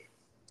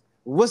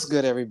What's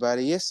good,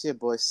 everybody? It's your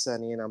boy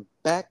Sunny, and I'm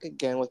back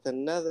again with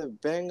another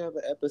bang of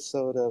an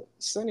episode of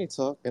Sunny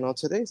Talk. And on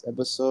today's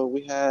episode,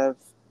 we have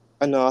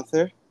an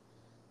author,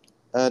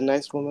 a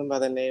nice woman by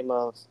the name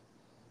of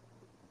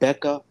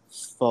Becca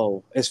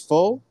Froh. Is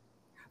Froh?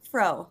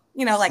 Fro,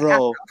 like afro,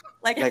 Froh.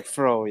 like Like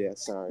Froh, yeah,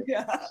 sorry.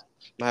 yeah.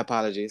 My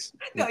apologies.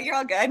 No, you're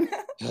all good.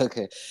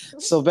 Okay.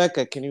 So,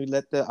 Becca, can you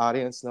let the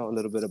audience know a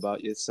little bit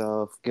about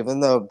yourself? Give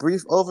them a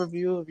brief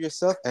overview of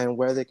yourself and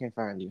where they can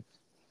find you.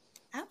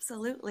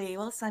 Absolutely.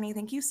 Well, Sunny,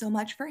 thank you so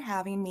much for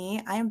having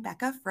me. I am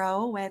Becca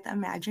Fro with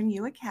Imagine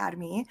You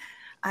Academy.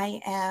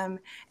 I am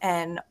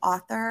an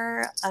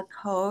author, a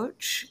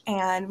coach,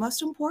 and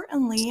most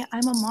importantly,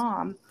 I'm a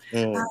mom.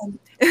 Mm. Um,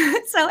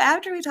 so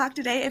after we talk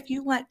today, if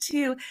you want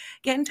to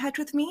get in touch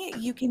with me,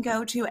 you can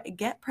go to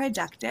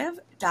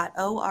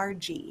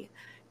getproductive.org.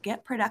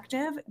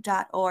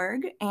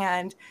 Getproductive.org,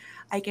 and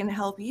I can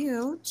help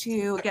you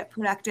to get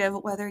productive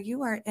whether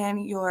you are in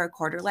your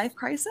quarter life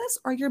crisis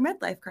or your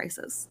midlife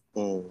crisis.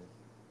 Mm.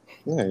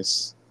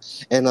 Nice.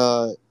 And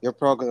your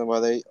program,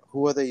 are they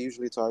who are they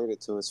usually targeted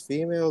to? Is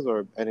females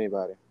or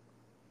anybody?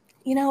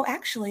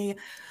 Actually,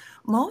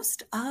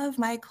 most of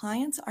my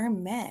clients are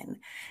men.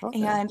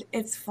 Okay. And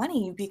it's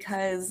funny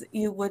because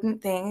you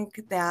wouldn't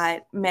think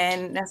that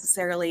men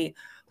necessarily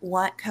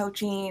want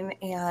coaching.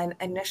 And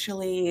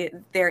initially,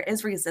 there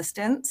is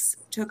resistance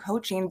to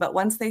coaching. But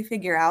once they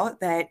figure out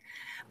that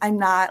I'm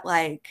not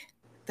like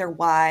their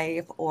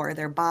wife or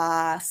their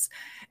boss,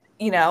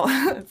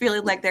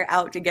 feeling like they're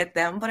out to get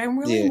them, but I'm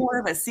really Yeah. more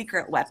of a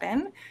secret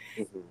weapon.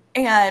 Hmm.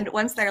 And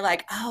once they're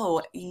like,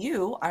 oh,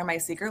 you are my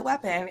secret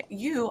weapon,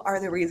 you are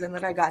the reason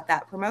that I got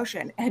that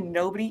promotion, and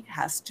nobody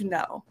has to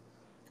know.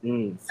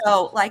 Mm.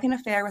 So, like an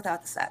affair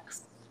without the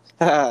sex.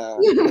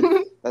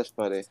 That's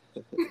funny.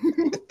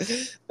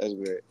 That's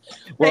great.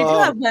 But I Well,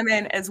 do have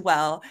women as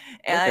well.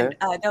 okay.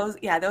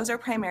 And those are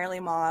primarily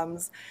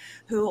moms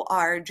who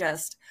are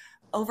just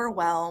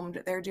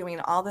overwhelmed. They're doing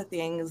all the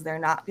things, they're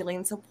not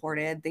feeling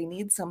supported. They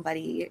need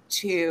somebody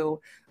to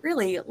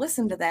really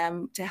listen to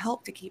them to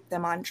help to keep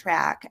them on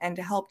track and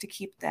to help to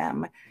keep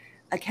them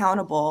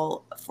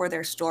accountable for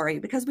their story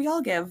because we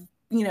all give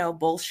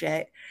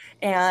bullshit,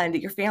 and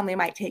your family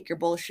might take your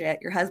bullshit.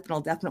 Your husband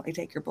will definitely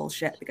take your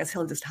bullshit because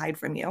he'll just hide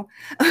from you.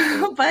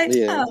 Hmm. but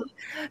Yeah.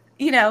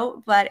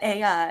 but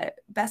a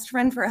best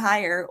friend for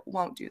hire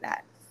won't do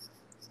that.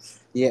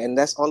 Yeah, and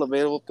that's all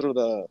available through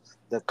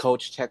the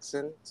Coach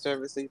Texan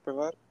service that you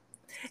provide.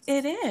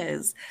 It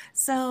is.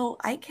 So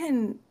I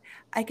can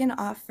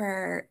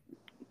offer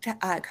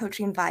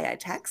coaching via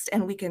text,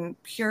 and we can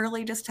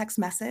purely just text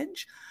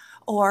message.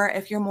 Or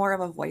if you're more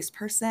of a voice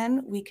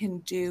person, we can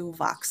do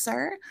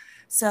Voxer.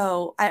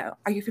 So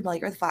are you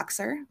familiar with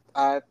Voxer?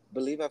 I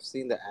believe I've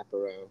seen the app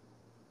around.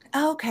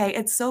 Okay,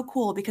 it's so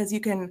cool because you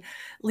can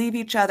leave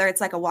each other,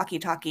 it's like a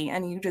walkie-talkie,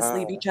 and you just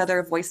leave Ah, each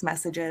other voice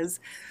messages.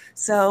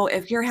 So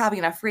if you're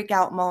having a freak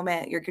out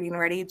moment, you're getting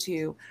ready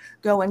to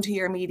go into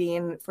your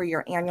meeting for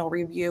your annual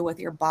review with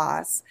your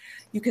boss,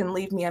 you can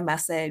leave me a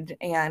message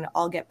and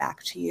I'll get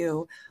back to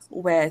you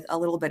with a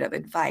little bit of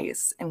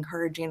advice,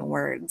 encouraging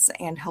words,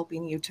 and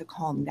helping you to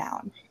calm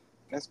down.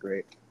 that's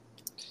great.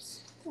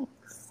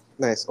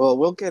 Nice. Well,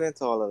 we'll get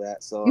into all of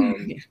that. So,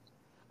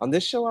 on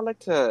this show, I like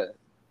to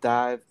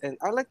dive and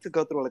I like to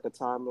go through like a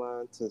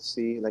timeline to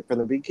see like from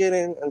the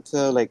beginning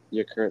until like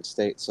your current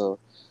state. So,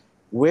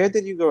 where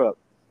did you grow up?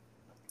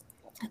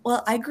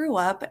 Well, I grew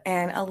up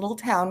in a little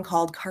town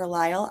called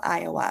Carlisle,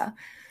 Iowa.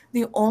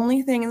 The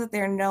only thing that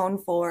they're known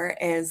for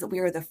is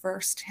we were the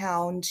first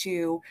town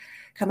to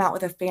come out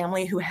with a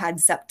family who had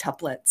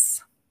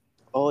septuplets.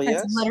 Oh,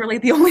 That's yes. literally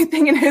the only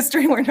thing in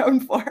history we're known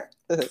for.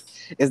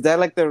 Is that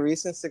like the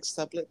recent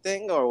sextuplet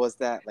thing, or was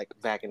that like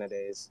back in the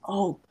days?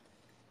 Oh,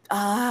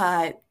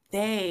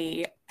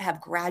 they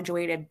have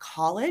graduated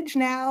college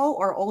now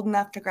or old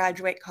enough to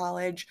graduate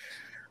college.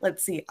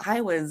 Let's see,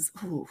 I was,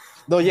 ooh,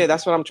 No, like, yeah,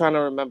 that's what I'm trying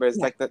to remember. Is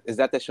yeah. like is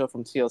that the show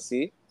from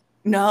TLC?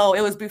 No,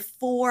 it was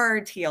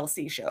before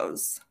TLC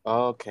shows.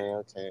 Okay,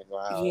 okay,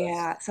 wow, that's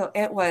Yeah, so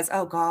it was,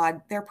 oh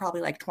God, they're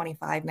probably like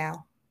 25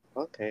 now.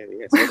 okay.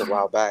 Yeah, so it was a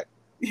while back.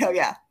 Yeah,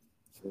 yeah.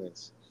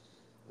 Yes.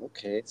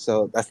 Okay,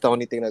 so that's the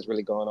only thing that's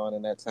really going on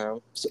in that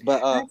town. So,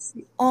 but That's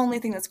the only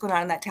thing that's going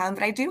on in that town.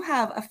 But I do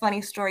have a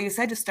funny story. You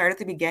said to start at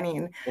the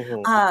beginning.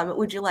 mhm.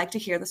 Would you like to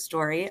hear the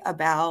story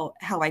about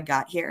how I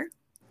got here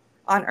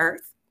on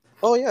Earth?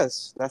 Oh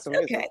yes, that's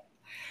amazing. Okay.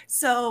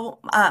 So,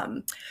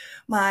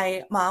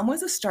 my mom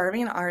was a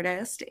starving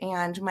artist,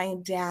 and my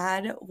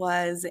dad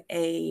was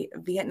a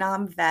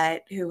Vietnam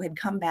vet who had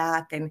come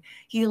back, and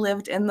he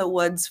lived in the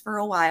woods for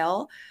a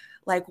while,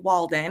 like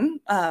Walden,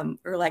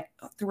 or like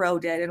Thoreau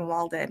did in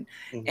Walden.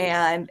 Hmm.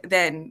 And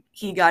then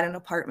he got an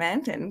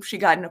apartment, and she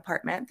got an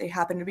apartment. They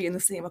happened to be in the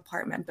same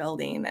apartment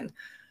building. And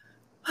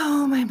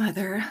oh, my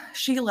mother,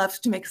 she loves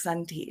to make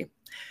sun tea.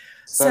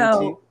 Sun tea.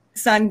 So,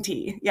 sun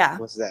tea, yeah.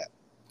 What's that?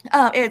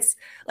 It's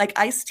like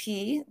iced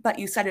tea, but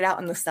you set it out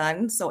in the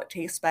sun so it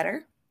tastes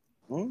better.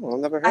 I've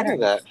never I heard of don't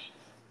know. that.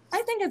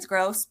 I think it's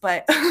gross,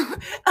 but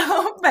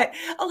but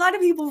a lot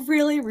of people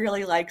really,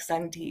 really like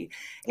sun tea.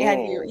 And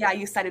Mm,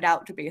 you set it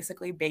out to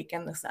basically bake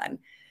in the sun.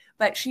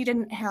 But she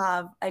didn't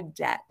have a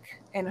deck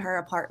in her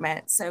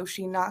apartment, so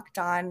she knocked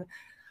on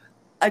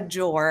a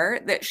door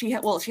that she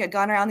had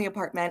gone around the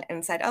apartment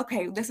and said,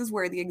 okay, this is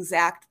where the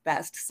exact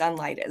best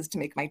sunlight is to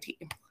make my tea.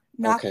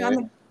 Knocked on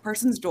okay. the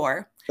person's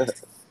door.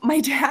 My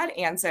dad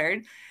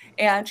answered,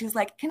 and she's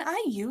like, can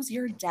I use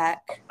your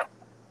deck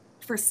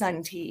for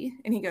sun tea?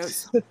 And he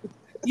goes,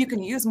 you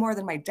can use more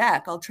than my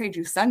deck. I'll trade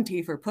you sun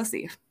tea for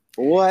pussy.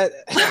 What?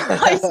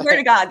 I swear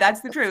to God, that's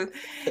the truth.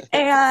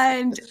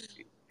 And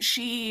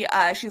she's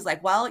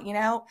like, well,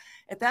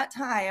 at that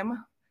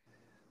time,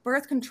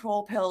 birth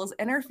control pills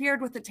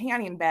interfered with the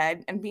tanning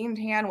bed, and being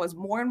tan was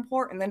more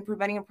important than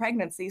preventing a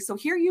pregnancy. So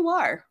here you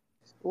are.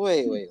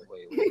 Wait.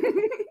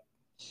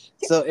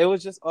 So it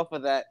was just off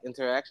of that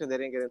interaction. They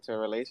didn't get into a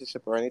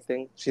relationship or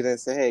anything. She didn't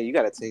say, "Hey, you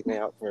got to take me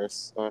out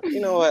first," or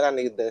 "You know what? I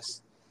need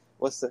this."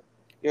 What's the?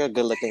 You're a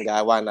good-looking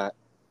guy. Why not?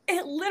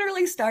 It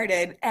literally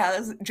started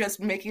as just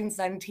making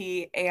sun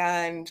tea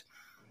and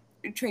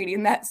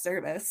trading that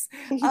service.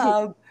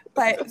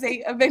 But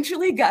they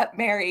eventually got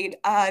married.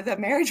 The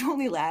marriage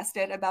only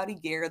lasted about a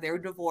year. They were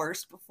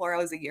divorced before I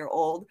was a year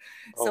old.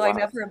 Oh So I wow.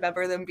 never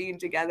remember them being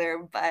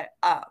together. But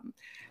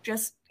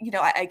just,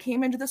 I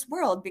came into this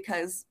world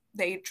because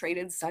they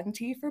traded sun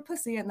tea for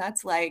pussy. And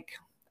that's like,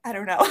 I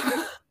don't know.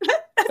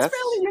 That's That's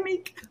really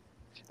unique.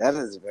 that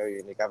is very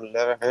unique. I've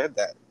never heard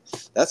that.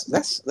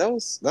 That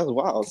was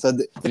wild. So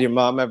did your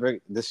mom ever?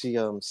 Did she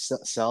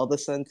sell the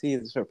sun tea?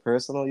 Is it for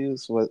personal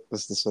use?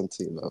 What's the sun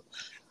tea about?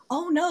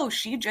 Oh no,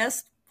 she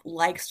just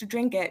likes to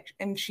drink it.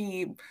 And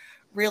she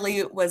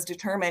really was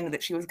determined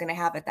that she was going to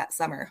have it that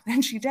summer.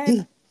 And she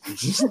did. I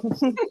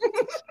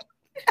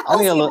All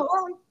need a seem little.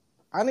 alone.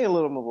 I need a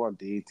little more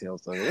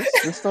details though.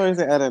 This stories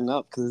are adding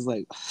up because it's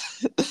like,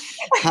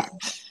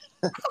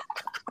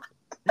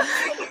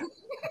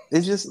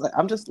 it's just like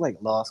I'm just like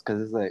lost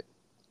because it's like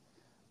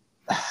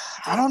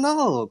I don't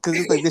know because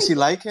it's like did she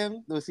like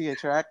him? Was he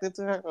attracted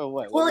to her or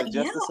what? Was Well, it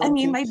yeah, just the I sun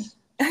mean, tea?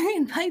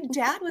 my my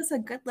dad was a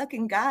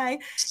good-looking guy.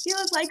 He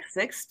was like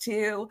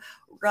 6'2",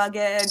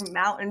 rugged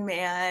mountain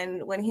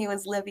man when he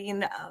was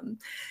living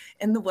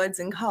in the woods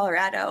in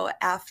Colorado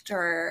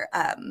after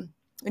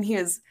when he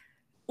was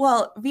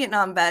well,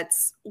 Vietnam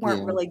vets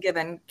weren't Yeah. really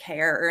given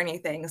care or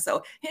anything.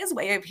 So his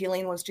way of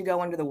healing was to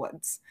go into the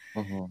woods.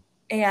 Mm-hmm.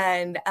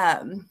 And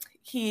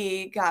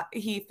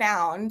he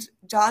found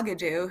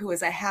Dogadoo, who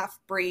was a half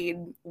breed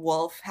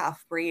wolf,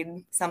 half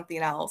breed something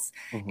else,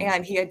 Mm-hmm.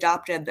 and he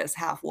adopted this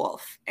half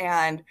wolf.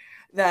 And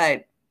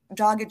the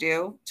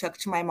Dogadoo took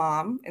to my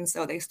mom, and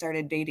so they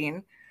started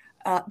dating.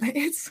 But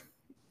it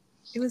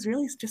was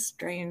really just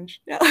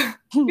strange. You're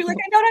like,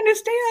 I don't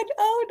understand.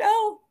 Oh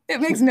no,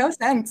 it makes no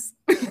sense.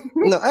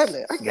 No, I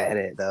get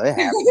it though. It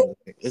happens.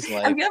 It's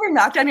Have like you ever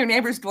knocked on your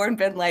neighbor's door and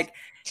been like,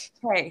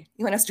 "Hey,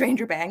 you want a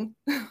stranger bang?"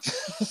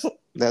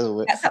 that's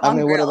what. Got something I on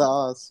the mean, what are the grill.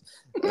 odds?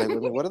 Like, I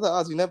mean, what are the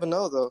odds? You never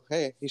know though.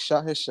 Hey, he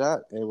shot his shot.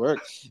 It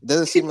worked. It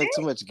doesn't She seem like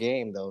too much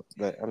game though.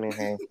 But I mean,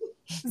 hey.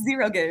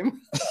 Zero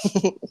game.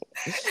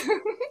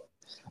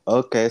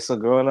 Okay, so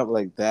growing up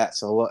like that,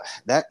 so what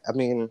that I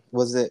mean,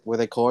 were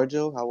they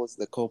cordial? How was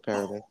the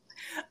co-parenting?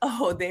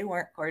 Oh, they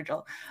weren't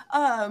cordial.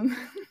 Um,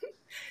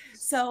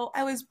 so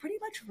I was pretty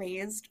much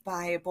raised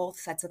by both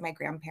sets of my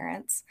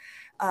grandparents.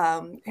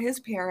 His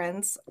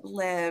parents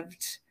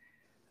lived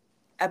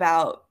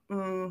about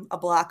a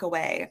block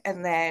away.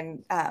 And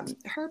then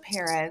her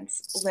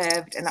parents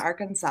lived in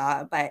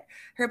Arkansas, but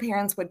her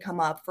parents would come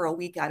up for a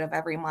week out of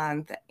every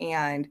month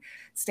and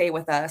stay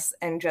with us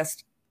and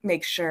just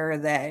make sure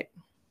that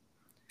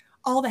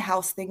all the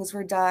house things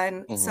were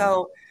done. Mm-hmm.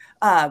 So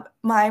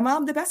my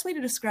mom, the best way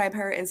to describe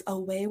her is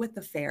away with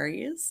the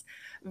fairies,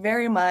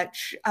 very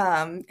much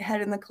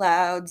head in the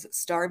clouds,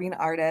 starving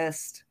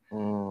artist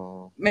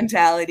Mm.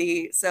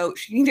 mentality. So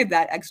she needed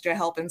that extra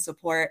help and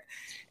support.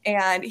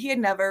 And he had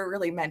never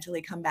really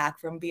mentally come back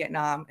from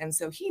Vietnam. And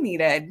so he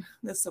needed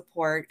the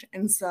support.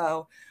 And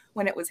so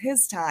when it was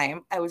his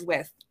time, I was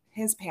with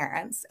his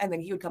parents, and then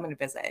he would come in to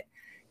visit.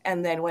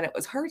 And then when it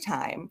was her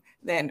time,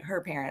 then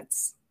her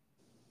parents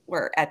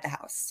were at the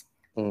house.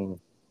 Mm.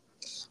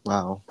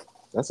 Wow,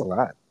 that's a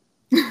lot.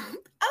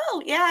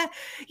 Oh, yeah.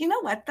 You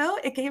know what, though?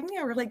 It gave me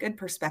a really good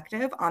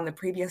perspective on the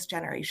previous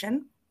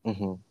generation.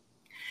 Mm-hmm.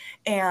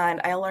 And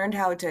I learned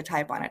how to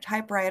type on a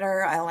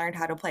typewriter. I learned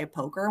how to play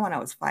poker when I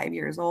was 5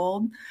 years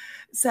old.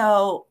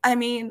 So, I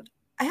mean,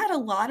 I had a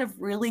lot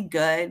of really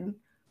good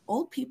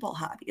old people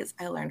hobbies.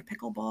 I learned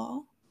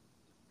pickleball.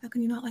 How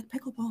can you not like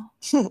pickleball?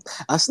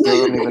 I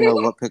still don't even know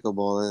what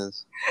pickleball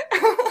is.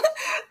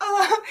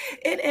 uh,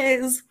 it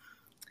is,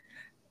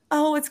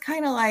 oh, it's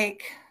kind of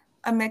like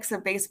a mix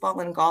of baseball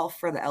and golf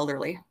for the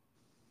elderly.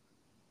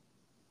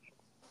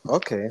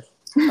 Okay,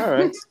 all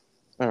right,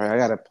 all right. I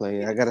gotta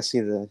play. I gotta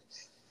see the.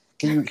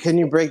 Can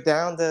you break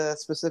down the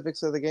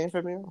specifics of the game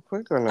for me real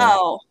quick or no?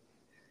 Oh,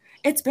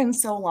 it's been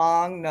so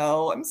long.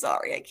 No, I'm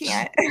sorry. I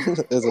can't.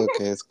 It's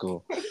okay. It's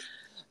cool.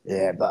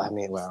 Yeah, but I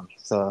mean, wow.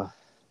 So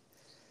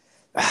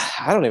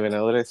I don't even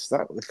know where to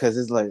start because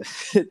it's like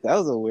that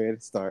was a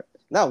weird start.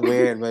 Not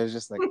weird, but it's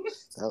just like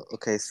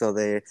okay. So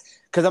they,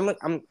 because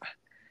I'm,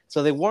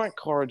 so they weren't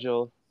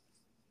cordial.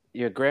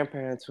 Your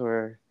grandparents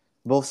were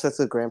both sets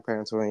of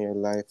grandparents were in your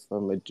life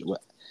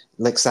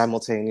like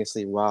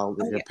simultaneously while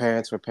Oh your yeah.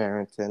 parents were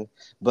parenting.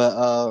 But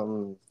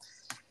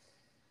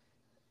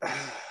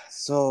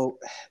so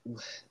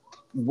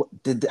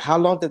how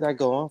long did that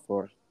go on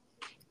for?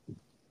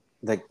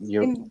 Like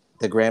And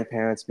the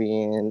grandparents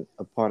being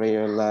a part of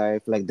your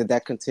life, like did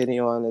that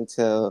continue on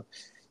until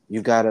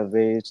you got of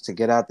age to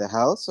get out the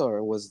house,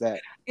 or was that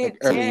like it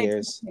early did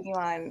years? continue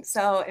on.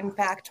 So in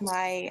fact,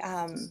 my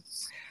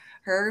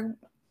her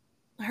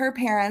her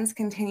parents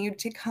continued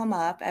to come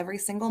up every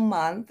single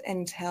month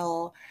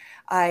until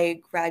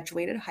I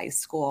graduated high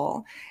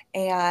school.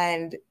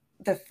 And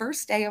the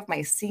first day of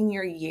my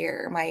senior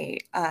year, my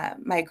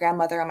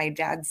grandmother on my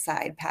dad's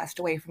side passed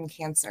away from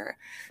cancer.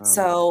 Um,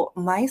 So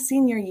my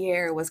senior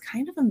year was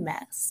kind of a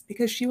mess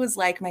because she was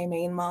like my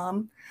main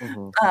mom.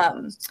 mhm.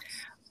 Um,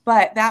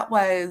 but that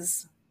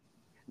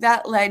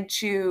led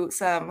to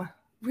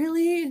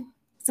really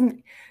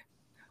some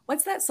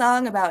what's that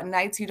song about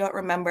nights you don't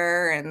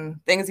remember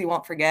and things you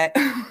won't forget?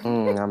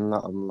 I'm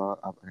not,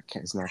 I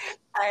can't, it's not.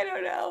 I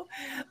don't know.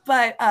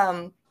 But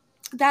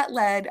that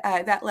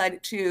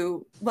led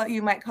to what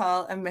you might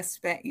call a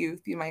misspent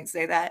youth, you might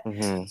say that.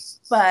 Hmm.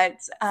 But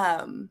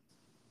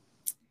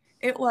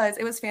it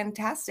was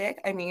fantastic.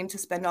 I mean, to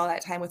spend all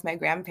that time with my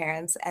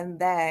grandparents. And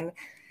then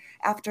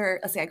after,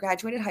 let's say I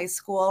graduated high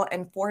school,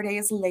 and 4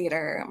 days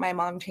later, my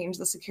mom changed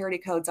the security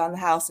codes on the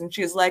house, and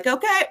she was like,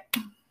 okay,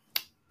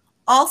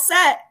 all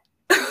set.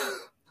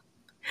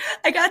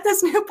 I got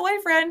this new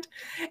boyfriend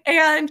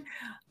and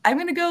I'm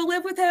going to go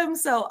live with him.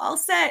 So all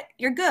set.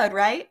 You're good,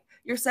 right?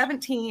 You're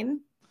 17.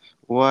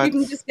 What?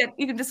 You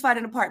can just find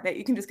an apartment.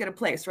 You can just get a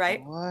place,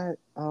 right? What?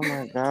 Oh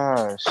my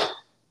gosh.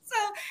 So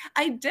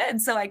I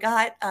did. So I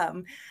got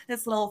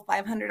this little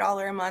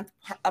 $500 a month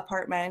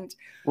apartment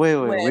Wait,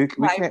 with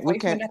my we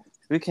boyfriend can't, at the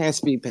we can't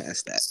speed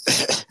past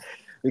that.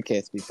 We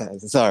can't speed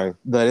past it. Sorry,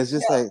 but it's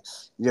just time. like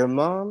your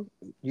mom.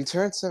 You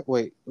turned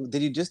wait,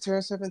 did you just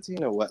turn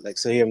 17 or what? Like,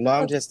 so your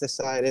mom just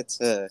decided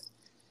to,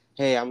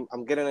 hey,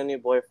 I'm getting a new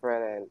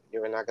boyfriend, and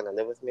you're not gonna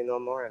live with me no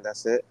more, and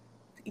that's it.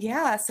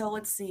 Yeah. So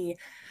let's see.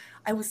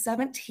 I was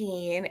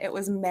 17. It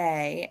was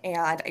May,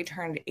 and I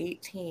turned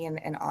 18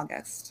 in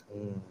August.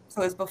 Mm,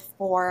 So it was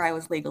before I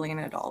was legally an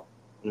adult.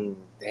 damn,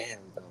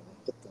 bro.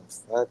 What the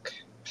fuck?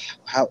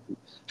 How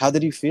how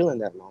did you feel in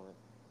that moment?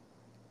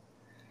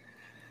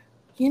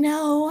 You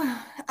know,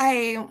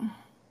 I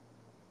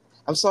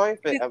I'm sorry if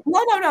it.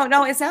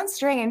 no. It sounds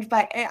strange,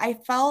 but I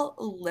felt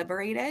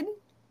liberated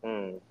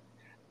Mm,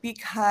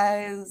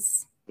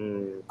 because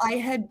mm, I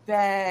had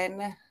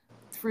been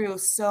through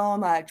so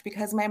much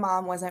because my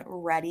mom wasn't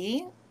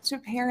ready to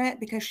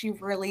parent because she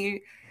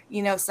really,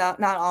 so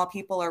not all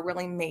people are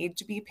really made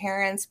to be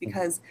parents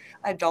because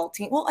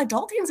adulting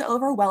is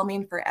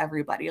overwhelming for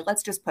everybody.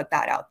 Let's just put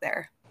that out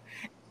there.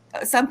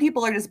 Some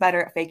people are just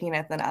better at faking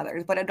it than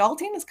others, but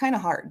adulting is kind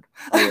of hard.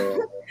 yeah,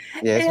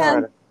 yeah, it's And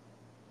hard.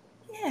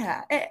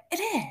 yeah, it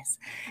is.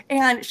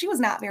 And she was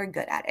not very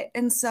good at it.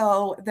 And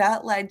so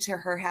that led to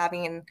her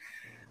having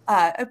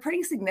a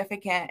pretty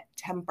significant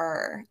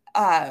temper,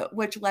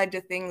 which led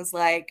to things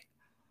like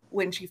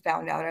when she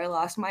found out I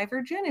lost my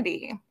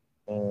virginity.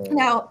 Mm,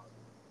 Now,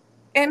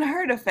 in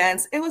her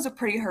defense, it was a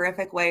pretty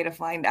horrific way to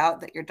find out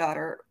that your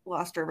daughter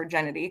lost her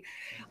virginity.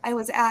 I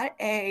was at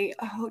a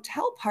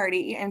hotel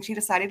party and she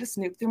decided to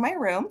snoop through my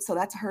room, so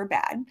that's her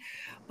bad.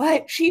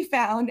 But she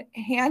found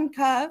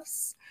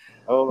handcuffs,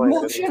 oh my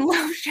motion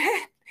goodness. lotion.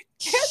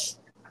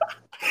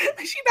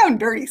 She found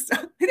dirty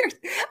stuff.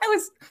 I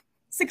was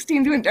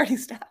 16 doing dirty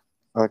stuff.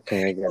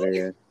 Okay, I get it.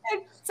 Yeah.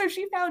 And so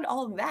she found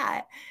all of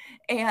that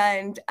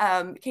and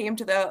came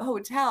to the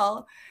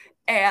hotel.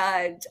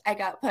 And I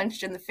got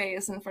punched in the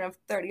face in front of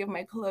 30 of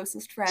my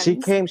closest She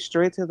friends. came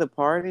straight to the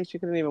party. She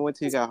couldn't even wait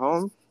till you Just, got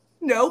home.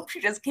 nope,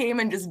 she just came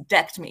and just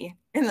decked me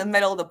in the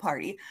middle of the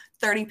party.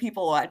 30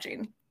 people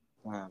watching.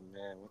 Oh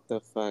man, what the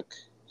fuck?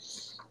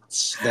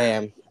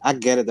 Damn, I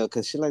get it though,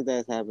 cause shit like that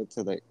has happened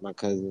to like my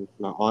cousin.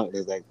 My aunt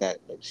is like that.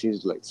 Like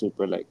she's like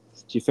super like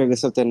she figured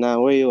something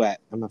out. Where you at?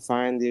 I'm gonna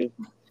find you.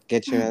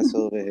 Get your ass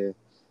over here.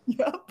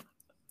 Yep.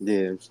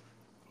 Yeah.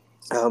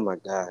 Oh my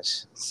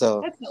gosh. So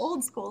That's the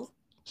old school.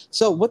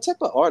 what type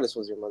of artist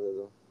was your mother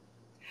though?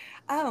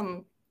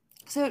 Um,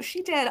 so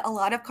she did a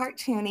lot of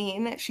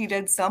cartooning. She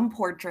did some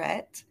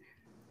portrait,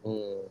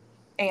 Mm.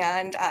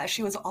 and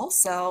she was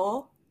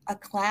also a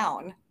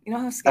clown. You know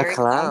how A scary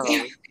clowns are?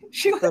 clown.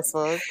 she What the was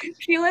fuck?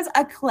 she was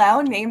a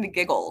clown named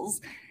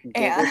Giggles. And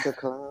Giggles the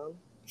clown.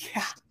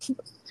 yeah,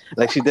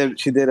 Like she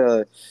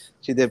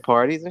did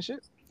parties and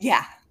shit.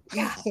 yeah,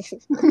 yeah.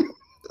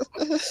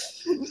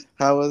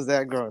 How was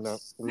that growing up?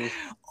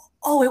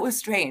 Oh, it was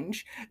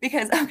strange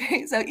because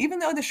okay, so even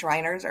though the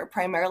Shriners are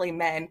primarily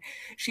men,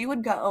 she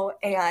would go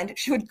and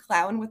she would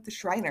clown with the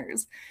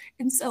Shriners.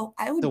 And so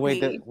I The would way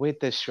be,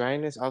 the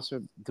Shriners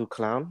also do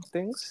clown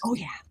things. oh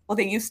yeah, well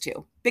they used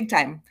to, big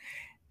time.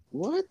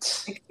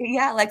 What? Like,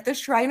 yeah, like the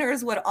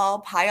Shriners would all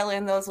pile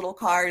in those little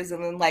cars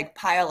and then like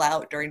pile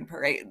out during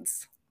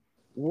parades.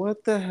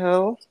 What the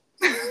hell?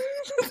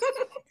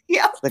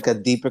 Yep. It's like a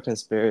deeper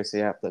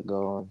conspiracy I have to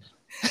go on.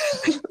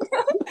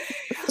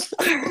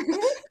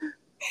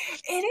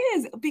 It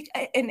is.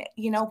 And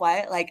you know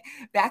what? Like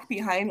back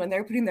behind when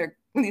they're putting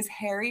when these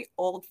hairy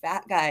old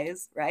fat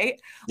guys, right, are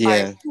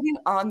Yeah, putting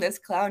on this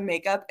clown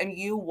makeup and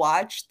you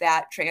watch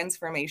that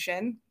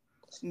transformation.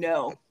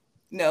 No,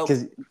 nope,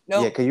 cause yeah,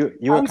 nope. cause you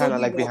were Clowns kind will of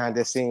be like nope. behind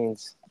the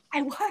scenes.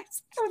 I was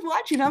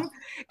watching them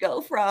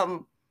go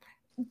from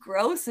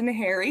gross and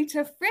hairy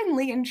to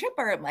friendly and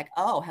chipper. I'm like,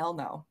 oh hell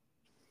no.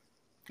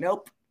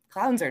 Nope.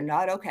 Clowns are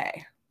not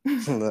okay.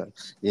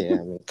 Yeah,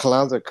 I mean,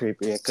 clowns are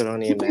creepy. I could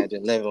only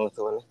imagine living with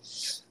one.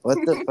 What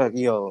the fuck,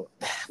 yo?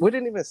 We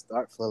didn't even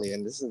start fully,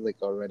 and this is like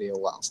already a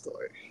wild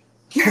story.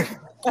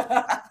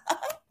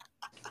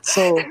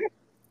 So,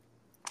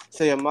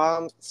 so your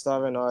mom,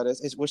 starving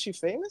artist, was she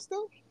famous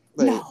though?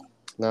 Like, No,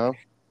 no.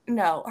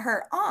 no.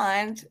 Her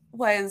aunt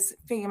was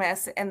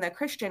famous in the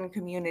Christian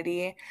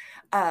community,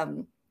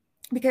 um,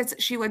 because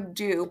she would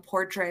do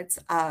portraits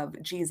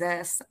of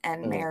Jesus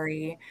and Mm,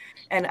 Mary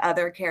and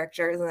other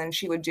characters. And then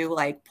she would do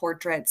like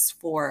portraits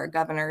for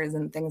governors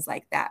and things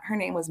like that. Her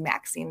name was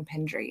Maxine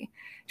Pendry.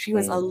 She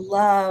was a mm.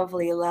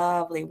 lovely,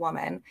 lovely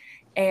woman.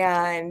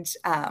 And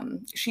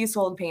she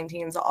sold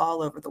paintings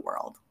all over the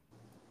world.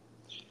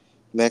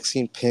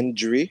 Maxine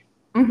Pendry.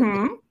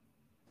 Mm-hmm.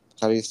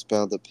 How do you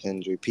spell the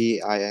Pendry?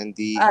 Uh,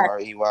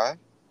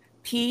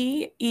 Pendrey.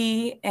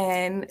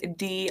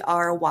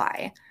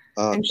 Pendry.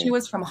 And she Okay.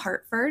 was from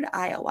Hartford,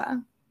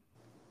 Iowa.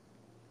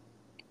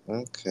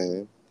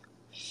 Okay.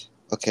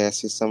 Okay, I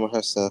see some of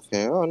her stuff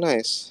here. Oh,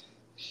 nice.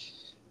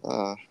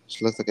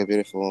 She looks like a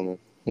beautiful woman.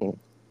 Hmm.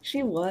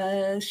 She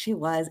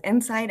was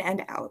inside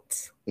and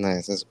out.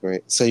 Nice, that's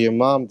great. So your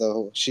mom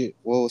though,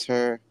 what was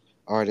her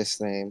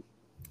artist name?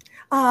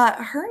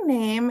 Her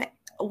name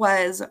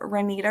was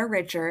Renita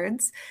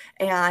Richards,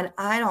 and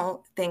I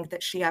don't think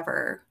that she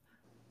ever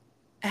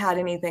had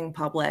anything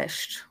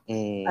published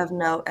Mm, of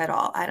note at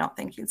all. I don't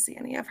think you'd see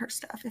any of her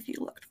stuff if you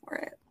looked for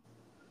it.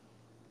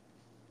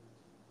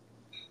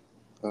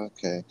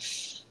 okay.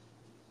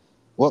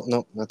 Well,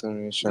 no, nothing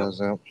really Nope.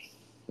 shows up.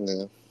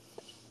 Yeah.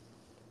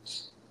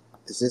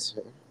 Is this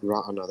her?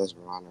 Oh, no, that's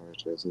Rana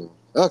Richards. No.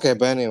 Okay,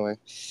 but anyway.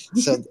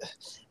 So,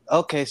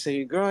 okay, so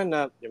you're growing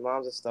up, your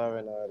mom's a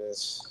starving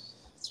artist.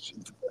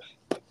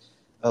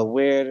 A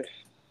weird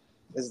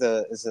is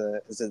a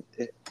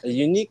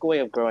unique way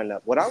of growing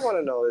up. What I want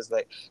to know is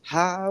like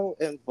how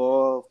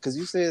involved, because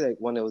you say like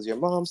when it was your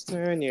mom's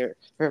turn,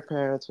 her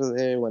parents were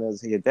there. When it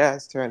was your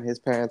dad's turn, his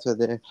parents were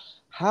there.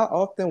 How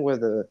often were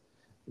the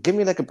give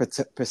me like a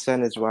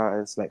percentage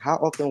wise, like how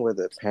often were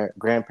the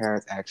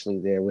grandparents actually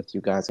there with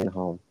you guys in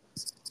home?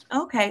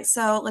 Okay,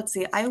 so let's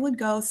see. I would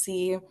go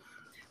see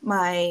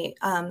my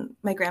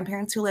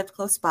grandparents who lived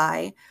close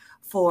by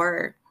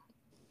for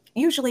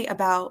usually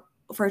about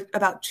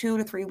 2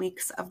 to 3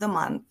 weeks of the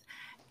month,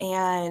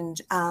 and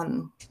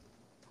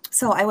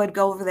so I would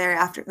go over there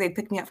after they'd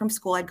pick me up from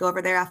school. I'd go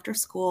over there after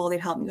school.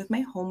 They'd help me with my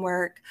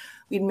homework.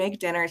 We'd make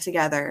dinner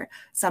together.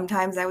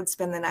 Sometimes I would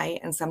spend the night,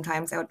 and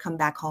sometimes I would come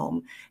back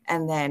home,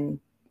 and then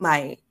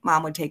my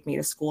mom would take me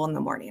to school in the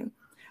morning.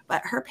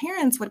 But her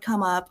parents would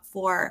come up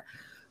for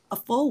a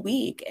full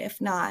week,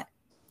 if not,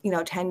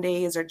 10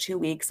 days or 2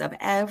 weeks of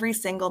every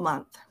single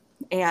month.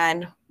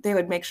 And they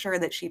would make sure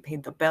that she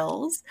paid the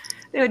bills.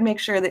 They would make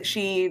sure that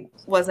she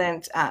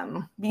wasn't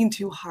being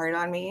too hard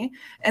on me.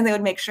 And they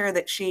would make sure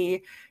that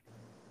she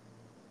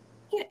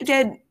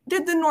did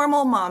the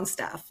normal mom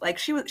stuff. Like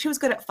she was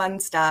good at fun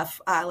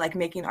stuff, like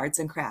making arts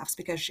and crafts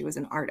because she was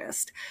an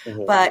artist.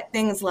 Mm-hmm. But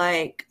things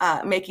like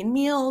making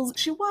meals,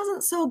 she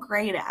wasn't so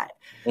great at.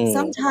 Mm,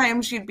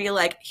 Sometimes she'd be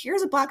like,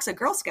 "Here's a box of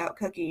Girl Scout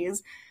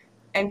cookies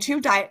and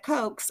 2 Diet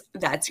Cokes.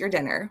 That's your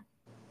dinner."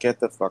 get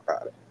the fuck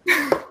out of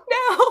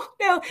No,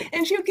 no.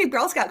 And she would keep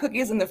Girl Scout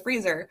cookies in the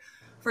freezer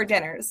for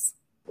dinners.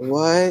 here.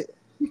 What?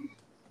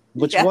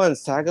 Which Yeah.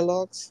 ones?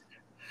 Tagalogs?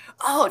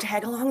 Oh,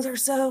 tagalongs are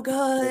so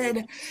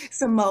good.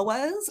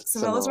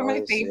 Samoas were my Samoas,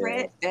 yeah.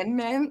 favorite. Thin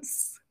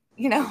mints,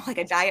 like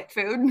a diet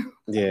food.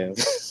 Yeah.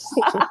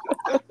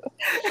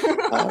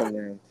 Oh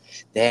man,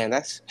 damn,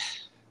 that's.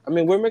 I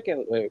mean, we're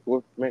making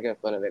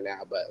fun of it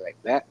now, but like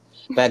that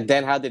back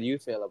then, how did you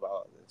feel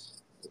about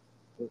this?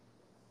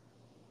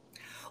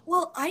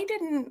 Well, I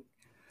didn't,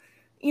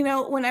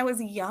 when I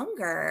was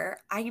younger,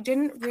 I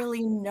didn't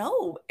really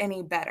know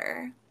any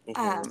better. Mm-hmm.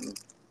 Um,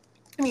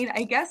 I mean,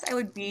 I guess I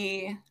would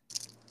be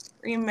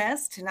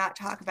remiss to not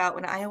talk about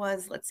when I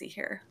was, let's see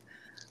here,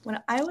 when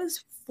I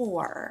was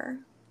 4,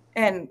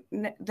 and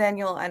then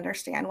you'll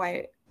understand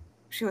why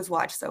she was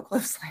watched so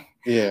closely.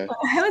 Yeah.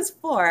 When I was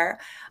 4,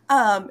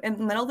 in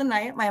the middle of the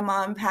night, my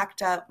mom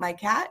packed up my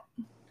cat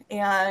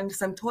and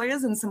some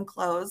toys and some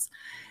clothes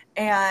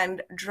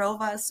and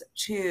drove us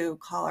to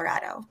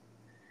Colorado.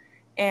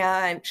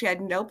 And she had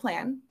no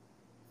plan.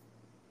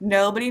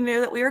 Nobody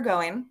knew that we were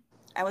going.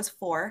 I was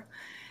 4.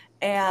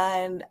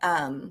 And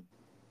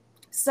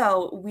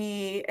so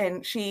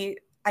she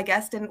I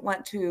guess, didn't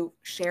want to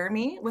share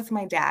me with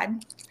my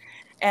dad.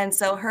 And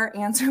so her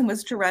answer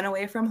was to run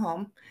away from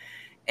home.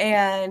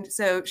 And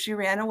so she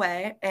ran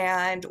away,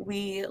 and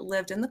we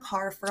lived in the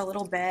car for a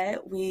little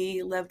bit.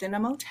 We lived in a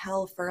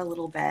motel for a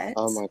little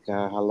Oh bit. my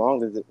God, how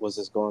long was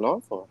this going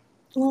on for?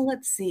 Well,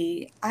 let's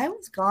see. I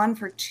was gone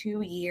for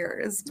 2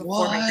 years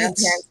before my What?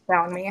 grandparents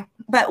found me,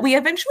 but we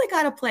eventually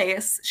got a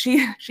place.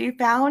 She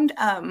found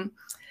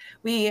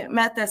we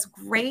met this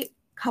great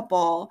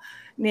couple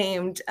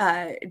named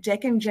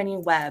Dick and Jenny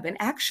Webb, and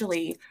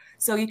actually,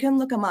 so you can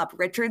look them up.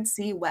 Richard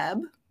C.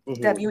 Webb, Hmm.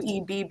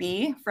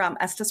 WEBB, from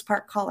Estes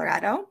Park,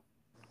 Colorado.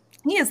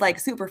 He is like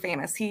super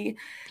famous. He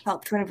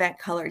helped to invent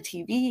color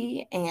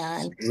TV,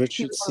 and he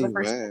Richard was one of C. the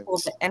first Webb. people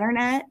with the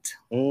internet.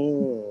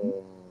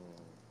 Mm,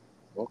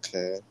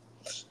 okay,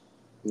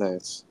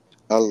 nice.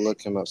 I'll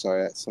look him up.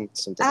 Sorry,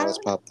 something Uh, else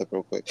popped up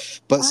real quick.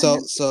 But uh,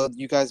 so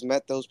you guys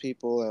met those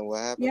people, and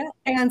what happened? yeah.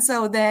 And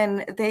so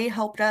then they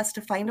helped us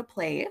to find a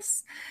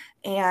place.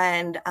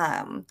 And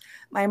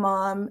my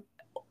mom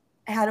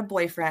had a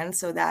boyfriend,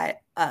 so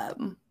that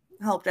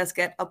helped us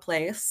get a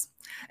place.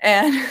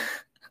 And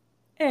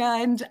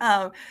and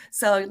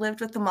so I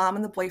lived with the mom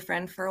and the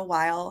boyfriend for a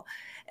while.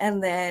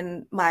 And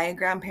then my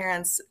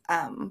grandparents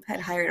had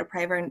hired a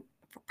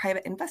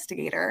private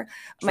investigator.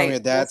 From My your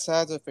dad's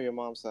side or from your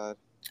mom's side?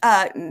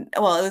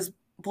 well, it was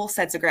both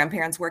sets of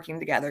grandparents working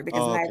together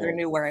because Oh, neither okay.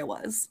 knew where I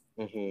was.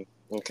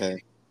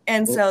 Okay.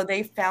 And Mm, so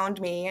they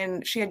found me,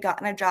 and she had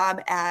gotten a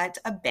job at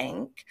a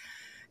bank.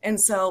 And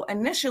so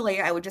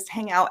initially I would just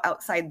hang out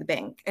outside the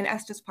bank. And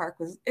Estes Park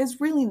was is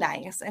really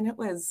nice. And it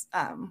was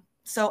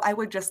so I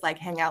would just like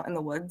hang out in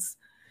the woods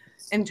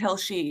until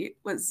she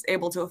was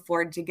able to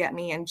afford to get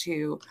me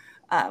into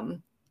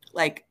um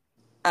like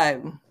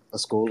um a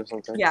school or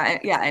something?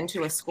 yeah,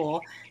 into a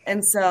school.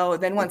 And so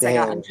then once I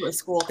got Damn. into a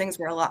school, things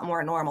were a lot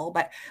more normal.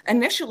 But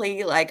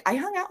initially, like I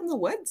hung out in the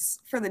woods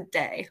for the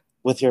day.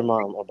 With your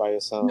mom or by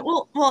yourself?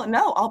 Well,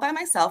 no, all by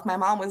myself. My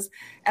mom was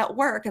at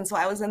work, and so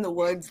I was in the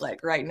woods,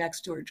 like right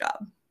next to her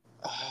job.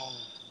 Oh,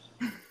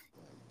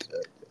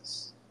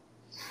 goodness.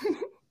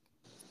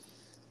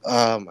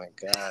 Oh my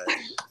God.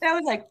 That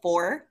was like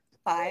 4,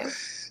 5.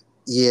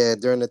 Yeah,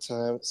 during the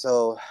time.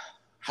 So,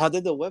 how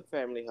did the Webb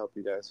family help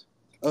you guys?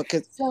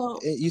 Okay, So,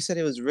 you said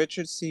it was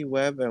Richard C.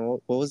 Webb, and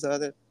what was the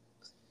other?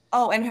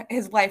 oh, and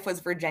his wife was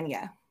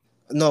Virginia.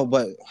 No,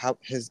 but how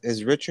his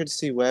is Richard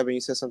C. Webb, and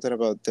you said something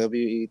about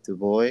W. E. Du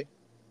Bois.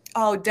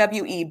 Oh,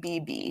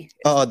 WEBB is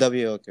Oh, his.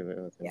 W. Okay,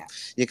 okay. Yeah, Yeah.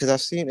 because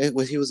I've seen it.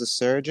 Was he was a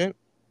surgeon,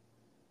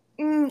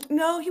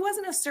 No, he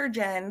wasn't a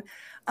surgeon.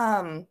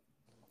 Um, an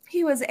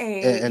he was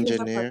a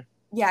engineer.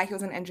 yeah, he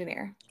was an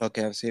engineer.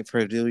 Okay, I've seen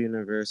Purdue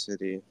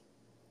University,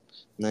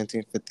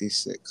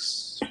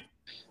 1956.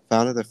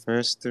 Founded the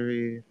first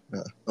three.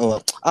 Oh,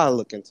 well, I'll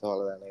look into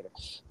all of that later.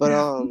 But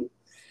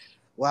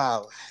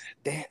wow,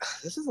 damn,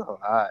 this is a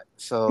lot.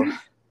 So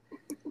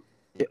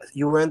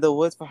you were in the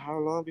woods for how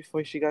long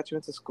before she got you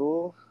into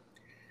school?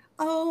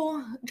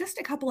 Oh, just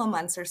a couple of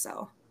months or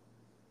so.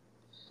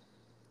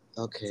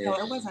 Okay. So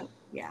it wasn't,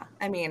 yeah.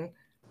 I mean,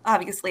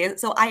 obviously,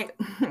 so I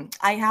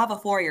I have a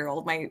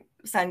 4-year-old. My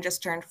son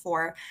just turned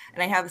 4,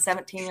 and I have a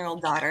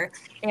 17-year-old daughter.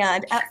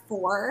 And at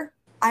 4,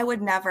 I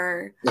would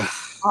never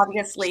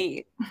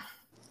obviously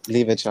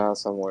Leave a child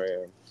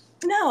somewhere,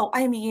 no,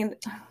 I mean,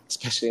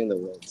 especially in the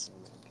woods.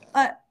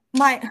 uh,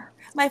 my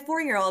my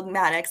 4-year-old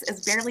Maddox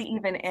is barely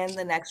even in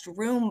the next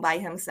room by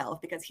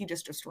himself because he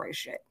just destroys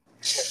shit.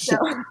 So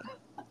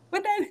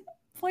but then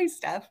play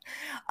stuff.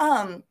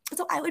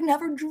 So I would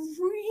never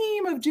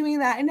dream of doing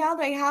that. And now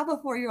that I have a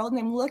 4-year-old and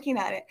I'm looking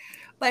at it,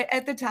 but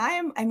at the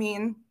time, I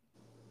mean,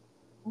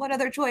 what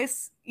other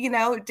choice,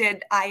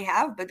 did I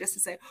have but just to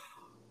say,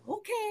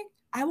 okay,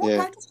 I won't Yeah,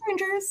 talk to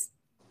strangers,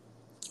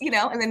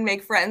 and then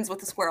make friends with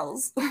the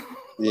squirrels.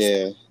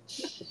 yeah.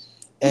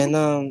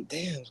 And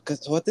damn,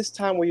 cause what this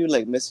time were you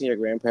like missing your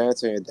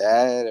grandparents or your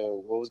dad,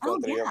 or what was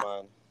going Oh through your yeah.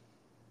 mind?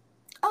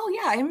 Oh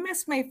yeah, I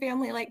missed my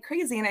family like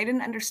crazy, and I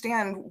didn't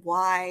understand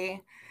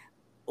why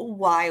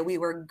we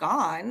were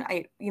gone.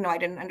 I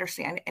didn't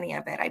understand any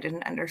of it. I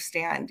didn't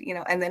understand,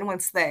 and then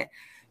once the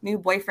new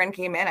boyfriend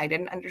came in, I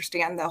didn't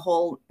understand the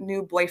whole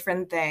new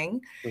boyfriend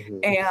thing. Hmm.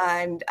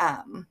 And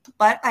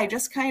but I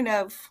just kind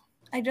of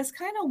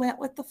went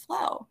with the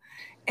flow.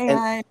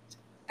 And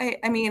And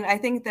I mean, I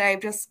think that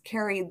I've just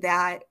carried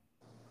that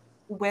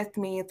with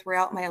me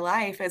throughout my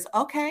life is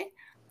okay,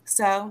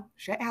 so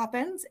shit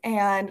happens,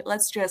 and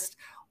let's just,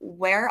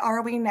 where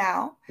are we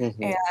now, hmm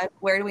and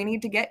where do we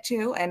need to get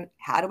to, and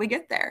how do we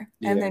get there,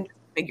 and yeah, then just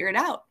figure it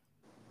out.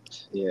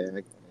 yeah. I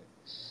get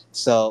it.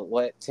 So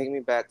what? Take me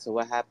back to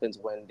what happens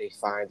when they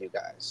find you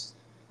guys.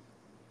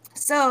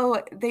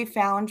 So they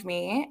found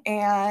me,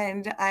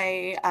 and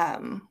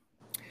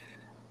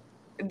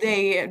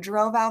they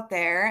drove out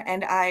there,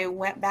 and I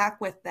went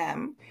back with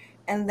them.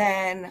 And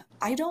then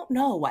I don't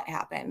know what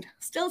happened.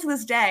 Still to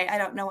this day, I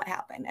don't know what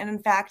happened. And in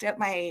fact, at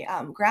my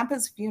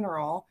grandpa's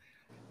funeral,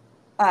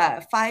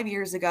 5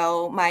 years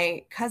ago,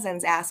 my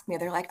cousins asked me,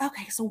 they're like,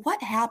 okay, so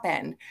what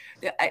happened?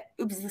 It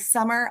was the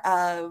summer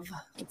of,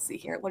 let's see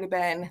here, it would have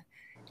been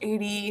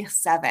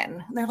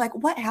 87. They're like,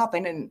 what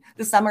happened in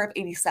the summer of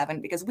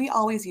 87? Because we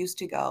always used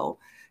to go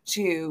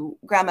to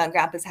grandma and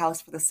grandpa's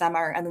house for the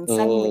summer, and then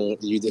suddenly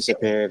You we didn't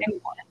disappeared.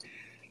 anymore.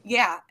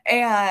 Yeah.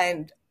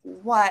 And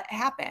what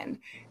happened?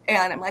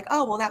 And I'm like,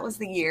 oh, well, that was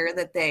the year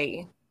that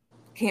they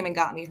came and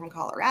got me from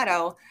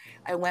Colorado.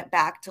 I went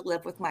back to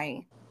live with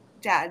my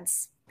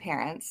dad's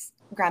parents,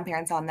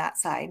 grandparents on that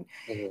side.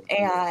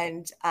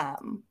 And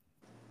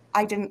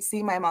I didn't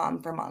see my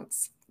mom for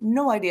months.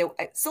 No idea.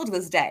 Still to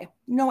this day,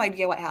 no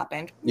idea what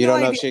happened. You No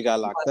don't know if idea she got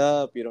what locked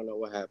up. You don't know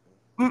what happened.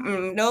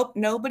 Nope,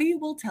 nobody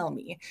will tell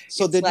me.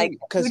 So It's did like you?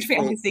 a Because huge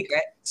family wait,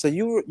 secret. so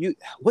you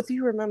what do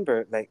you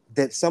remember? Like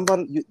did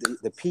someone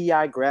the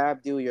PI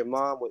grabbed you? Your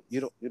mom?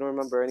 You don't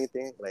remember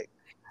anything? Like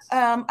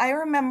I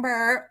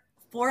remember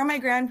four of my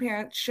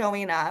grandparents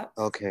showing up.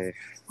 okay.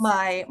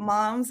 My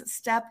mom's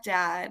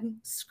stepdad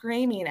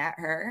screaming at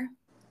her.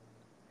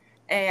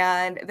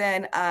 And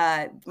then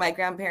my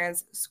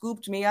grandparents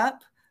scooped me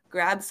up,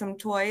 grabbed some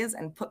toys,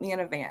 and put me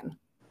in a van.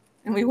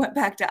 And we went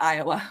back to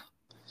Iowa.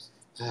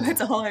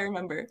 That's all I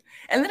remember.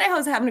 And then I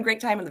was having a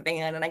great time in the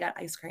van, and I got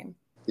ice cream.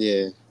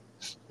 Yeah.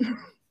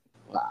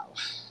 Wow.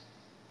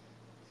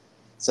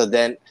 So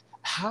then,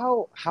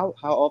 how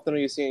often are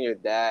you seeing your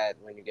dad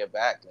when you get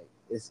back? Like,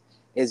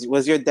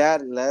 was your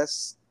dad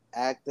less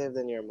active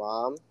than your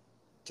mom?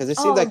 Because it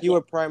seems Oh, like you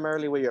were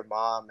primarily with your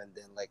mom, and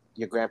then like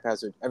your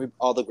grandparents would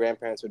all the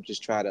grandparents would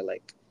just try to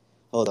like,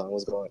 hold on,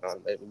 what's going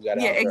on? Like, we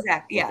gotta yeah, help her.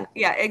 exactly.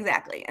 Yeah,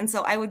 exactly. And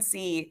so I would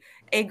see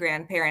a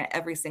grandparent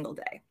every single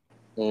day.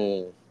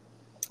 Mm.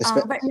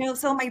 But no,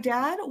 so my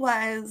dad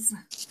was,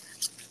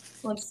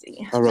 let's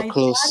see, A my dad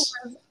recluse.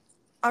 was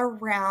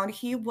around.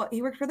 He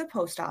worked for the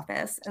post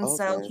office, and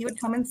so Okay. he would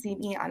come and see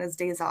me on his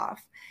days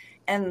off.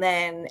 And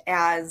then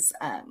as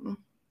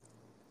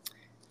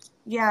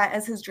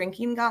his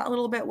drinking got a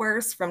little bit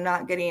worse from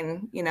not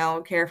getting,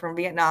 care from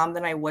Vietnam,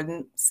 then I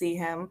wouldn't see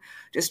him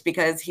just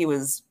because he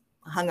was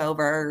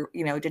hungover,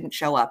 didn't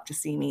show up to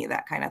see me,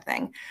 that kind of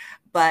thing.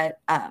 But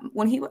I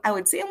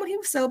would see him when he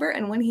was sober,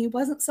 and when he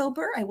wasn't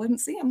sober, I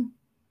wouldn't see him.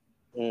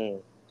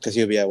 Because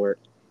he'll be at work.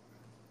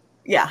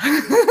 Yeah.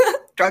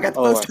 Drug at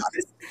the post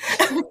office.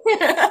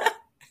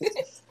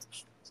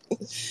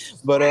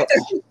 But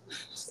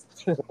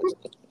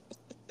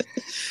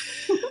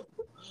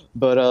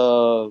but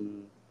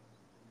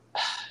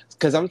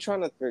because I'm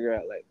trying to figure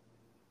out like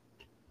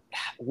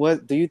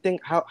what do you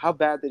think how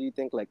bad did you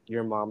think like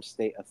your mom's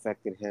state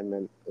affected him,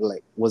 and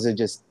like was it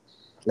just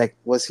like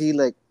was he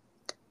like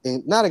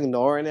not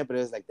ignoring it, but it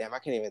was like damn, I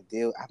can't even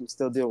deal, I'm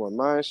still dealing with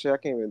my shit, I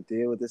can't even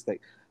deal with this.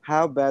 Like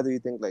how bad do you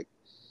think like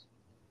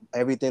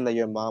everything that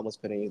your mom was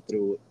putting you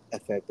through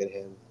affected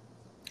him?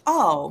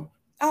 Oh,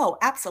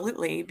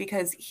 absolutely.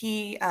 Because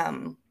he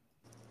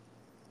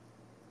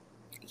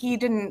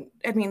didn't,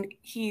 I mean,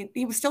 he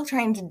was still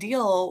trying to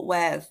deal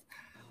with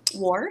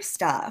war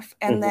stuff,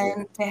 and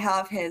then to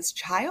have his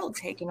child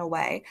taken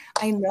away,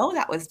 I know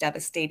that was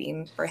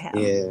devastating for him.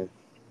 Yeah.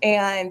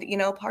 And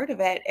part of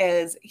it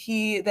is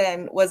he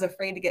then was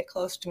afraid to get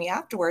close to me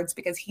afterwards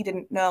because he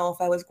didn't know if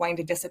I was going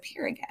to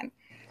disappear again.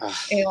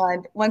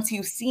 And once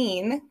you've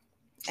seen,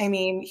 I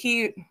mean,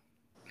 he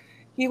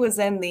was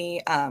in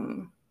the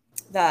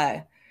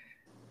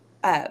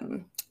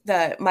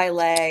My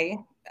Lai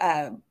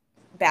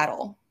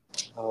battle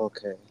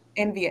Okay.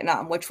 in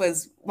Vietnam, which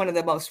was one of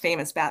the most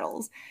famous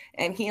battles.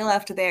 And he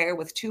left there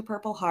with 2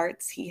 Purple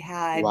Hearts. He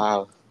had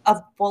Wow.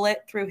 a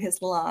bullet through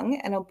his lung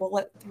and a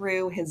bullet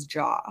through his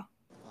jaw.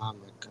 Oh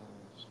my gosh.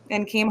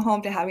 And came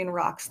home to having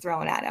rocks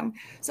thrown at him.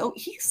 So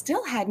he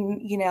still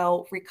hadn't,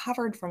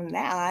 recovered from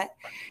that.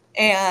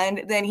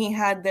 And then he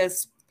had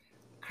this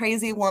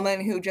crazy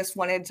woman who just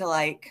wanted to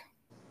like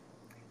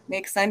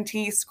make sun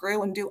tea,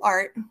 screw, and do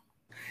art.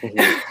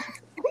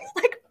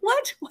 Like,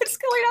 what's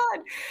going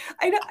on?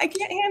 I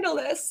can't handle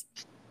this.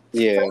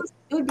 Yeah. So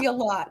it would be a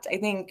lot, I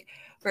think,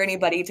 for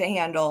anybody to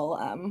handle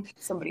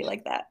somebody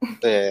like that.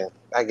 Yeah,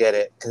 I get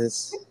it.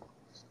 Because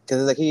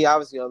like he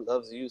obviously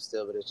loves you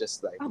still, but it's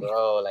just like,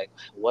 bro, like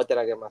what did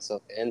I get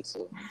myself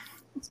into?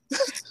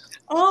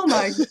 Oh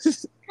my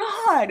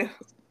God.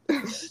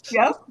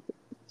 Yep.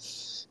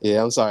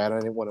 Yeah, I'm sorry, I don't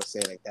even want to say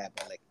it like that,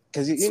 but like,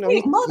 because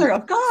Sweet mother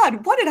of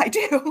God, what did I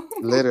do?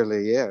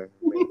 literally, yeah.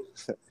 I mean,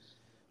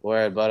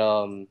 word, but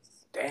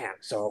damn.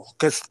 So,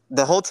 because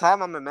the whole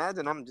time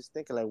I'm just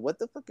thinking like, what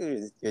the fuck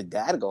is your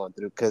dad going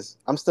through? Because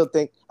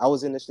I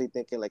was initially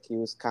thinking like he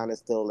was kind of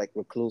still like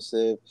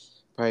reclusive,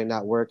 probably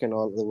not working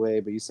all the way.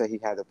 But you said he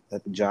had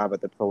a job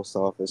at the post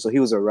office, so he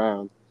was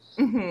around.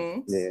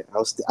 Yeah,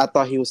 I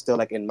thought he was still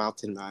like in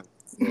Mountain Man.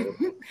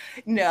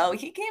 No,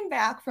 he came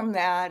back from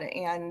that,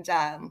 and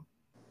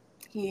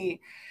he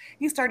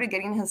started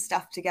getting his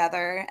stuff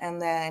together,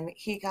 and then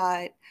he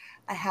got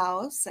a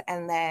house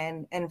and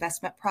then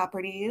investment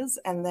properties,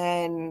 and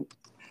then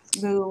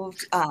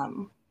moved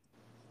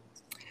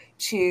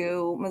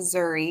to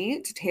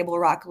Missouri to Table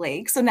Rock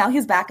Lake. So now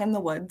he's back in the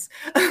woods.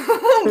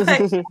 Oh,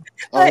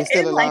 he's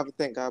still alive. Like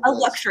Thank God a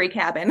bless. luxury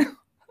cabin.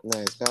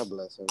 Nice. God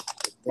bless him.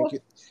 Thank you.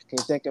 Can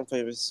you thank him for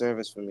his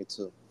service for me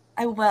too?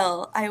 I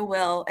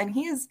will. And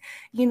he's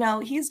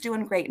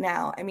doing great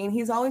now. I mean,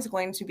 he's always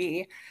going to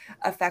be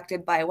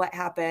affected by what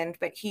happened,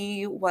 but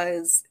he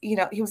was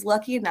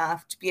lucky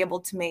enough to be able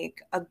to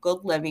make a good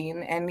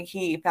living. And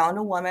he found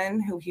a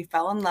woman who he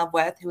fell in love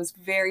with, who was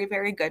very,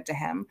 very good to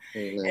him.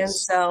 Very And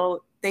nice.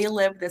 so they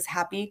lived this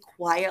happy,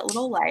 quiet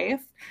little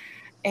life.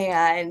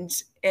 And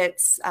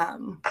it's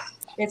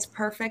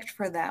perfect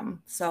for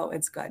them. So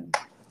it's good.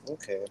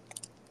 Okay.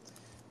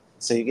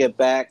 So you get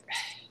back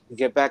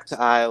to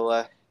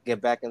Iowa, get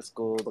back in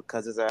school. The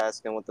cousins are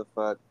asking what the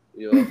fuck.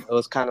 You know, it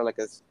was kind of like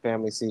a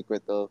family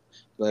secret though.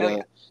 But Oh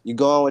yeah. you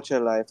go on with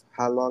your life.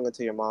 How long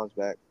until your mom's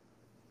back?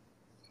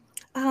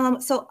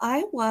 So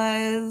I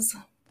was,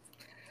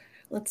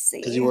 let's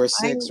Because you see, were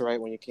I 6, right,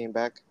 when you came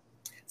back.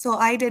 so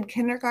I did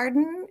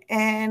kindergarten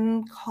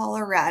in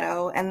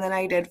Colorado, and then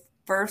I did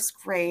first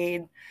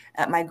grade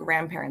at my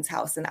grandparents'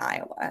 house in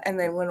Iowa. And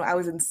then when I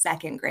was in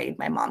second grade,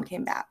 my mom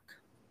came back.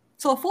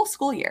 So a full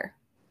school year.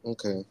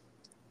 Okay.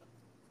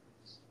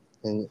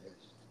 And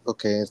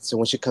okay, so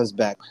when she comes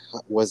back,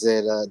 was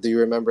it? Do you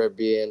remember it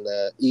being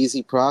an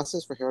easy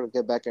process for her to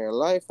get back in her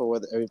life, or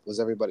was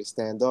everybody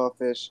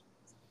standoffish?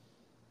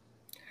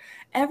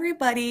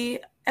 Everybody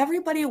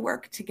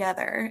worked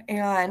together,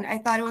 and I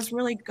thought it was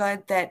really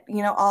good that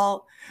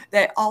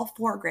all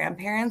four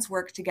grandparents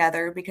worked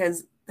together,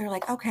 because they're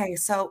like, okay,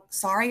 so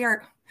sorry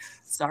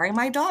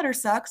my daughter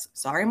sucks,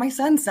 sorry my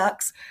son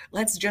sucks,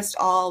 let's just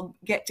all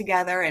get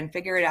together and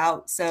figure it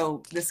out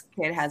so this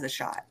kid has a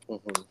shot. Hmm.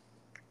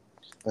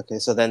 Okay,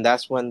 so then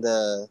that's when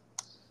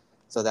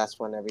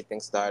everything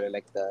started,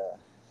 like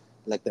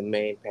the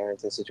main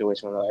parenting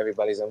situation where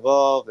everybody's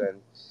involved and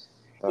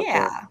okay,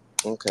 Yeah.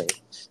 okay.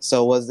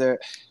 So was there?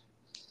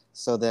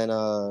 So then,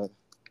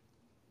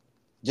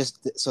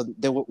 just so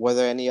were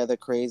there any other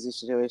crazy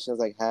situations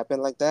like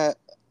happened like that,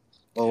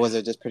 or was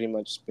it just pretty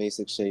much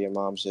basic shit? Your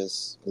mom's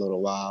just a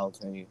little wild,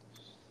 and you.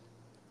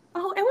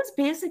 Oh, it was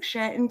basic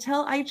shit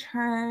until I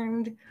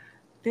turned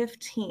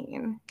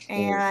 15. Mm-hmm.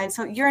 And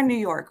so you're in New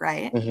York,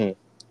 right? Mm-hmm.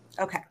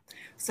 Okay.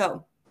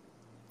 So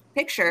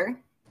picture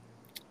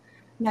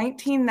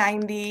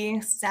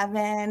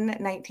 1997,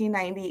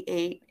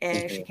 1998-ish, I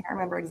Mm-hmm. can't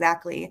remember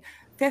exactly.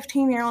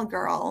 15-year-old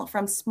girl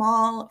from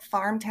small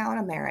farm town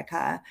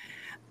America,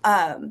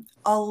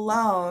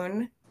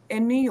 alone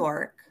in New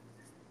York,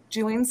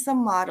 doing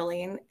some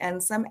modeling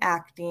and some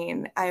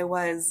acting. I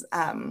was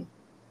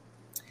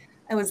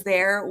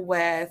there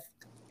with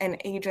an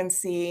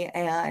agency,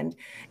 and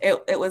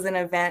it was an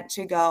event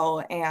to go,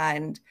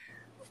 and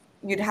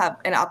you'd have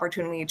an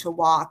opportunity to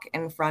walk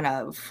in front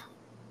of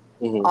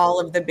Mm-hmm. all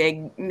of the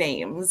big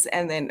names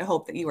and then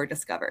hope that you were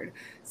discovered.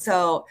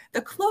 So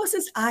the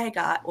closest I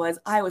got was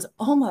I was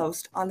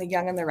almost on the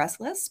Young and the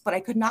Restless, but I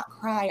could not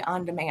cry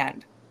on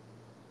demand.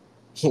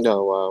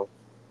 Oh wow.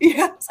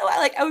 Yeah, so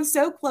I was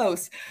so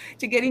close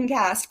to getting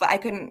cast, but I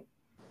couldn't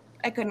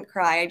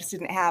cry. I just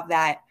didn't have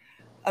that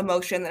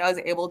emotion that I was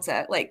able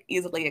to like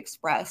easily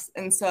express.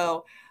 And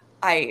so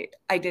I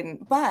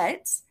didn't.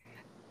 But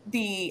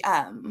the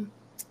um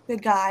the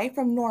guy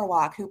from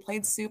Norwalk who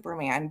played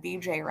Superman,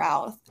 BJ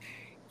Routh,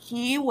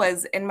 he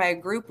was in my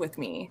group with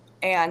me.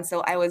 And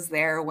so I was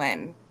there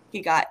when he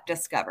got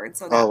discovered.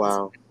 So Oh that was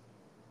wow.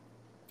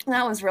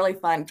 that was really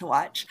fun to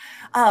watch.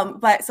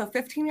 But so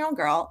 15-year-old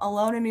girl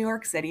alone in New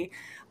York City,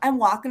 I'm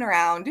walking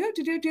around, do,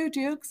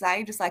 because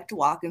I just like to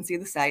walk and see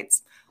the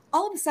sights.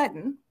 All of a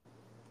sudden,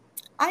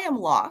 I am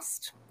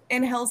lost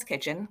in Hell's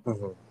Kitchen.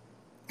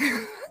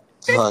 Mm-hmm.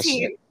 Oh 15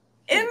 shit.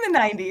 in the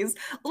 90s,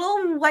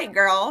 little white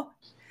girl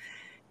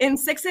in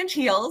 6-inch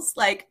heels,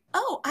 like,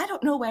 oh, I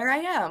don't know where I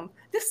am.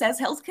 This says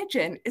Hell's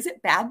Kitchen. Is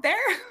it bad there?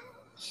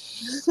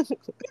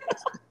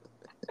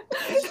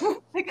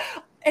 Like,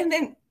 and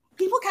then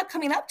people kept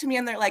coming up to me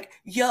and they're like,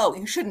 yo,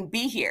 you shouldn't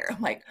be here.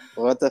 I'm like,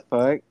 What the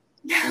fuck,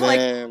 yeah, like,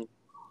 man?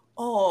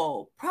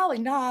 oh, probably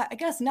not. I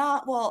guess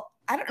not. Well,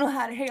 I don't know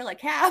how to hail a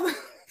cab.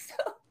 So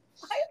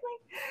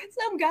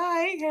some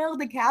guy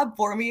hailed a cab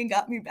for me and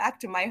got me back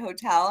to my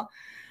hotel.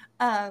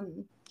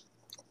 Um,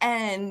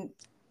 and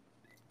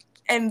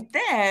and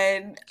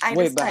then I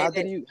Wait, but how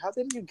did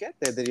decided, you get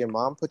there? Did your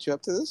mom put you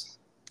up to this?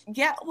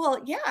 yeah, well,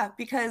 yeah,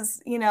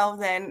 because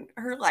then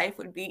her life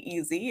would be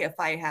easy if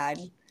I had.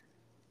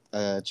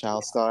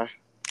 Child star.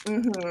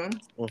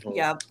 Mm-hmm. Mm-hmm.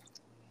 Yep.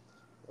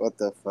 What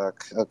the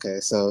fuck? Okay,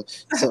 so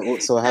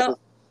what So happened?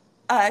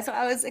 so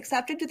I was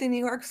accepted to the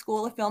New York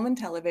School of Film and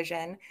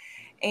Television,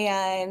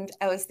 and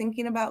I was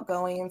thinking about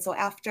going. So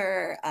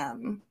after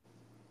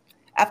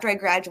I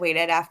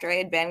graduated, after I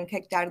had been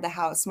kicked out of the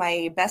house,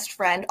 my best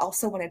friend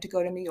also wanted to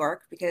go to New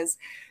York because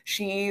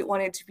she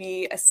wanted to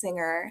be a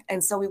singer.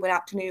 And so we went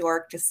out to New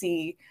York to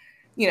see,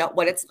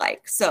 what it's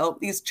like. So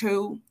these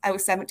two, I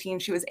was 17,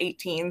 she was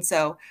 18.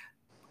 So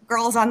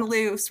girls on the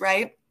loose,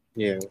 right?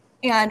 Yeah.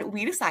 And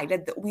we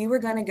decided that we were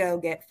going to go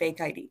get fake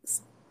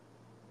IDs.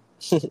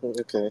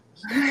 Okay.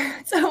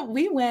 So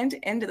we went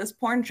into this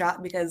porn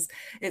shop because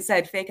it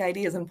said fake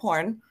IDs and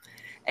porn.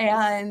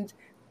 And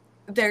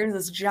there's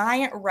this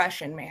giant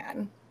Russian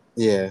man,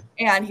 Yeah.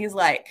 and he's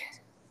like,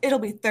 it'll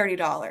be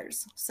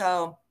 $30.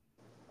 So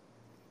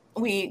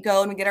we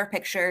go and we get our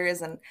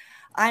pictures, and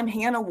I'm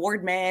Hannah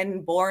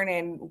Wardman, born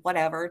in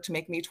whatever to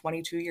make me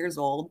 22 years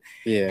old.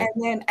 Yeah.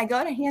 And then I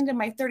go to hand him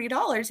my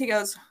 $30. He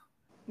goes,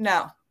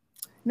 no,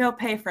 no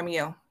pay from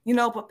you. You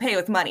know, but pay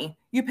with money.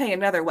 You pay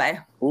another way.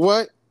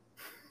 What?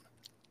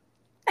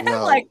 And I'm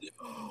No. like,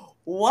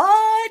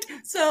 what?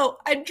 So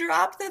I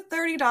dropped the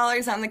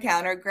 $30 on the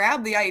counter,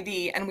 grabbed the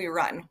ID, and we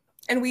run.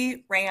 And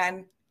we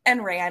ran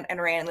and ran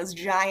and ran. This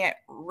giant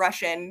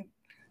Russian,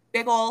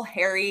 big old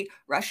hairy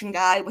Russian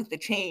guy with the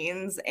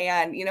chains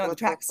and, you know, the What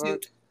the fuck?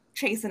 tracksuit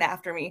chasing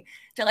after me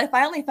till I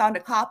finally found a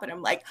cop, and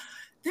I'm like,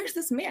 there's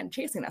this man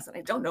chasing us, and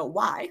I don't know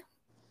why.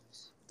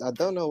 I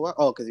don't know what.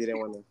 Oh, because you didn't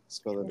want to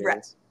spill the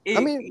Right. beans.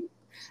 I mean,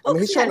 Oh,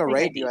 because he's he trying had a to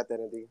fake rape you ID. at the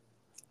end of the.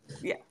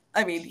 Yeah.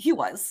 I mean, he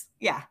was.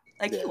 Yeah.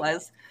 Like Yeah. he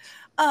was.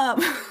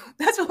 Um,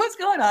 that's what was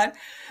going on.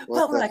 What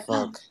But we're the like,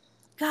 oh, fuck?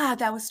 God,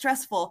 that was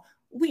stressful.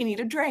 We need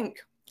a drink.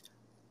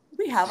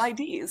 We have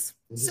IDs.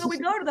 So we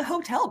go to the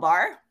hotel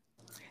bar.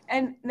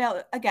 And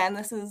now, again,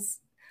 this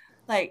is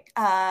like,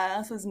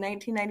 this was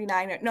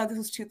 1999. No, this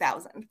was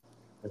 2000,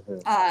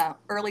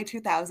 early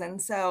 2000.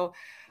 So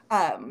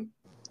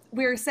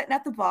we were sitting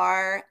at the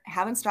bar,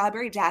 having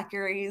strawberry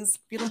daiquiris,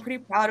 feeling pretty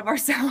proud of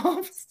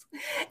ourselves.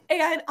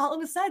 And all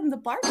of a sudden, the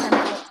bartender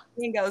looks at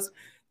me and goes,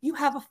 you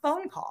have a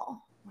phone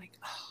call. I'm like,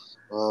 oh,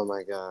 Oh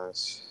my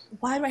gosh.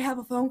 why do I have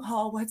a phone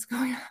call? What's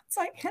going on?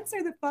 So I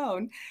answer the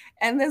phone.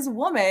 And this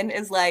woman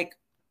is like,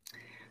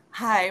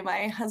 hi,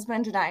 my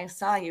husband and I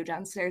saw you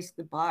downstairs at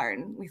the bar,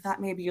 and we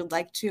thought maybe you'd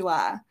like to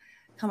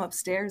come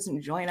upstairs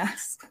and join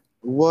us.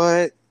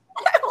 What?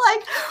 I'm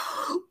like,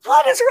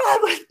 what is wrong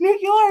with New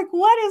York?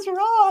 What is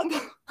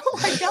wrong? Oh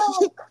my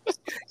God.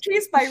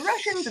 Chased by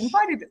Russians,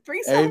 invited to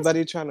threesomes.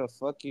 Everybody trying to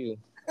fuck you.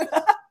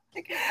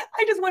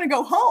 I just want to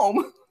go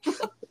home.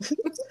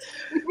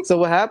 So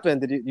what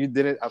happened? You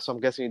didn't? So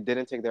I'm guessing you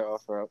didn't take their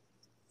offer up.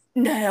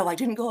 No, I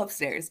didn't go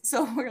upstairs.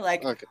 So we're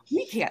like, Okay.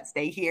 we can't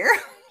stay here.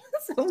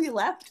 So we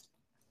left.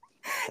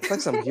 It's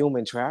like some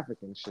human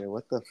trafficking shit.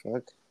 What the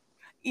fuck?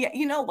 Yeah,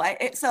 you know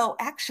what? So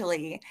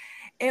actually,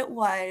 it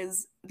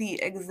was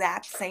the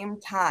exact same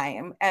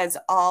time as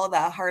all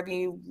the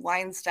Harvey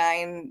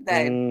Weinstein,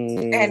 and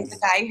the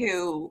guy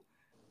who,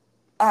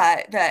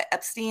 the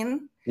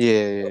Epstein.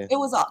 Yeah. It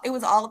was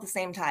all at the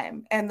same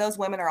time, and those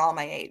women are all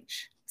my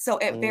age, so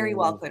it very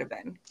well could have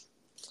been.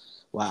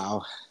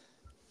 Wow.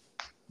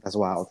 That's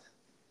wild.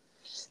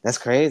 That's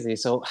crazy.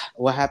 So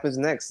what happens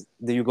next?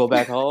 Do you go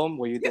back home?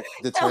 Were you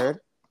deterred?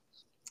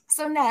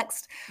 So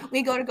next,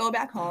 we go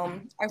back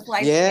home. Our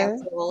flight's Yeah.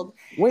 canceled.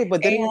 Wait,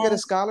 but didn't you get a And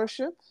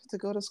scholarship to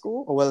go to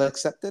school? Or well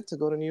accepted to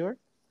go to New York?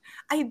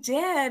 I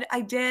did.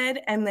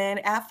 And then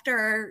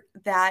after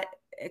that,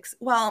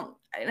 well,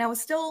 and I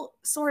was still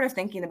sort of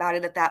thinking about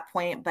it at that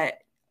point, but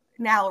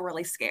now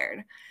really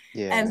scared.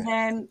 Yeah. And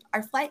then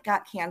our flight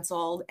got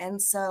canceled,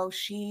 and so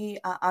she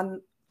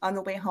on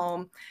the way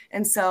home,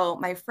 and so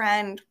my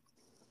friend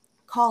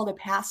called a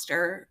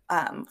pastor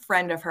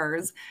friend of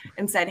hers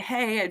and said,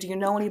 hey, do you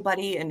know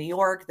anybody in New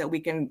York that we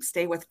can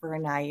stay with for a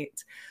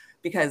night?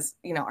 Because,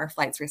 you know, our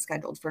flight's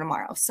rescheduled for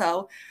tomorrow.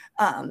 So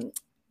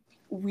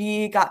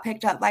we got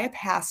picked up by a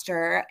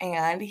pastor,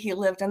 and he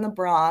lived in the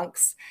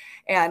Bronx.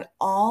 And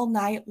all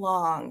night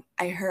long,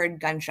 I heard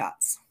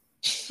gunshots.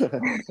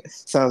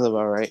 Sounds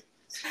about right.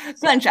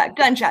 Gunshot,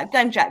 gunshot,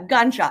 gunshot,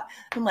 gunshot.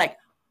 I'm like,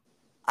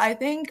 I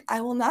think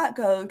I will not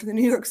go to the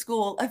New York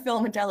School of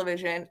Film and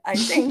Television. I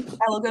think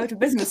I will go to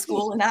business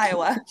school in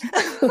Iowa.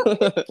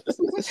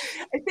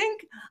 I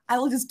think I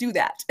will just do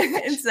that.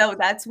 And so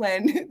that's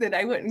when that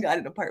I went and got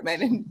an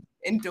apartment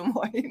in Des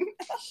Moines.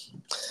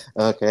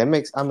 Okay, it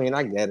makes. I mean,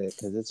 I get it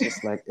because it's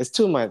just like it's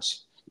too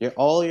much.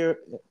 All your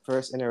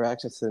first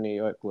interactions to New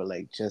York were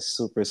like just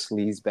super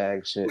sleaze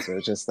bag shit. So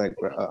it's just like,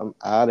 bro, I'm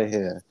out of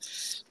here.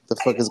 What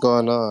the fuck is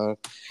going on?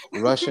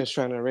 Russians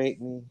trying to rape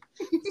me.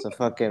 It's a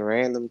fucking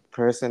random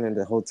person in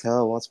the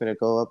hotel wants me to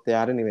go up there.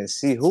 I didn't even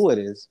see who it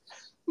is.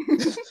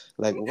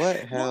 Like what?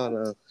 Hell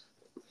no.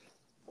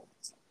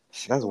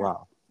 That's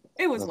wild.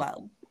 It was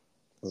wild.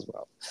 That's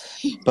wild.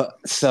 But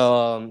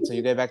so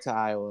you get back to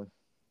Iowa.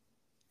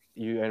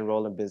 You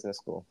enroll in business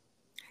school.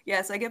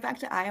 Yeah, so I get back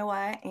to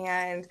Iowa,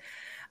 and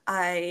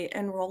I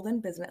enrolled in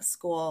business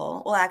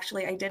school. Well,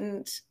 actually, I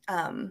didn't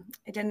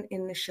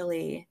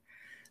initially.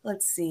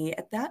 Let's see.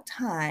 At that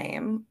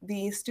time,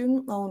 the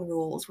student loan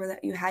rules were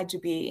that you had to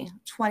be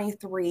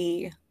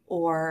 23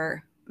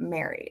 or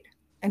married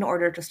in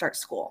order to start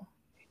school.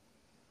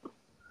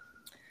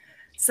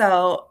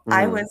 So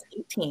I was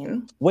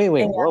 18. Wait,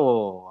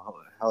 whoa,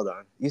 hold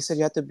on. You said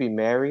you had to be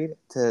married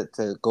to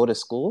go to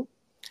school?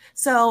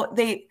 So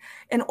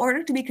in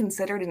order to be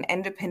considered an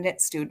independent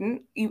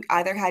student, you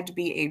either had to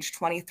be age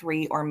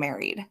 23 or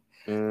married.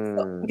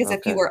 Because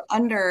if you were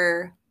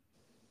under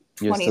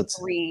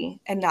 23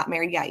 and not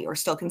married, yeah, you were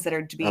still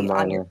considered to be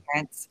on your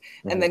parents.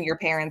 And then your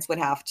parents would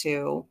have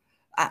to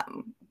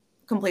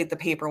complete the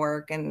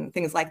paperwork and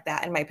things like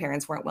that. And my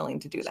parents weren't willing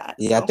to do that.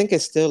 Yeah, so. I think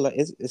it's still like,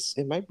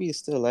 it might be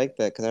still like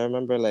that. Cause I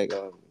remember like,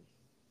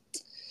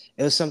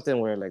 it was something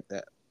where like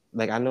that,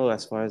 like I know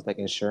as far as like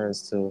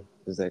insurance too,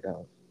 it was like,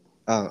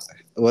 Uh,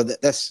 well,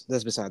 that's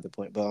beside the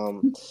point.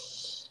 But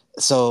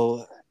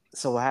so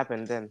so what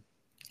happened then?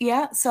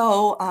 Yeah,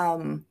 so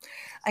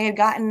I had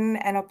gotten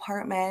an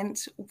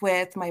apartment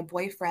with my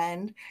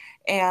boyfriend,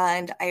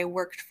 and I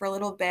worked for a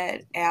little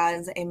bit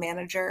as a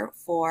manager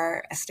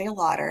for Estee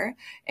Lauder,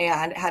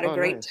 and had a Oh,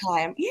 great nice.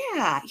 time.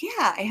 Yeah,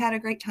 I had a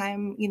great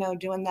time,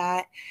 doing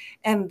that.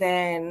 And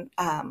then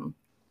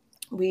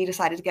we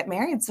decided to get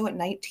married. So at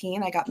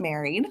 19, I got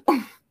married.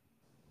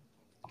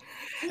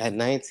 At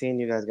 19,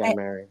 you guys got I-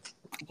 married.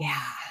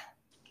 yeah.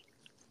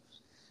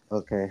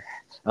 Okay.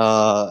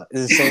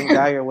 Is the same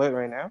guy you're with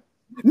right now?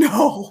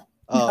 No,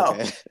 Oh,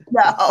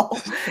 no,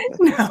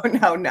 okay.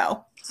 no,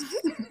 no.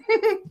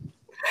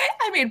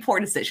 I made poor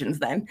decisions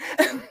then.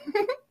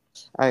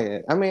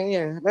 I mean,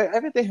 yeah, but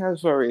everything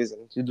has for a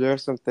reason. You do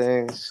some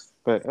things,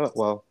 but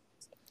well,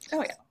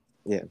 Oh yeah,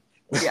 yeah.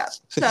 yeah.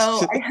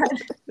 So I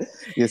had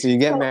Yeah, so you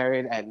get so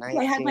married at I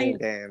had 19, my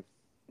damn.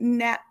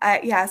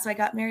 yeah. So I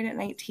got married at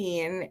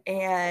 19,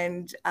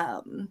 and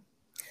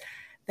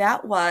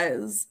that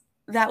was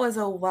that was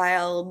a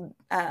wild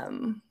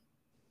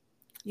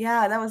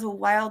yeah, that was a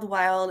wild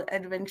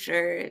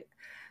adventure.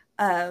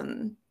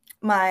 Um,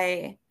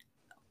 my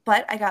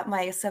but I got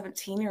my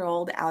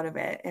 17-year-old out of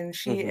it, and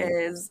she Hmm.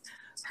 is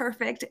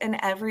perfect in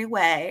every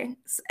way.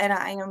 And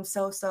I am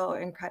so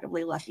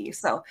incredibly lucky.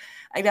 So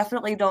I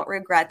definitely don't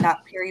regret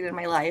that period in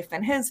my life.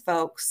 And his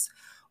folks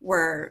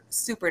were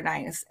super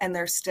nice, and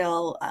they're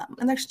still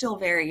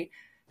very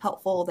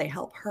helpful. They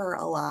help her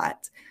a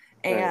lot.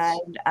 Nice.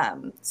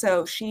 And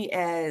so she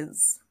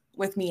is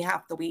with me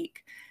half the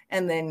week,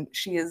 and then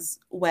she is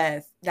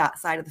with that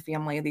side of the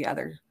family the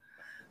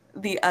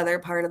other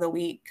part of the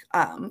week.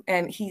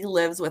 And he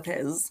lives with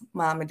his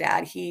mom and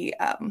dad. He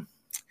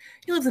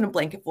lives in a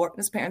blanket fort in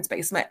his parents'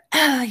 basement.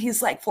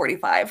 He's like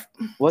 45.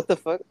 What the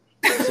fuck?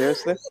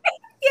 Seriously?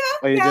 Yeah,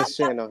 Or you yeah. just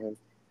shitting on him?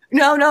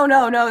 No.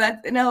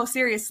 No,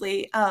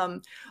 seriously. I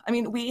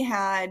mean, we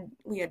had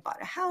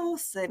bought a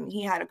house, and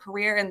he had a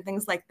career and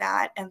things like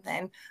that. And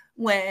then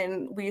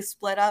when we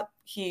split up,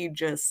 he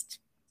just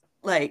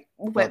like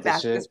went Not the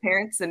back to his shit.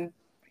 parents, and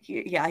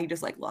he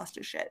just like lost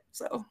his shit.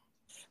 So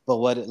But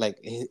what, like,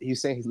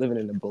 he's saying he's living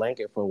in a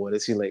blanket for what?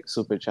 Is he like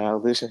super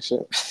childish and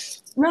shit?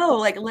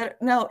 no,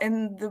 no,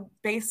 in the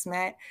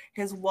basement,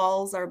 his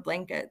walls are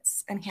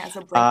blankets, and he has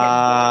a blanket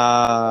fort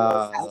in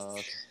his Ah,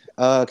 house.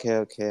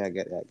 okay, I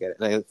get it, I get it.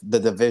 Like the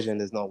division,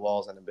 there's no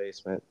walls in the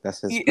basement.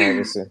 That's his Yeah.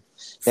 privacy.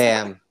 So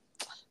Damn.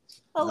 a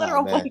Oh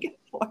literal man. blanket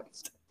fort.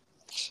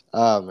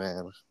 Oh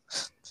man.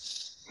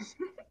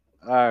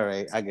 All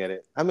right, I get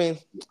it. I mean,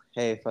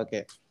 hey, fuck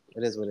it.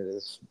 It is what it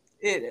is.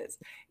 It is.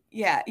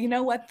 Yeah. You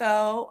know what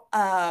though?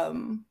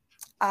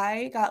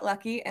 I got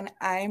lucky and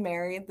I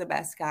married the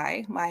best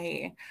guy.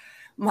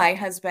 My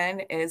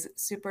husband is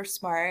super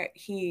smart.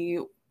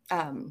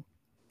 Um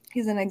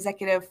he's an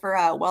executive for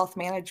a wealth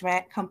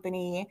management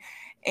company,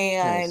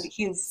 and Nice.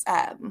 he's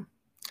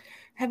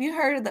have you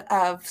heard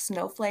of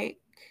Snowflake?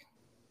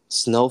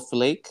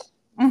 Snowflake?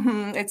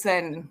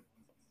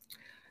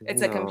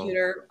 It's a No.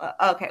 computer.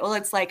 Okay, well,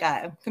 it's like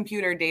a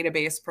computer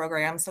database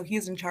program. So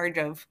he's in charge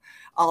of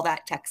all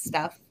that tech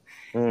stuff.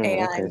 Okay,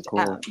 And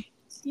cool.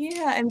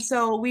 yeah, and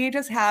so we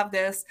just have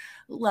this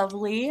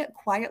lovely,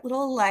 quiet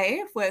little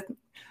life with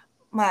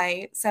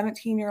my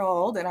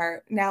 17-year-old and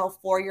our now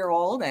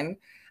 4-year-old, and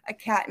a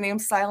cat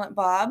named Silent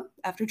Bob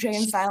after Jay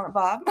and Silent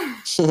Bob.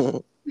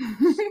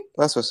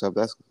 That's what's up.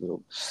 That's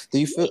cool. Do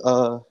you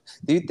feel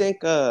do you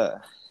think I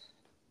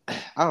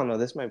don't know,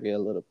 this might be a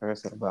little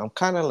personal, but I'm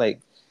kind of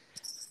like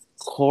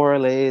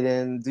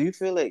correlating. Do you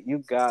feel like you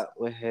got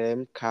with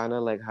him kind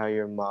of like how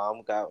your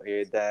mom got with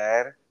your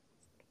dad?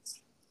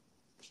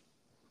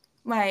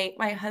 My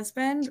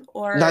husband Not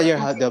or your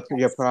your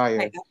my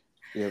prior,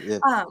 your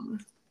um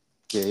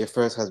yeah, your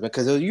first husband,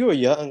 because you were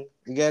young.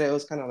 You get it? It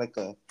was kind of like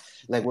a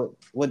like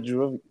what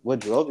drove you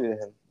to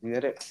him? You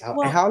get it? And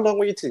well, how long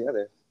were you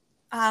together?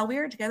 we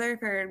were together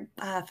for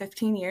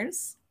 15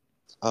 years.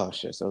 Oh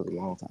shit, so it was a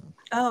long time.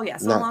 Oh yeah,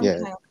 so a Not long yeah.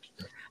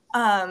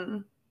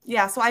 time.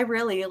 Yeah, so I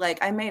really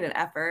I made an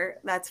effort,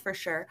 that's for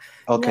sure.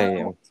 Okay,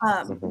 yeah.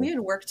 No, Hmm. we had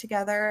worked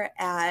together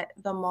at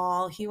the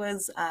mall. He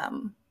was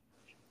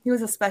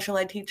a special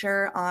ed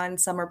teacher on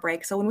summer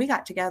break. So when we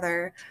got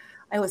together,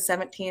 I was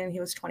 17 and he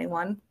was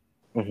 21.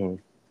 Hmm.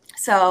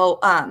 So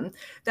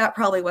that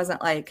probably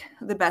wasn't like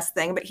the best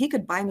thing, but he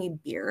could buy me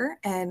beer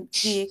and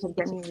he could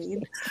get me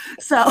weed.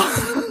 So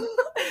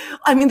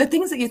I mean, the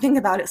things that you think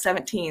about at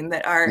 17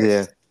 that are,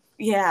 Yeah,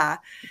 yeah.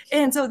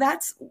 And so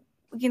that's,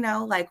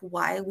 like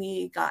why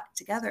we got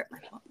together. I'm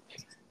like,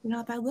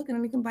 well, if I look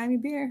and you can buy me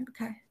beer,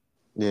 okay.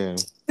 yeah.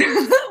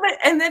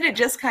 And then it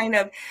just kind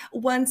of,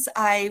 once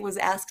I was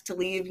asked to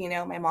leave,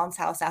 my mom's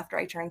house after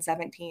I turned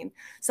 17.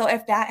 So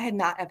if that had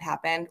not have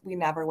happened, we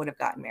never would have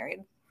gotten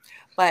married.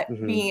 But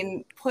Hmm.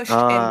 being pushed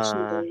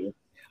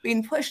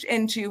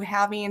into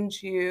having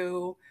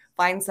to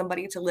find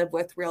somebody to live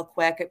with real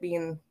quick, it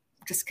being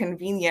just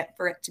convenient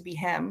for it to be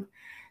him.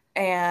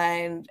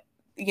 And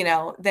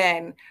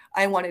then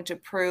I wanted to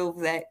prove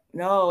that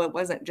no, it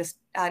wasn't just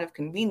out of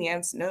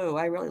convenience. No,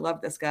 I really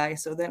love this guy.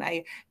 So then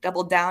I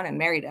doubled down and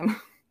married him.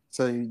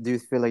 So do you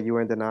feel like you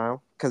were in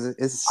denial? Because it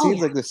Oh seems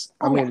yeah. like this.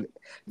 I Oh yeah. mean,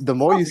 the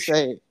more Oh you for sure.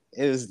 say,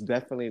 it is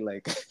definitely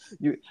like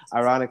you.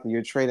 Ironically,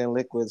 you're trading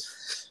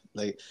liquids.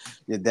 Like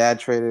your dad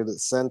traded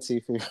Senti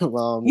for your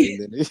mom, and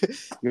then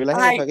you're like,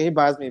 "Hey, I fuck, he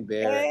buys me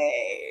beer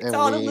Hey, it's and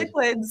all the weed."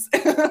 liquids.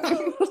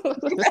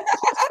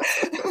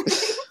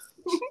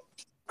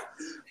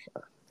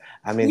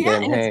 I mean, Yeah,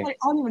 damn. and it's Hey. funny,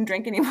 I don't even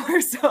drink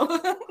anymore.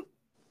 So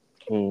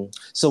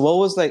So what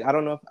was like? I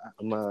don't know if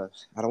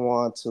I don't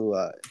want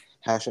to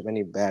hash up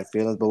any bad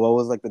feelings, but what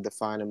was like the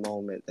defining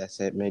moment that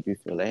said made you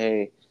feel like,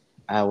 hey,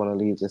 I want to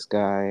leave this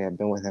guy. I've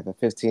been with him for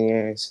 15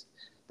 years.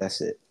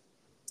 That's it.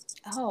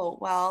 oh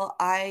well,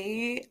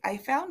 I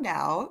found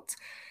out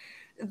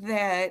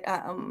that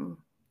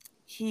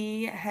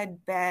he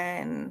had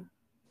been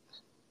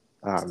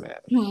Oh man.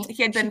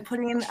 he had been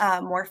putting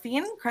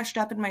morphine crushed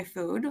up in my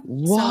food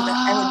so that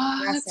I would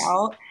pass What?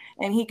 out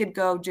and he could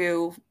go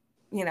do,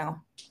 you know,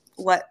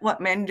 what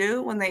men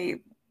do when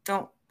they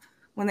don't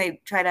when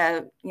they try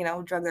to,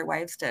 drug their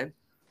wives to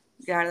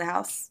get out of the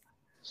house.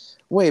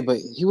 Wait, but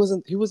he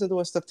wasn't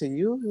doing stuff to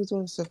you. He was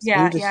doing stuff. He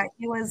Yeah,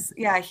 was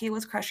just. he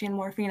was crushing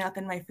morphine up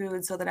in my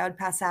food so that I would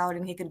pass out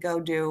and he could go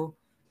do,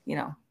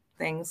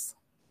 things,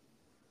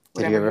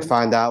 Did you whatever he ever would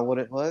find do. out what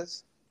it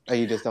was, or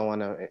you just don't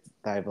want to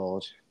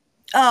divulge?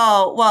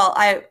 Oh, well,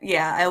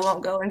 I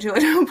won't go into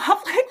it in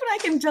public, but I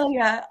can tell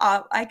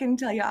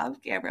you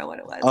off camera what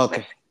it was. But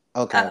Okay.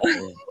 Okay. uh,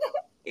 Okay.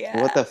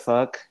 What yeah, the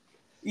fuck?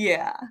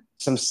 yeah.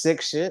 Some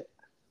sick shit.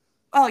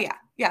 Oh yeah,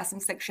 yeah, some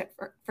sick shit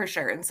for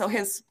sure. And so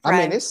his I mean,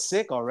 friend, it's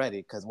sick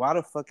already. Because why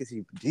the fuck is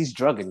he? He's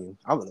drugging you.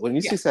 When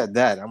you yeah, said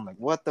that, I'm like,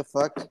 what the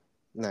fuck?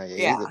 Nah,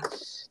 yeah. yeah.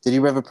 Did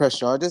you ever press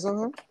charges on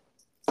him?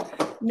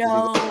 Did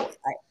you go? No,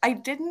 I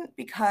didn't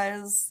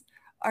because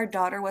our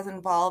daughter was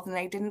involved, and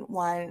I didn't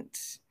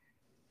want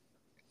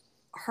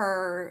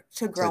her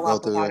to To grow go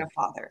up through without the a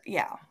father.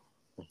 Yeah.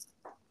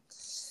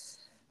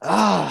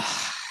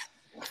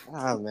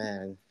 ah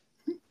man,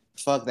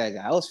 fuck that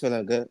guy. I was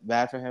feeling good,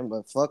 bad for him,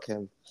 but fuck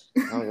him.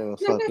 I don't give a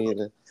fuck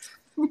either.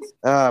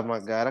 Oh my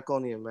god, I can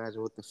only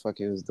imagine what the fuck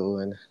he was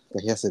doing.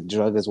 That he has to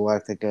drug his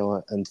wife to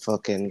go and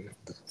fucking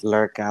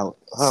lurk out.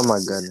 Oh my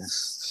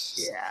goodness.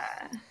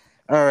 Yeah.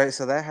 All right,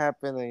 so that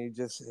happened, and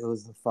it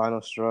was the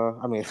final straw.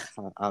 I mean,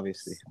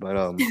 obviously,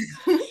 but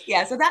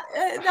Yeah, so that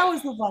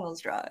was the final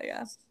straw,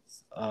 yeah.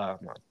 oh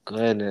my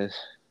goodness,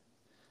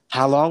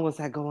 how long was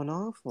that going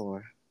on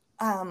for?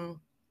 Um,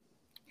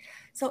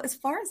 so as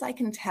far as I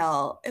can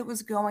tell, it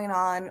was going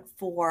on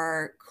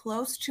for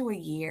close to a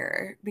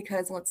year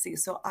because let's see.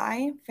 So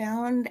I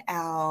found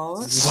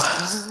out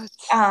What?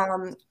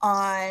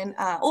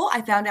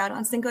 I found out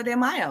on Cinco de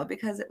Mayo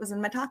because it was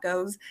in my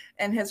tacos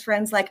and his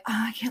friend's like,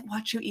 oh, I can't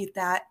watch you eat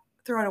that.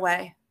 Throw it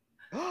away.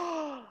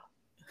 Yeah.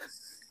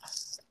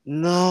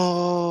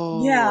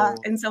 No.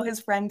 And so his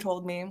friend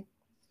told me,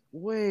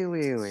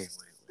 Wait.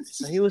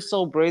 So he was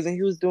so brazen.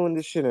 He was doing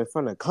this shit in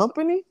front of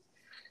company.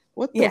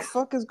 What the yeah,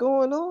 fuck is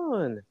going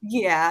on?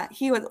 yeah,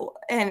 he was.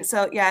 And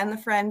so, yeah. And the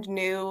friend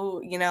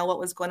knew, what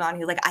was going on.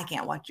 He's like, I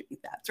can't watch you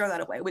eat that. Throw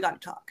that away. We got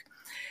to talk.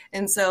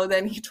 And so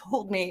then he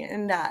told me,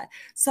 and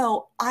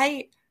so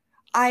I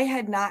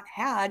had not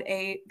had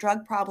a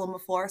drug problem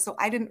before, so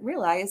I didn't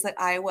realize that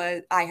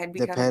I had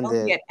become an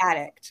Dependent. opiate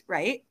addict,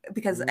 right?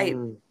 Because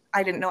Mm.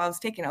 I didn't know I was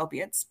taking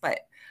opiates, but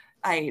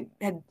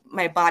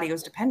my body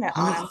was dependent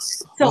on them.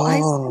 So I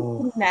spent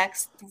Oh. the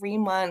next 3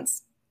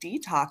 months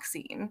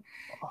detoxing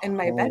in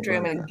my Oh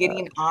bedroom my and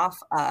getting god.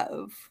 off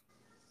of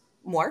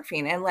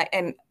morphine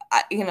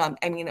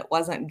I mean, it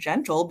wasn't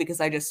gentle because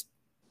I just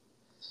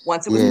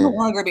once it was no Yeah.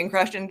 longer being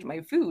crushed into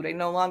my food, I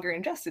no longer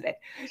ingested it.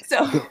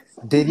 So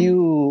Did,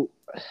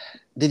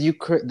 did you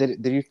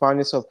did you find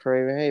yourself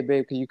craving? Hey,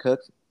 babe, can you cook?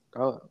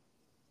 Oh,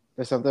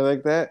 or something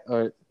like that,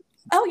 or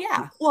oh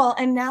yeah. Well,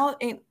 and now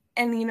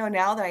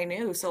that I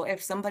knew, so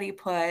if somebody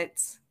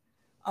puts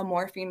a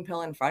morphine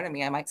pill in front of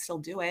me, I might still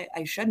do it.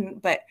 I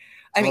shouldn't, but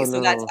I mean, oh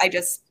so that's no, I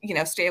just,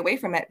 stay away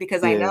from it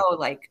because I yeah, know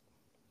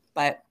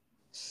but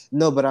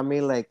no, but I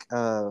mean, like,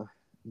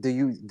 do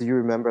you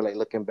remember like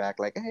looking back,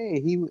 like,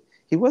 hey,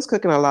 he was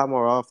cooking a lot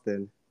more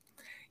often.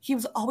 he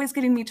was always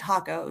getting me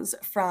tacos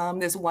from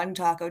this one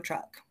taco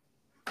truck.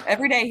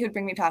 Every day he would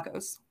bring me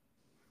tacos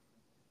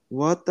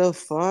What the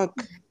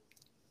fuck?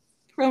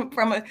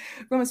 from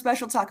a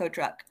special taco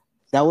truck.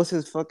 That was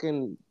his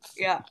fucking.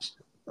 Yeah.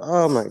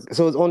 Oh my!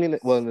 So it's only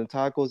well the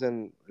tacos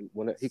and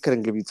when he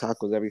couldn't give you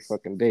tacos every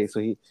fucking day, so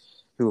he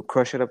would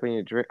crush it up in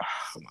your drink.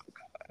 Oh my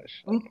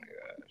gosh! Oh my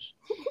gosh!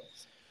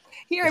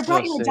 Here, I It's so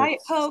brought you a sick. Diet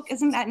Coke.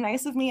 Isn't that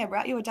nice of me? I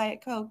brought you a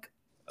Diet Coke.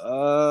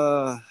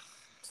 Uh,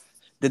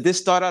 did this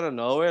start out of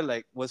nowhere?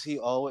 Like, would he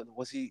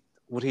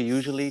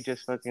usually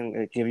just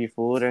fucking give you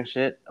food and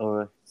shit,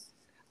 or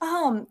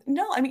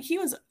No, I mean he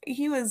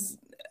was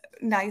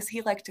nice.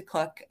 He liked to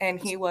cook and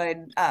he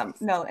would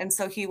no, and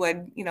so he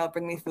would,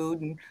 bring me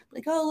food and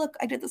like, oh look,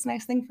 I did this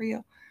nice thing for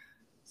you.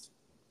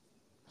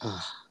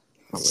 oh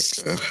my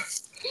god.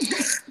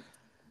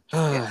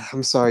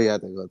 I'm sorry you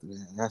had to go through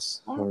that.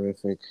 That's Well,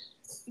 horrific.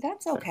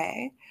 that's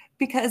okay.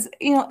 Because,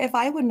 if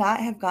I would not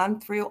have gone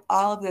through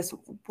all of this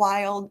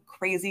wild,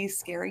 crazy,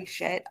 scary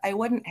shit, I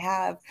wouldn't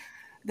have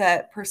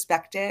the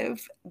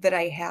perspective that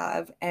I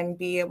have and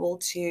be able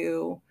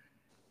to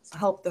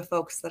help the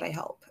folks that I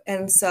help.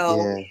 And so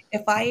Yeah,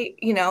 if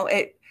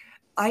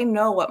I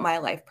know what my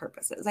life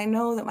purpose is. I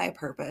know that my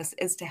purpose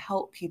is to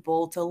help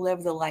people to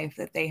live the life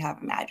that they have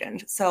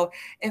imagined. So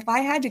if I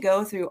had to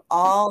go through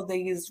all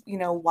these,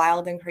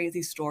 wild and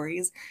crazy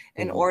stories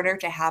in hmm, order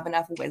to have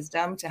enough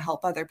wisdom to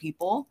help other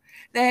people,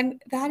 then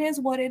that is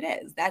what it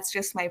is. That's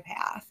just my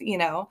path.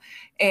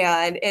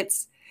 And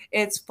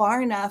it's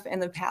far enough in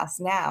the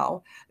past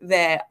now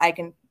that I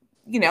can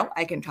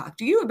talk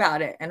to you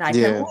about it and I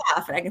can yeah,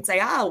 laugh and I can say,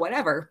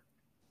 whatever.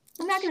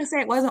 I'm not going to say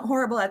it wasn't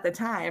horrible at the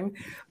time,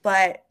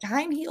 but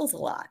time heals a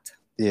lot.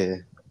 yeah.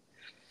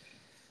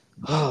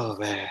 Oh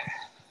man,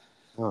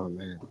 oh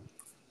man.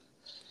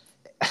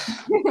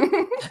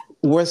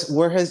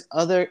 Were his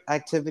other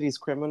activities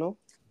criminal?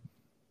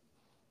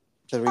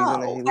 The reason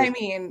that Oh, he I was.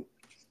 mean,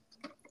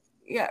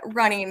 yeah,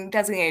 running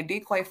designated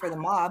decoy for the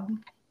mob.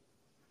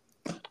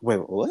 Wait,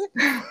 what?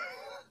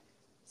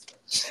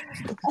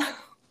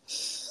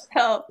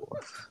 So,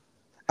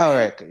 All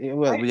right.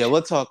 Well, I, yeah,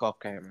 we'll talk off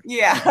camera.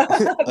 yeah,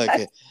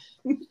 Okay.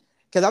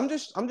 Because I'm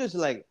just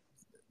like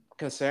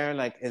concerned.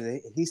 Like,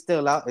 he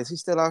still out? Is he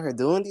still out here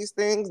doing these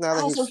things now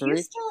that he's so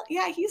free?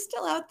 he's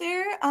still out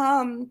there.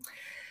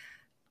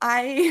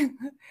 I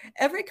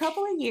every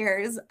couple of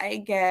years I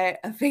get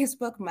a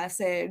Facebook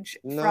message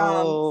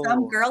from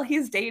some No. girl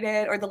he's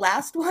dated, or the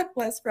last one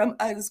was from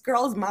this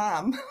girl's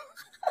mom.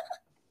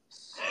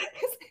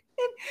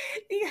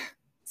 Yeah.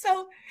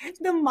 So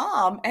the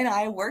mom and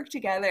I worked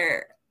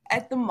together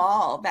at the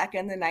mall back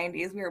in the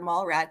 90s. We were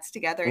mall rats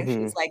together, and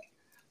Hmm. she's like,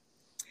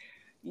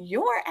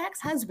 your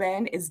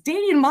ex-husband is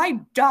dating my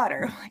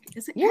daughter. I'm like,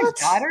 isn't your What?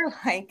 daughter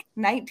like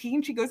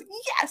 19? She goes,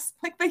 yes.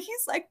 Like, but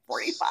he's like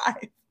 45.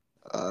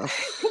 Uh, And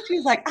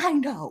she's like, I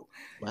know.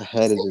 my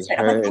head is Fix just it.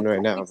 I'm like, hurting right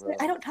okay, now, fix it. bro.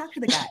 I don't talk to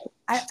the guy.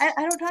 I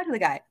don't talk to the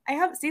guy. I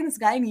haven't seen this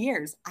guy in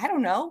years. I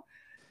don't know.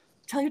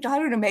 Tell your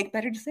daughter to make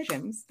better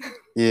decisions.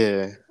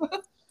 Yeah.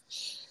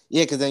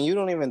 Yeah, because then you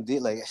don't even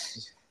deal like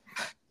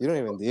you don't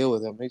even deal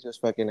with him. He's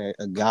just fucking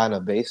a guy in a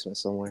basement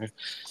somewhere.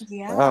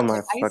 Yeah, Oh like my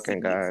I fucking see.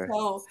 god.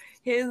 So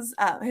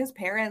his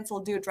parents will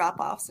do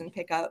drop-offs and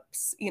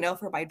pickups,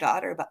 for my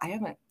daughter, but I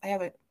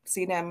haven't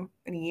seen him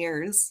in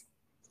years.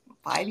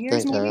 5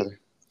 years Thank maybe? God.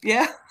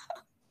 Yeah.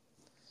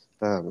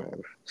 Oh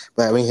man.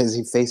 But I mean, is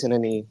he facing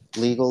any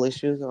legal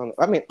issues on?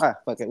 I mean,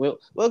 fuck it.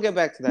 We'll get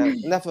back to that.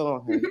 Enough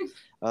on him.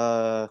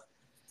 Uh,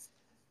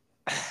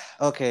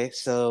 okay.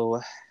 So,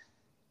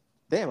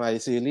 damn.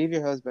 So you leave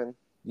your husband.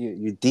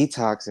 You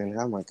detoxing.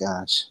 Oh my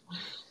gosh.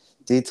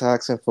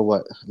 Detoxing for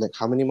what? Like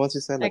how many months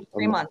you said? Like Like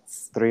 3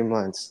 months. 3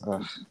 months.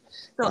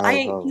 So I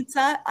ate Oh,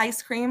 pizza,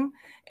 ice cream,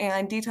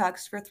 and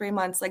detoxed for 3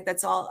 months. Like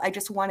that's all. I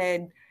just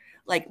wanted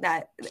like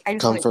that. I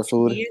just wanted comfort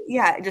food. cheese.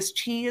 Yeah, just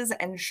cheese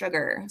and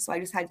sugar. So I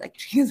just had like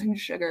cheese and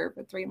sugar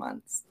for 3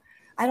 months.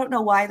 I don't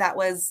know why that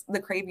was the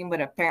craving, but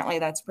apparently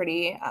that's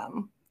pretty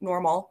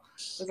normal.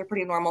 Those are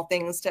pretty normal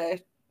things to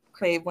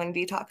crave when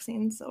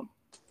detoxing. So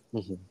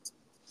Hmm.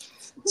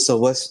 So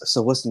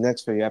what's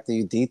next for you after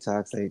you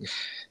detox? Like,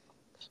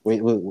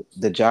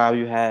 the job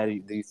you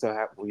had, do you still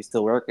have? Were you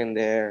still working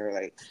there?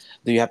 Like,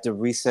 do you have to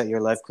reset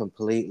your life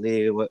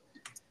completely?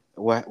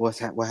 What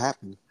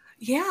happened?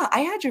 yeah, I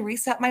had to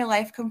reset my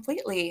life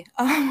completely.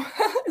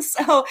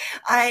 So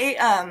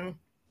I've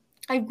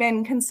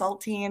been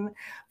consulting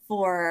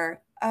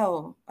for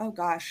oh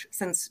gosh,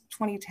 since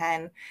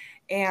 2010,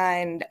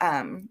 and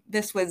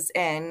this was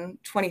in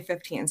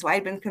 2015. So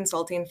I'd been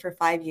consulting for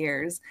 5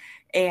 years,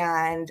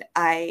 and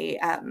I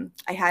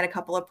had a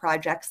couple of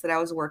projects that I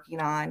was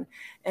working on,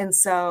 and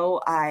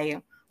so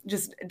I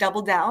just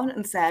doubled down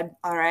and said,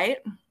 all right,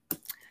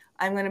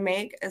 I'm going to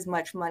make as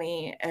much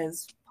money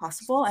as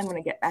possible. I'm going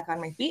to get back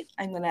on my feet.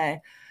 I'm going to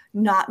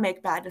not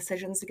make bad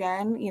decisions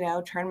again,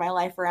 turn my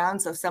life around.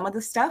 So some of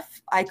the stuff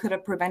I could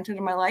have prevented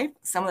in my life,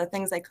 some of the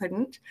things I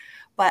couldn't,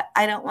 but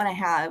I don't want to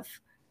have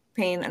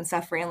pain and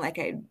suffering like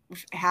I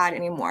had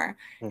anymore.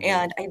 Hmm.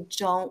 And I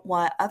don't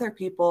want other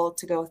people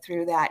to go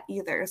through that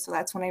either. So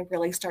that's when I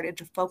really started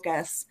to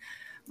focus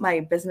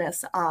my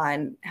business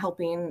on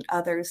helping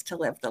others to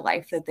live the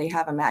life that they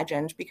have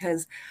imagined,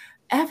 because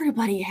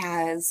everybody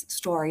has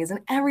stories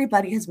and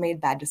everybody has made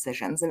bad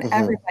decisions and Hmm.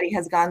 everybody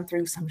has gone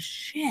through some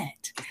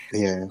shit.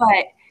 Yeah,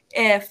 But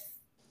if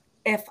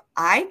if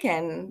I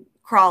can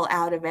crawl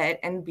out of it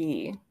and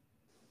be,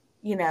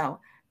 you know,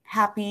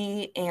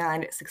 happy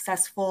and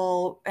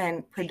successful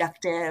and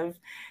productive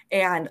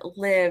and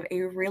live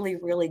a really,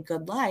 really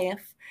good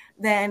life,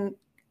 then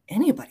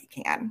anybody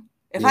can.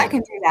 If I yeah. can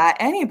do that,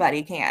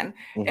 anybody can.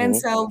 And Hmm.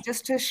 so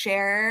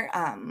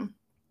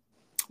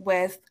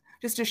with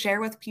to share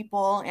with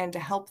people and to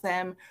help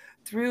them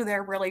through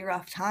their really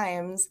rough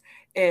times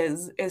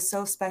is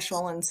so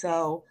special and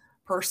so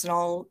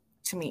personal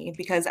to me,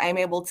 because I'm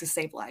able to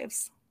save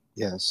lives.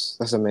 Yes,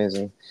 that's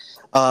amazing.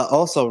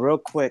 Also, real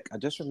quick, I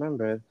just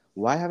remembered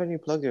why haven't you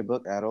plugged your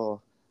book at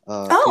all?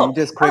 Can you Oh,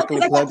 just oh, quickly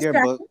because I got plug your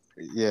book?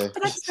 distracted. Yeah. I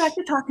got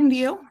distracted talking to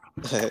you.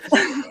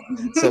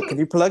 So can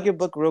you plug your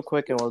book real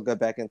quick and we'll get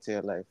back into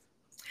your life?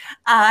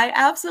 I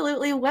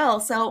absolutely will.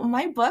 So,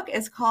 my book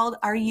is called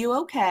Are You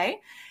Okay?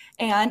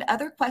 And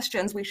Other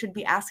Questions We Should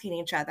Be Asking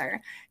Each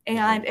Other. Mm-hmm.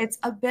 And it's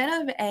a bit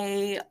of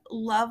a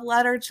love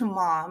letter to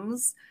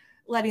moms,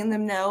 letting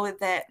them know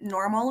that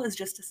normal is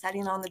just a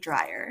setting on the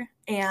dryer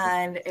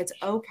and it's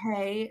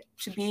okay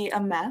to be a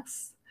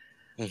mess.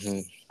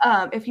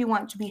 Mm-hmm. If you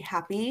want to be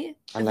happy,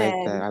 I like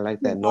that. then I like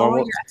that. lower Normal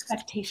your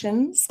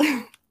expectations.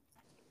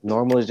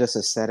 normal is just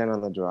a setting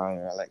on the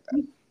dryer. I like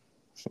that.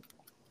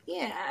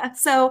 Yeah.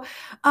 So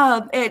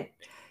it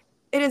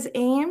is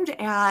aimed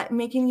at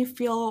making you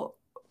feel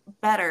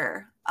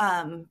better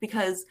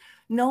because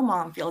no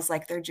mom feels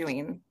like they're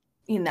doing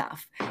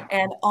enough.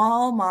 And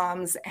all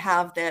moms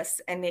have this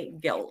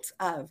innate guilt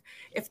of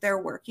if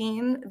they're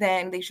working,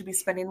 then they should be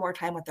spending more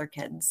time with their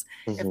kids.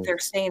 If Mm-hmm. they're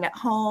staying at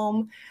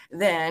home,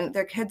 then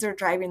their kids are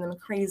driving them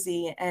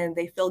crazy and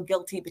they feel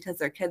guilty because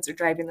their kids are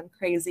driving them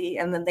crazy.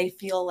 And then they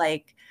feel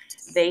like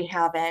they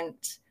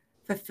haven't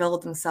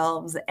fulfilled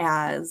themselves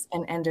as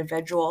an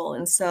individual.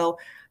 And so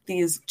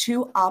these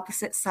two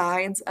opposite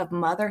sides of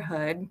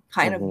motherhood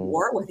kind of Mm-hmm.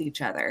 war with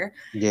each other.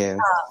 Yeah.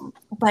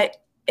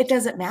 But it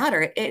doesn't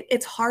matter.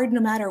 It's hard no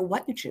matter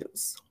what you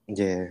choose.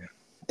 Yeah.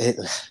 It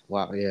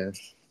wow, yeah.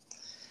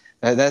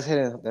 That's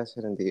hidden. That's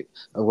hidden deep.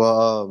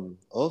 Well,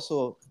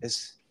 also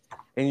it's,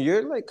 and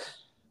you're like,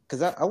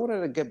 because I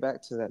wanted to get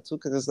back to that too,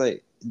 because it's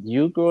like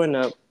you growing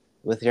up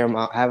with your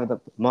mom, having the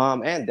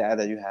mom and dad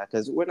that you have,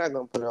 because we're not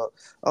gonna put it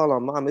all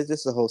on mom. It's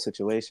just the whole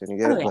situation, you